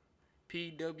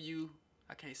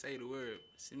 I can't say the word.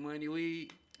 Some money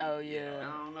weed. Oh yeah.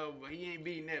 I don't know, but he ain't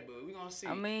beating that. But we gonna see.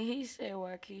 I mean, he said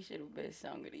Waukesha the best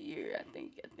song of the year. I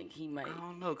think he might. I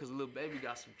don't know, cause Lil Baby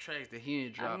got some tracks that he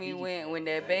ain't dropped. I mean, when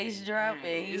that bass drop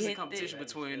and he it's hit a competition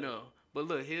between them. But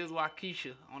look, here's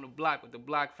Waukesha on the block with the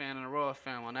Block fan and the Raw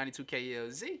fan on 92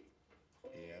 KLZ.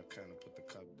 Yeah, I kind of put the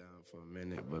cup down for a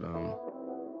minute,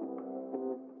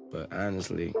 but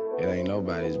honestly, it ain't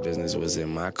nobody's business what's in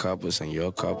my cup, what's in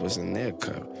your cup, what's in their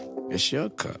cup. It's your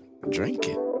cup. Drink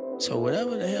it. So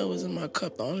whatever the hell was in my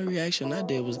cup, the only reaction I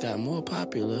did was got more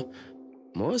popular,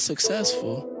 more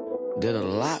successful, did a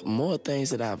lot more things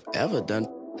that I've ever done.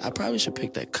 I probably should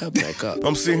pick that cup back up.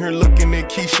 I'm sitting here looking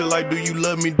at Keisha like, do you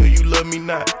love me? Do you love me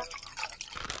not?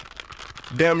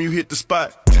 Damn, you hit the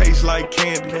spot. Taste like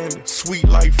candy, sweet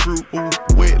like fruit, ooh,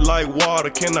 wet like water.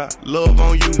 Can I love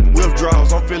on you?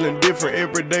 Withdrawals, I'm feeling different.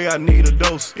 Every day I need a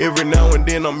dose. Every now and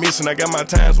then I'm missing. I got my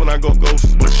times when I go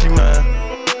ghost. But she mine.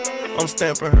 I'm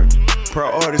stamping her.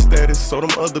 Priority status, so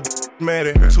them other mad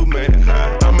at her. Too mad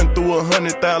high. I'm in through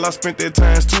 100,000, I spent that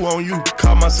times 2 on you.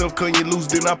 Caught myself cutting you loose,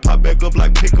 then I pop back up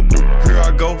like Pickaboo. Here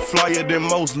I go, flyer than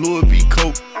most, Louis V.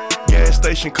 Coke. Gas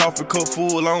station, coffee cup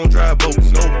full, I don't drive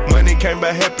boats. No money came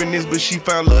by happiness, but she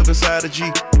found love inside a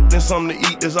G. Then something to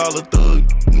eat, that's all a thug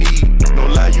need. No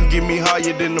lie, you get me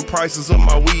higher than the prices of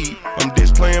my weed. I'm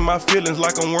displaying my feelings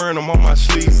like I'm wearing them on my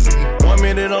sleeves. 1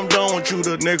 minute I'm done with you,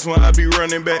 the next one I be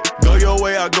running back. Go your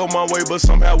way, I go my way, but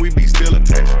somehow we be still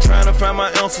attached. Trying to find my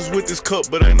answers with this cup,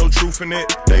 but ain't no truth in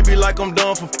it. They be like I'm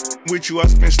done for with you, I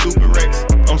spend stupid racks.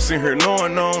 I'm sitting here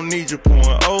knowing I don't need you,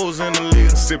 pouring O's in the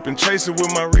lid. Sipping, chasing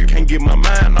with my reef, can't get my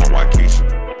mind on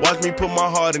Waukesha. Watch me put my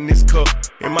heart in this cup.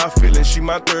 In my feelings, she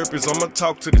my therapist, I'ma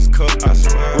talk to this cup. I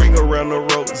swear. Ring around the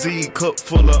road, Z, cup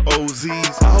full of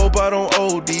OZs. I hope I don't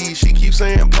OD, she keeps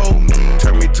saying pull me.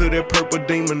 Turn me to that purple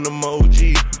demon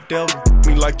emoji. Devil,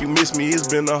 me like you miss me, it's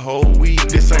been a whole week.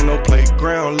 This ain't no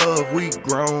playground, love, we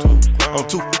grown. I'm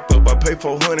too f***ed up, I pay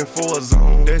 400 for a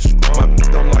zone. That's wrong. My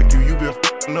don't like you been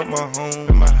f***ing up my home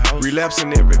and my house.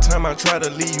 Relapsing every time I try to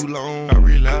leave you alone. I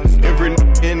relapse. Every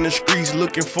in the streets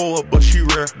looking for her, but she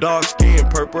rare. Dark skin,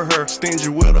 purple hair, stingy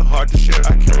with a heart to share.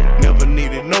 I can't never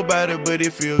needed nobody, but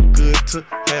it feel good to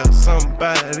have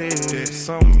somebody.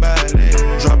 Somebody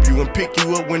drop you and pick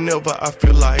you up whenever I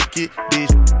feel like it.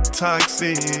 This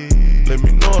toxic. Let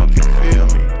me know if you feel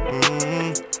me.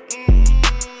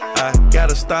 I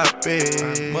gotta stop it. I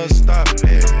must stop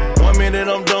it. 1 minute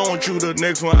I'm done with you, the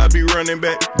next one I be running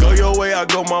back. Go your way, I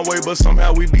go my way, but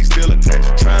somehow we be still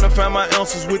attached. Trying to find my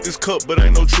ounces with this cup, but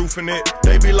ain't no truth in it.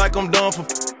 They be like I'm done for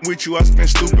with you, I spend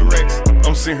stupid racks.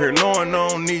 I'm sitting here knowing I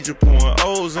don't need you, pouring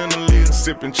O's in the lid,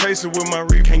 sipping, chasing with my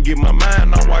reef. Can't get my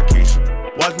mind on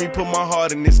Waukesha. Watch me put my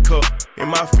heart in this cup. In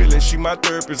my feelings, she my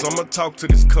therapist. I'ma talk to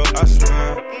this cup, I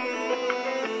swear.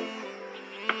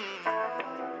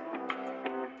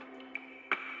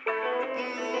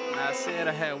 I said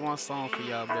I had one song for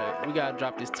y'all, but we gotta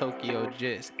drop this Tokyo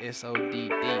Jets,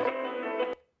 SODD.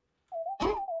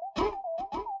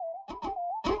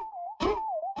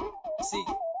 See,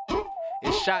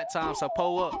 it's shot time, so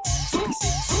pull up. He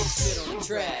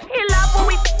love when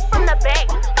we from the back.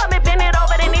 Come and bend it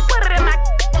over, then he put it in my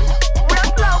real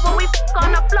slow when we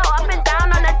on the floor, up and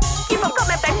down on the keep him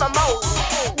coming back for more.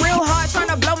 Real hard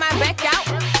tryna blow my back out.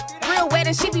 Real wet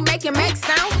and she be making make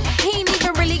sound. He ain't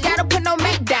even really gotta put no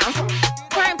make down.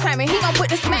 Prime timing, he gon' put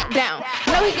the smack down.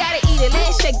 Know he gotta eat it, let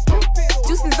it shake.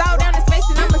 Juices all down his face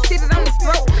and I'ma sit it on his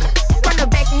throat. From the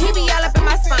back and he be all up in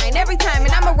my spine every time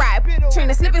and I'ma ride.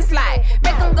 Trina slip and slide,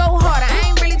 make him go harder. I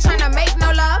ain't really tryna make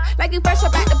no love. Like he fresh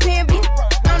up out the pen, be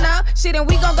no shit and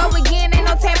we gon' go again, ain't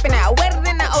no tapping out. Wetter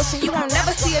than the ocean, you won't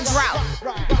never see a drought.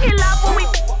 He love when we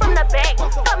from the back.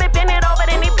 Come and bend it over,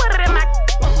 then he put it in my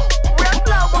real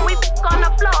slow when we on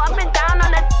the floor, up and down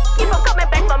on the keep him coming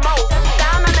back for more.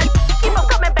 Down on the keep him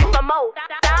coming back for more.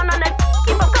 Down on the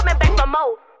keep him coming back for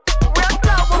more. Real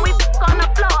slow when we on the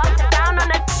floor, up and down on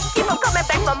the keep him coming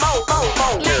back for more.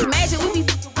 Like magic, we be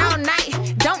all night.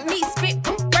 Don't need spit,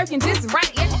 working just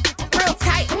right. Yeah. Real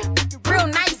tight, real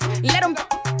nice. Let him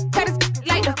cut his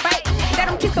like the fight. Let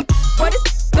him kiss the boy,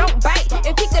 this don't bite.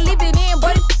 If he could leave it in,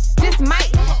 boy, this might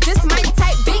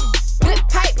type big, good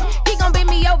pipe. He gon' bend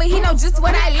me over, he know just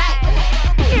what I like.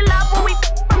 He love when we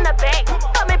from the back.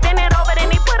 Come and bend it over,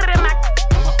 then he put it in my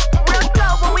real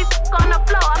slow when we on the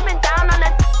floor, up and down on the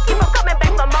keep him coming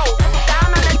back for more.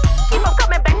 Down on the keep him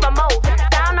coming back for more.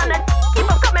 Down on the keep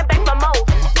him coming back for more.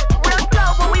 Real slow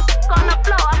when we on the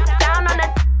floor, up and down on the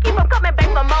keep him coming back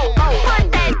for more. Put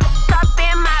that stuff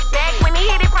in my back when he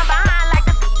hit it from behind like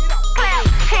a clap.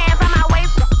 Hands on my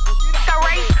waist, the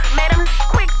race made him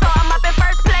quick, so I'm up in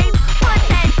first place. Put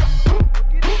that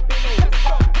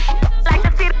like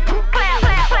the city clap,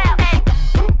 clap, clap.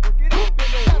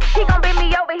 He gon' bend me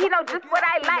over, he know just what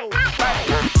I like.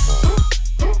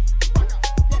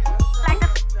 Like the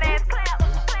dance clap,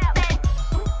 clap.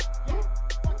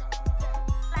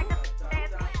 Like the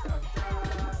dance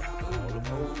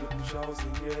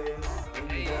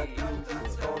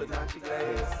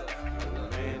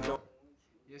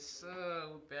Yes, sir.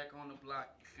 We're back on the block.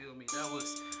 You feel me? That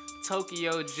was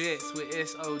Tokyo Jets with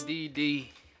SODD.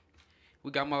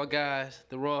 We got my guys,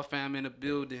 the Raw fam in the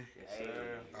building.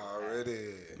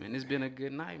 Already. Man, it's been a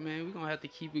good night, man. We're going to have to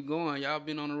keep it going. Y'all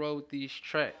been on the road with these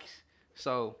tracks.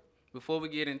 So, before we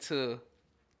get into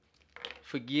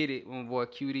Forget It, with my boy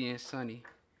Cutie and Sunny,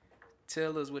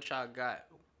 tell us what y'all got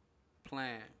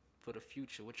planned for the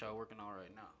future, what y'all working on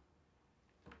right now.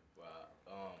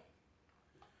 Well,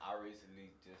 I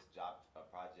recently just dropped a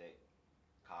project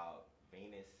called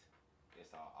Venus.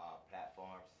 It's on all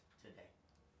platforms.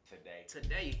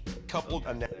 Today. Couple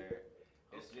Yes, sir.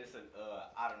 It's just an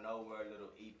out of nowhere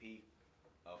little EP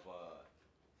of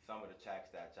some of the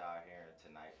tracks that y'all hearing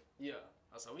tonight. Yeah.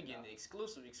 So we getting the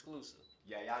exclusive.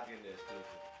 Yeah, y'all getting the exclusive.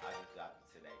 I just dropped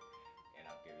it today, and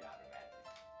I'll give y'all the magic.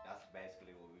 That's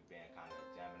basically what we've been kind of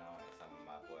jamming on, and some of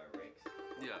my boy Rex.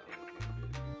 Yeah.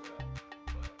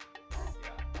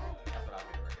 That's what I've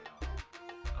been working on.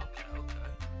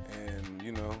 Okay. And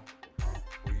you know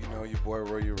your boy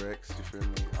Roy Rex, you feel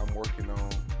me? I'm working on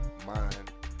mine.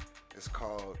 It's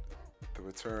called The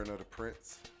Return of the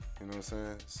Prince. You know what I'm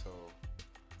saying? So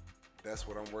that's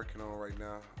what I'm working on right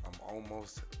now. I'm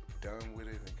almost done with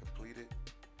it and completed.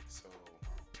 So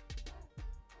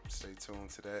stay tuned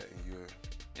to that, and you're.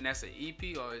 And that's an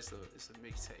EP or it's a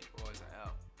mixtape or it's an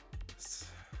album? It's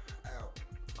out.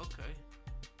 Okay.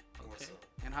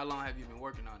 And how long have you been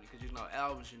working on it? Because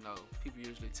albums, people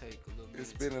usually take a little minute.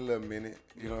 It's been a little minute,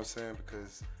 you know what I'm saying?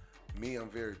 Because me, I'm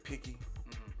very picky,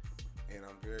 and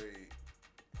I'm very,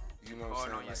 you know what I'm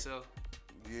saying? Hard on yourself?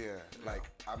 Yeah, like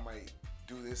I might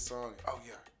do this song, oh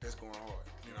yeah, that's going hard.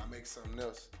 Then I make something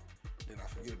else, then I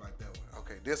forget about that one.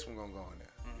 Okay, this one gonna go in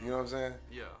there. You know what I'm saying?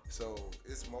 Yeah. So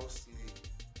it's mostly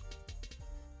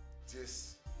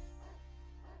just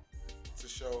to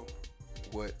show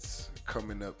what's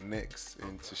coming up next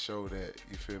and to show that,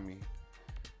 you feel me,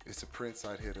 it's a prince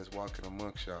out here that's walking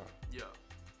amongst y'all. Yeah.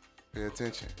 Pay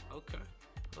attention. Okay.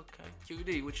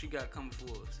 QD, what you got coming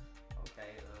for us?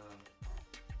 Okay,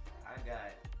 I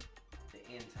got the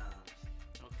end times.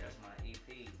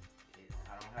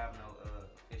 I don't have no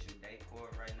official date for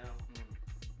it right now.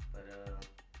 But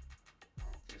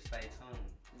just stay tuned.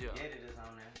 Yeah. Get it is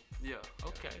on there. Yeah.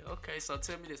 Okay. So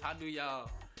tell me this: how do y'all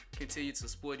continue to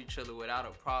support each other without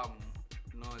a problem,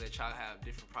 knowing that y'all have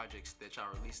different projects that y'all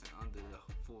releasing under the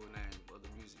full name of the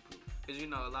music group? Cause you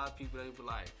know a lot of people they be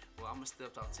like, well, I'm gonna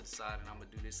step off to the side and I'm gonna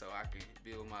do this so I can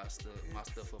build my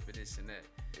stuff up and this and that.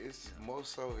 It's more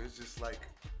so. It's just like,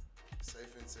 say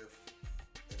for instance,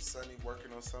 if Sonny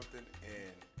working on something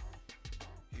and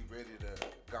he ready to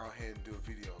go ahead and do a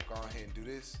video, go ahead and do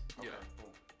this. Okay,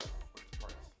 boom. What's the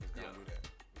price? Let's go and do that.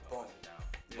 Boom.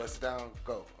 Bust it down.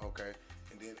 Go. Okay.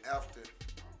 And then after,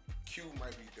 Q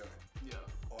might be done. Yeah.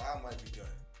 Or I might be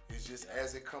done. It's just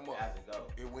as it come up. As it go.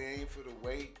 If we ain't for the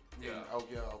wait. Yeah. And, oh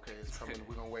yeah. Okay. It's coming.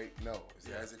 We're gonna wait. No. It's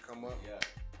as it come up. Yeah.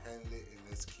 Handle it and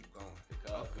let's keep going.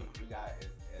 Because we got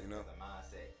as a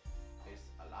mindset. It's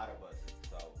a lot of us.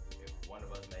 So if one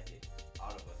of us make it,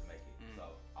 all of us make it. So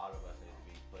all of us need to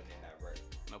be putting in that work.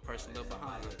 No person left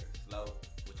behind. Slow.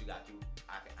 What you got, Q?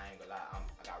 I ain't gonna lie.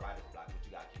 I got writer's block. What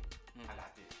you got, Q? I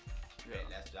got this. Yeah.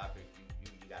 Let's drop it.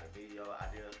 You got a video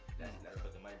idea. Let's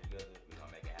put the money together. We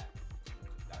gonna make it happen.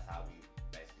 That's how we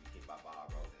basically keep our ball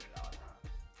rolling at all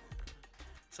times.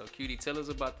 So Cutie, tell us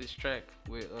about this track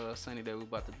with Sonny that we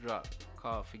about to drop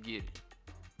called "Forget It."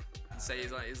 You say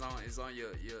it's on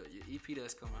your EP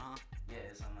that's coming, huh?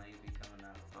 Yeah, it's on my EP coming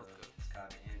out. Okay. It's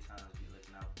called The End Times. Be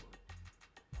looking out for it.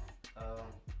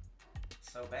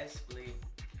 So basically,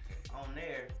 on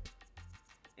there,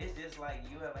 it's just like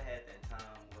you ever had that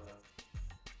time where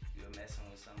you were messing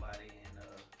with somebody and you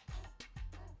know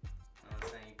what I'm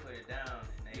saying, you put it down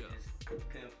and they just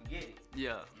couldn't forget it.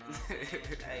 Yeah. You know what I'm saying?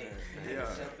 Hey,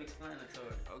 it's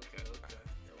self-explanatory. Okay.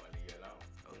 They want to get on.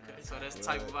 Okay. So that's the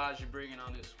type of vibes you're bringing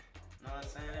on this. You know what I'm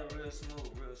saying? They're real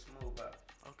smooth vibe.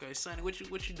 Okay, Sonny, what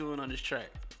you doing on this track?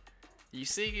 You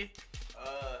singing?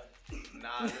 Nah.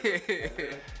 I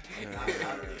ain't gonna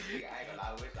lie.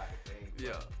 I wish I could sing.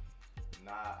 Yeah.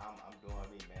 Nah, I'm doing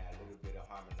me, man. A little bit of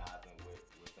harmonizing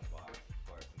with some bars, of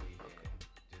course, me and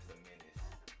just a menace.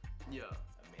 Yeah.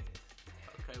 A menace.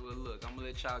 Okay, well look, I'm gonna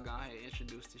let y'all go ahead and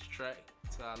introduce this track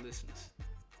to our listeners.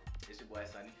 It's your boy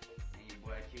Sonny. And your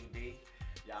boy QD.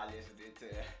 Y'all listening to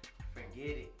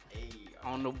Forget It. Hey.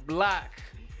 On the block.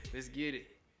 Let's get it.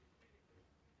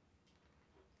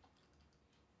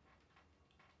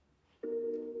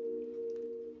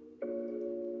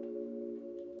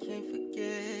 Can't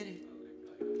forget it.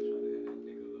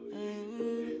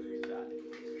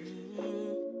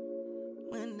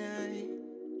 One night,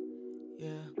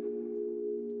 yeah.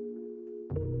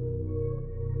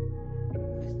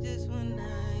 It's just one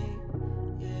night,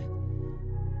 yeah.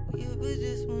 It was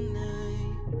just one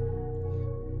night.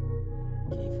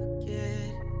 Can't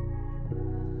forget.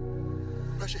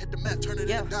 Pressure hit the mat, turn it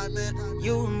into diamond.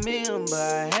 You remember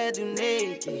I had you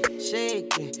naked,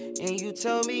 shaking, and you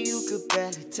told me you could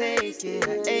better take it.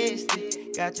 I aced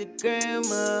it, got your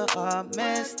grandma all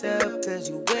messed up 'cause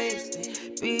you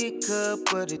wasted. Big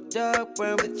cup with a dark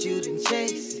brown, but you didn't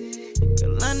chase it.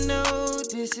 Girl, I know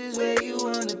this is where you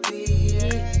wanna be,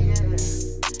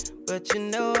 but you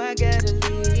know I gotta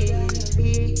leave.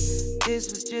 This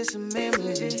was just a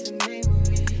memory.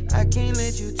 I can't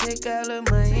let you take all of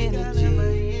my energy.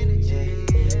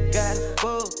 Gotta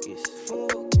focus.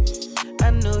 I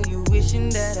know you wishing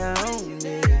that I owned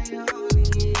it.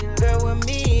 Girl, what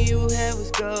me and you had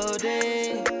was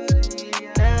golden.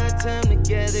 Now our time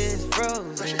together is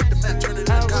frozen.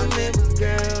 I remember,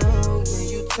 girl, when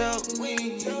you told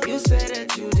me, you said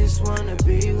that you just wanna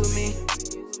be with me.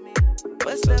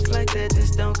 But stuff like that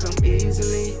just don't come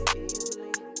easily.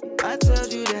 I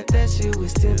told you that shit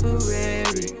was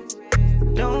temporary.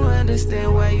 Don't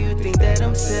understand why you think that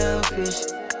I'm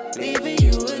selfish. Leaving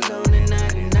you alone at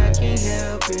night and I can't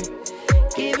help it.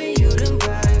 Giving you them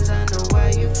vibes, I know why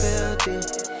you felt it.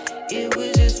 It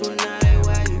was just one night,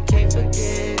 why you can't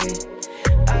forget it.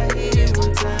 I hit it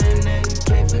one time, now you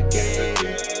can't forget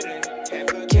it. Can't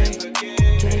forget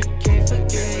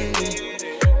it.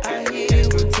 I hit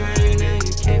it one time, now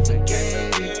you can't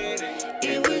forget it.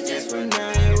 It was just one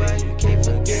night, why you can't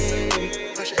forget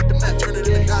it. Pressure hit the mat, turn it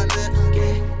into diamond.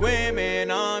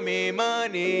 Women on me,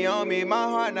 money on me, my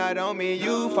heart not on me.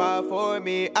 You fall for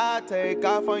me, I take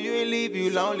off on you and leave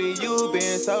you lonely. You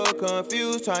been so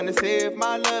confused, trying to see if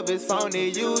my love is phony.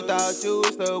 You thought you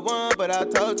was the one, but I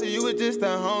told you was just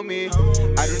a homie.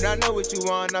 I do not know what you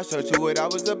want, I showed you what I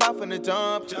was about from the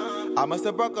jump. I must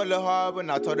have broke a little hard when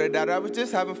I told her that I was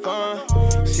just having fun.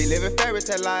 She living fairy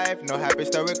tale life, no happy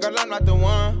story, girl, I'm not the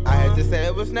one. I had to say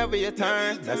it was never your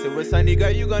turn. That's it with Sonny, girl,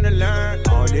 you gonna learn.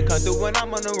 Only come through when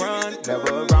I'm on the run.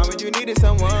 Never around when you needed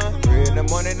someone. 3 in the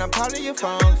morning, I'm calling your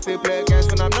phone. Still play games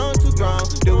when I'm known too grown.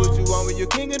 Do what you want when you're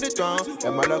king of the throne.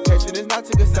 And my location is not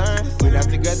to concern. We're not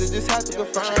together, just have to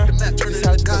confirm. Just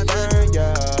have to confirm,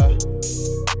 yeah.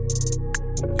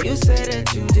 You say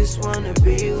that you just wanna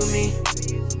be with me,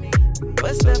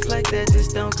 but stuff like that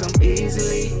just don't come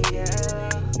easily.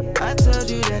 I told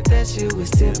you that shit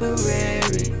was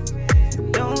temporary.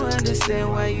 Don't understand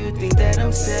why you think that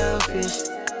I'm selfish.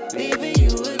 Leaving you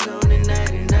alone at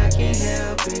night and I can't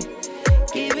help it.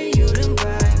 Giving you them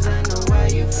vibes, I know why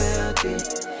you felt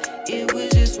it. It was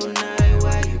just one night,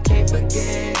 why you can't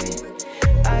forget it.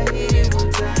 I hit it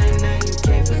one time, now you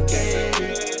can't forget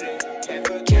it. Can't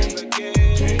forget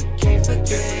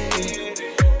it.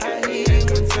 I hit it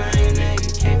one time, now you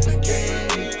can't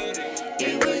forget it.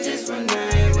 It was just one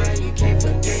night, why you can't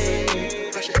forget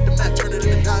it. Pressure hit the mat, turn it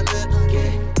into God, man.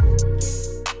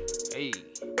 Hey.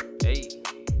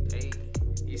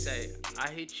 He say, I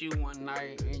hit you one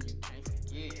night and you can't forget.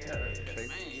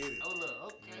 Man, hold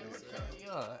up, okay.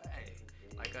 Yeah, hey,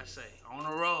 like I say, on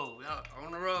the road,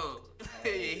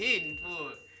 you're hitting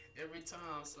for it every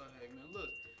time. So, hey, man, look,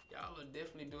 y'all are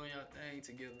definitely doing y'all thing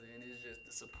together, and it's just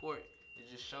the support. It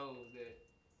just shows that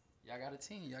y'all got a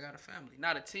team, y'all got a family.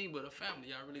 Not a team, but a family.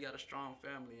 Y'all really got a strong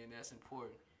family, and that's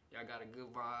important. Y'all got a good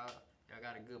vibe, y'all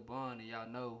got a good bond, and y'all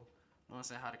know what I'm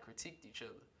saying, how to critique each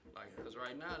other. Like, cause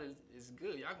right now it's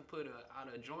good. Y'all can put out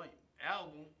a joint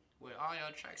album with all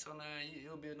y'all tracks on there, and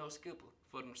it'll be a no skipper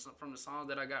from the songs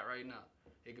that I got right now.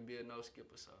 It could be a no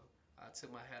skipper. So I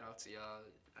took my hat off to y'all.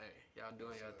 Hey, y'all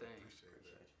doing y'all thing.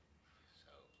 So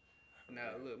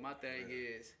now look, my thing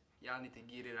is y'all need to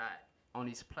get it out on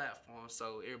these platforms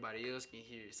so everybody else can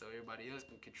hear it, so everybody else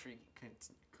can critique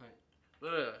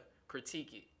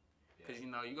it. Cause you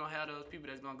know, you're gonna have those people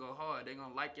that's gonna go hard. They're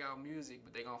gonna like y'all music,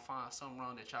 but they gonna find something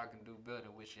wrong that y'all can do better,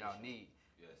 which y'all need.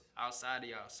 Yes. Outside of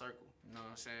y'all circle. You know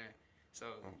what I'm saying? So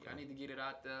y'all need to get it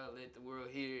out there, let the world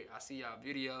hear it. I see y'all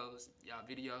videos. Y'all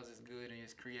videos is good and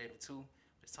it's creative too.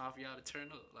 It's time for y'all to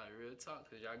turn up, like real talk,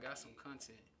 cause y'all got some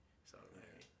content. So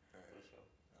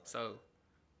So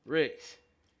Rex,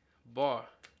 Bar,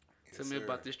 tell me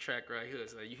about this track right here.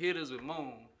 So you hit us with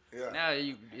Moon. Yeah. Now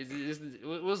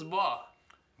what's Bar?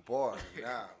 Bar,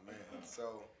 nah, man.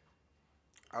 So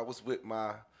I was with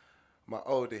my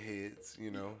older heads, you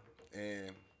know,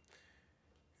 and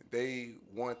they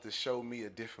wanted to show me a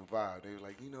different vibe. They were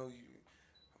like, you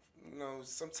know,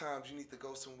 sometimes you need to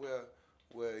go somewhere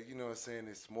where, you know what I'm saying,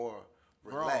 it's more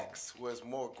relaxed, where it's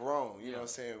more grown, you know what I'm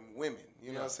saying, women,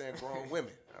 you know what I'm saying, grown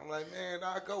women. I'm like, man,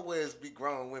 I go where it's be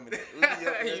grown women. We be up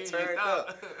there turned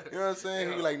up. You know what I'm saying?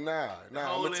 He be like, nah,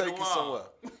 I'm gonna take you somewhere.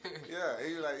 Yeah,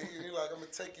 he like, I'm gonna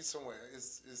take you somewhere.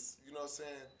 It's you know what I'm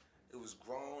saying? It was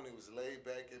grown, it was laid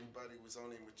back, everybody was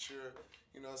only mature,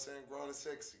 you know what I'm saying, grown and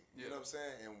sexy. You know what I'm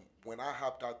saying? And when I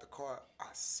hopped out the car, I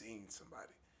seen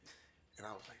somebody. And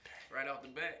I was like, dang. Right off the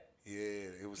bat.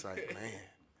 Yeah, it was like, man.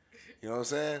 You know what I'm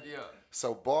saying? Yeah.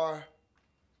 So Bar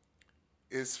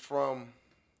is from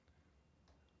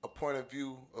a point of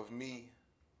view of me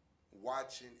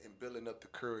watching and building up the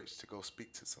courage to go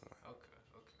speak to someone. Okay.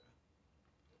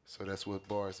 So that's what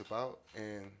Bar is about,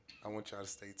 and I want y'all to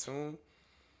stay tuned.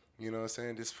 You know what I'm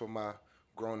saying? This is for my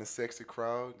grown and sexy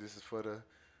crowd. This is for the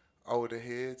older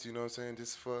heads, you know what I'm saying? This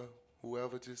is for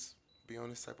whoever just be on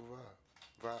this type of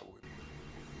vibe with me.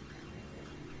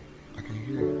 I can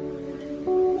hear it.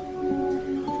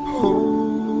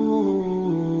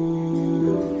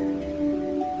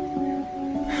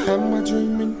 Am I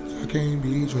dreaming? I can't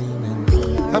be dreaming.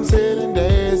 I'm sitting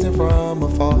dancing from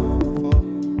afar.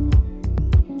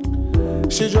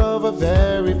 She drove a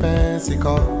very fancy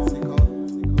car.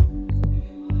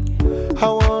 I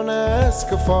wanna ask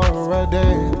her for a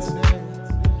dance.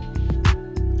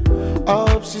 I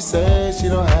hope she says she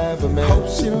don't have a man. Hope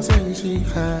she don't say she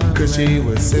has. Cause she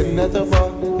was sitting at the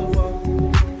bar.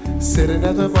 Sitting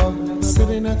at the bar.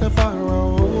 Sitting at the bar.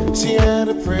 Oh. She had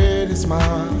a pretty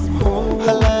smile.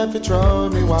 Her laugh, it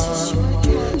drove me wild.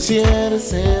 She had a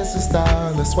sense of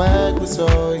style. Her swag was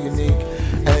so unique.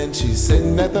 And she's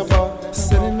sitting at the bar.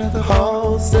 Sitting at the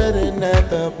bar. Sitting at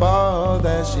the bar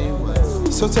that she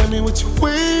was. So tell me what you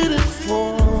waiting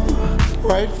for.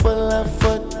 Right foot, left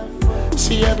foot.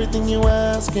 She everything you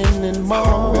asking and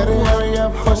more. Better hurry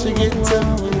up before she get to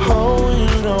me. Oh,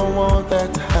 you don't want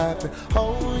that to happen.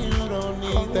 Oh, you don't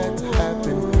need that to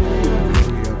happen.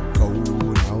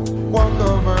 Walk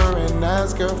over and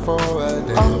ask her for a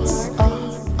dance.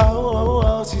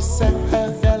 Oh, she said,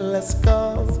 yeah, let's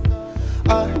go.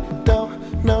 I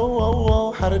don't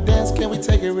know how to dance. Can we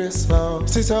take it wrist slow.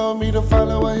 She told me to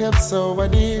follow her hips, so I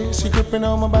did. She gripping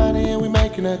on my body and we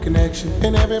making a connection.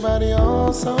 And everybody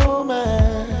all so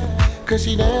mad, cause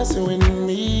she dancing with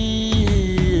me.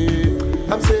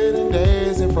 I'm sitting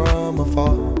gazing from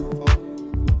afar.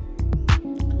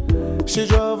 She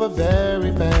drove a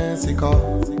very fancy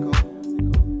car.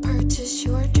 Purchase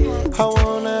your tracks. I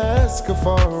wanna ask her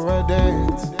for a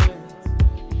dance.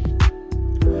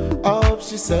 I hope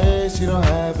she says she don't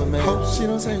have a man. Hope she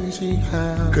don't say she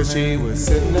have. Cause she was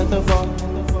sitting at the bar.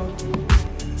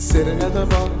 Sitting at the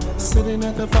bar. Sitting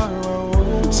at the bar.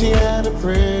 Oh. She had a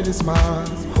pretty smile.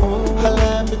 Her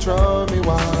laugh, it drove me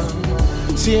wild.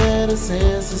 She had a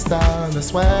sense of style. Her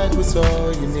swag was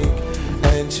so unique.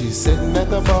 And she's sitting at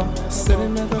the bar.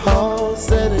 Sitting at the bar.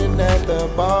 Sitting at the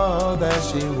bar that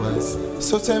she was.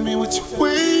 So tell me what you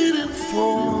waiting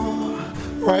for.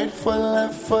 Right foot,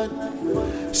 left foot.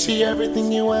 She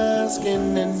everything you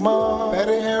asking and more.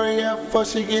 Better hurry up before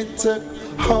she get took.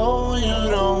 Oh,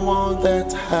 you don't want that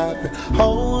to happen.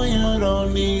 Oh, you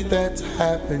don't need that to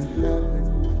happen.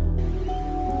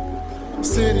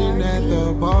 Sitting at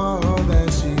the bar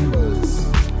that she was.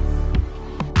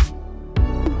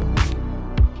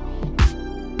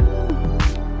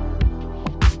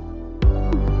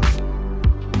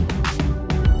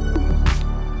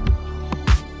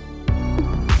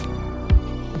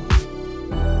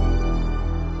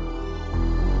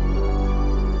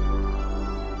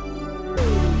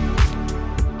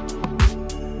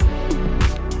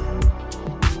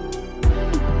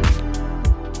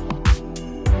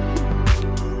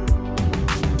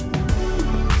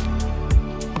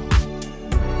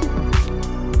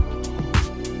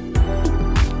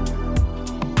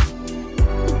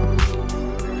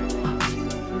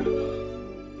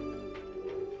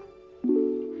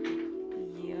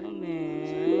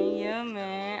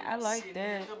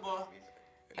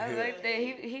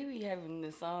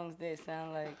 Songs that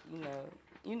sound like,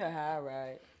 you know how I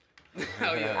ride.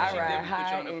 Oh yeah, I ride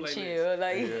high and chill,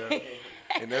 like. Yeah.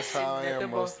 And that's how I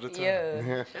am most of the time.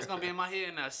 Yeah. That's gonna be in my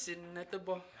head now, sitting at the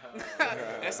bar.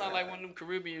 That sound like one of them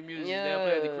Caribbean music they'll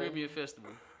play at the Caribbean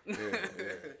Festival. Yeah.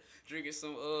 Drinking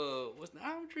some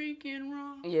I'm drinking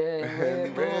rum. Yeah,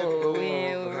 Red Bull. We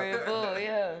in Red Bull,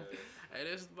 yeah. Hey,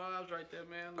 that's vibes right there,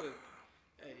 man. Look,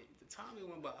 hey, the time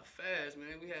went by fast,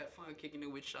 man. We had fun kicking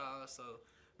it with y'all, so.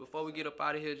 Before we get up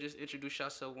out of here, just introduce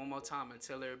yourself one more time and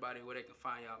tell everybody where they can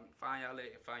find y'all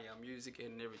at and find y'all music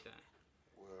and everything.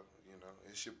 Well,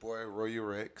 it's your boy Royal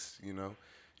Rex. You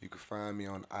can find me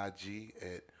on IG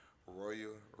at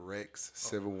Royal Rex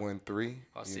 713.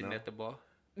 I'm sitting at the bar.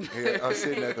 Yeah, I'm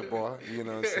sitting at the bar. You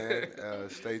know what I'm saying?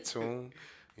 Stay tuned.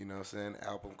 You know what I'm saying?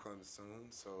 Album comes soon,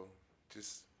 so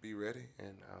just be ready,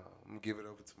 and I'm gonna give it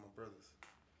over to my brothers.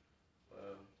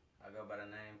 I go by the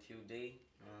name QD.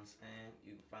 You know what I'm saying?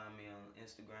 You can find me on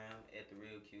Instagram at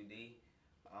 @TheRealQD.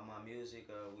 All my music,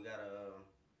 we got an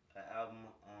album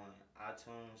on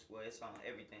iTunes. Well, it's on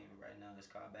everything right now. It's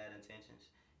called Bad Intentions.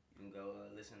 You can go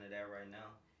listen to that right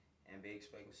now and be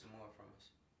expecting some more from us.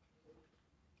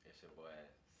 It's your boy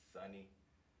Sunny.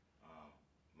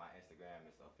 My Instagram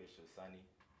is official Sunny.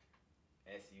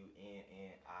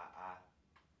 SUNNII.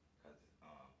 Cause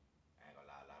I ain't gonna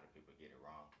lie, a lot of people get it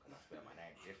wrong because I spell my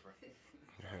name different.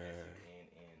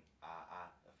 SUNNII,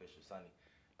 official Sunny.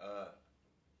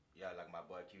 Yeah, like my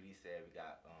boy QD said, we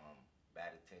got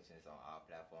Bad Intentions on all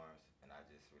platforms, and I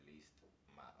just released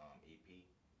my EP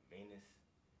Venus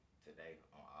today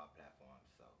on all platforms.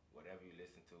 So whatever you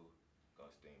listen to, go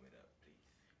stream it up, please.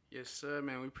 Yes, sir,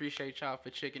 man. We appreciate y'all for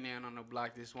checking in on the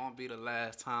block. This won't be the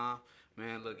last time.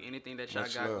 Man, look, anything that y'all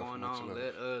got going on,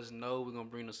 let us know. We're going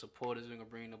to bring the supporters. We're going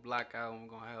to bring the block out, and we're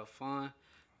going to have fun.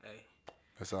 Hey,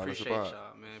 that's all appreciate it's about.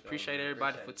 Y'all, man. Appreciate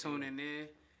everybody for tuning in.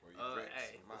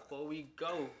 Hey, before we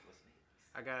go,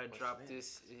 I got to drop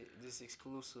this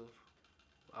exclusive.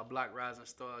 Our Block Rising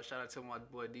Star. Shout out to my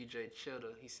boy DJ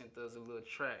Cheddar. He sent us a little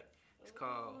track. It's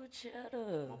called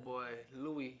Cheddar. My boy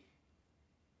Louis.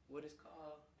 What is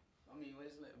called? What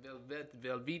is it?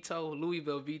 Velveto. Louis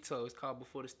Velveto. It's called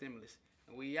Before the Stimulus.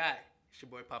 And we out. It's your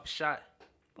boy Papa Shot.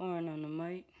 Born on the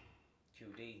mic.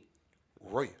 QD.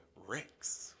 Roy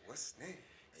Rex. What's his name?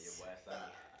 And your boy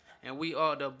Sunny. And we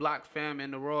are the Block Fam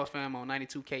and the Raw Fam on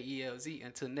 92 KELZ.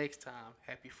 Until next time,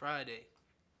 happy Friday.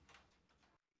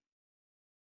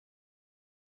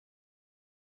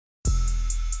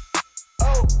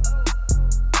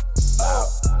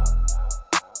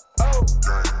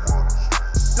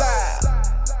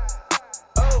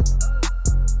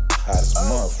 Hot as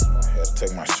motherfucker. Had to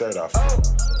take my shirt off.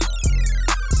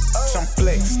 I'm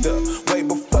flexed up way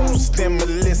before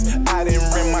stimulus. I didn't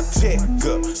rent my check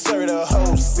up. Serve the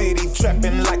whole city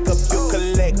trapping like a bill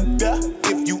collector.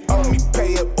 If you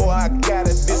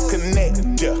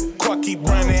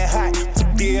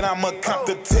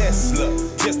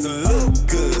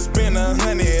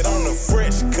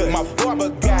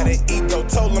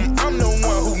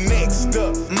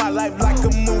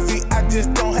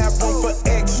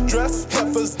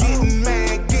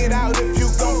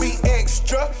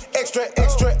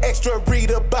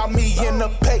about me in the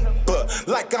paper,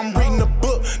 like I'm reading a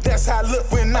book. That's how I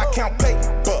look when I count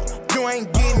paper. You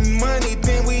ain't getting money,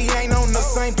 then we ain't on the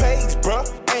same page, bruh.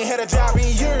 Ain't had a job in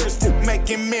years,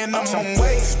 making minimum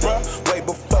wage, bruh. Way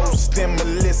before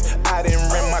stimulus, I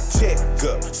didn't rent my check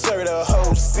up. Serve the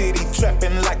whole city,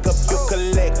 trapping like a bill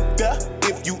collector.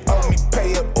 If you owe me,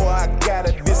 pay up, or I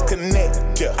gotta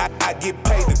disconnect ya. I get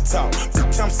paid to talk,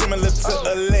 bitch, I'm similar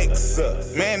to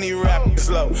Alexa. Man, these rappers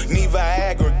slow, need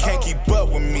Viagra, can't keep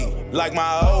up with me. Like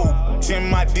my old in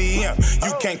my DM,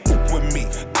 you can't cook with me.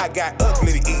 I got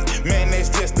ugly to eat, man, that's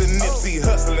just the Nipsey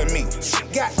hustling me.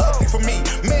 Got ugly for me,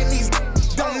 man, these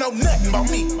don't know nothing about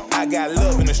me. I got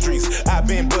love in the streets, I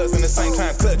been buzzing the same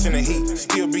time clutching the heat.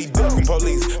 Still be ducking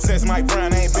police, since Mike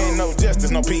Brown ain't been no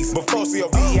justice, no peace. Before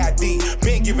COVID,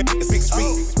 been giving 6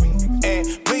 feet.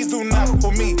 And please do not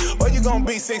for me, or you gon'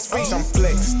 be 6 feet. I'm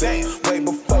flexed, damn. Way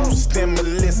before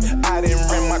stimulus, I didn't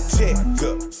rent my check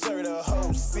up. Serve the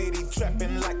whole city,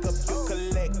 trapping like a bill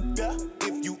collector.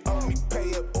 If you owe me,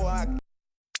 pay up, or I.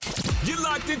 You're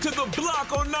locked into the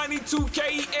block on 92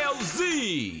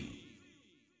 KLZ.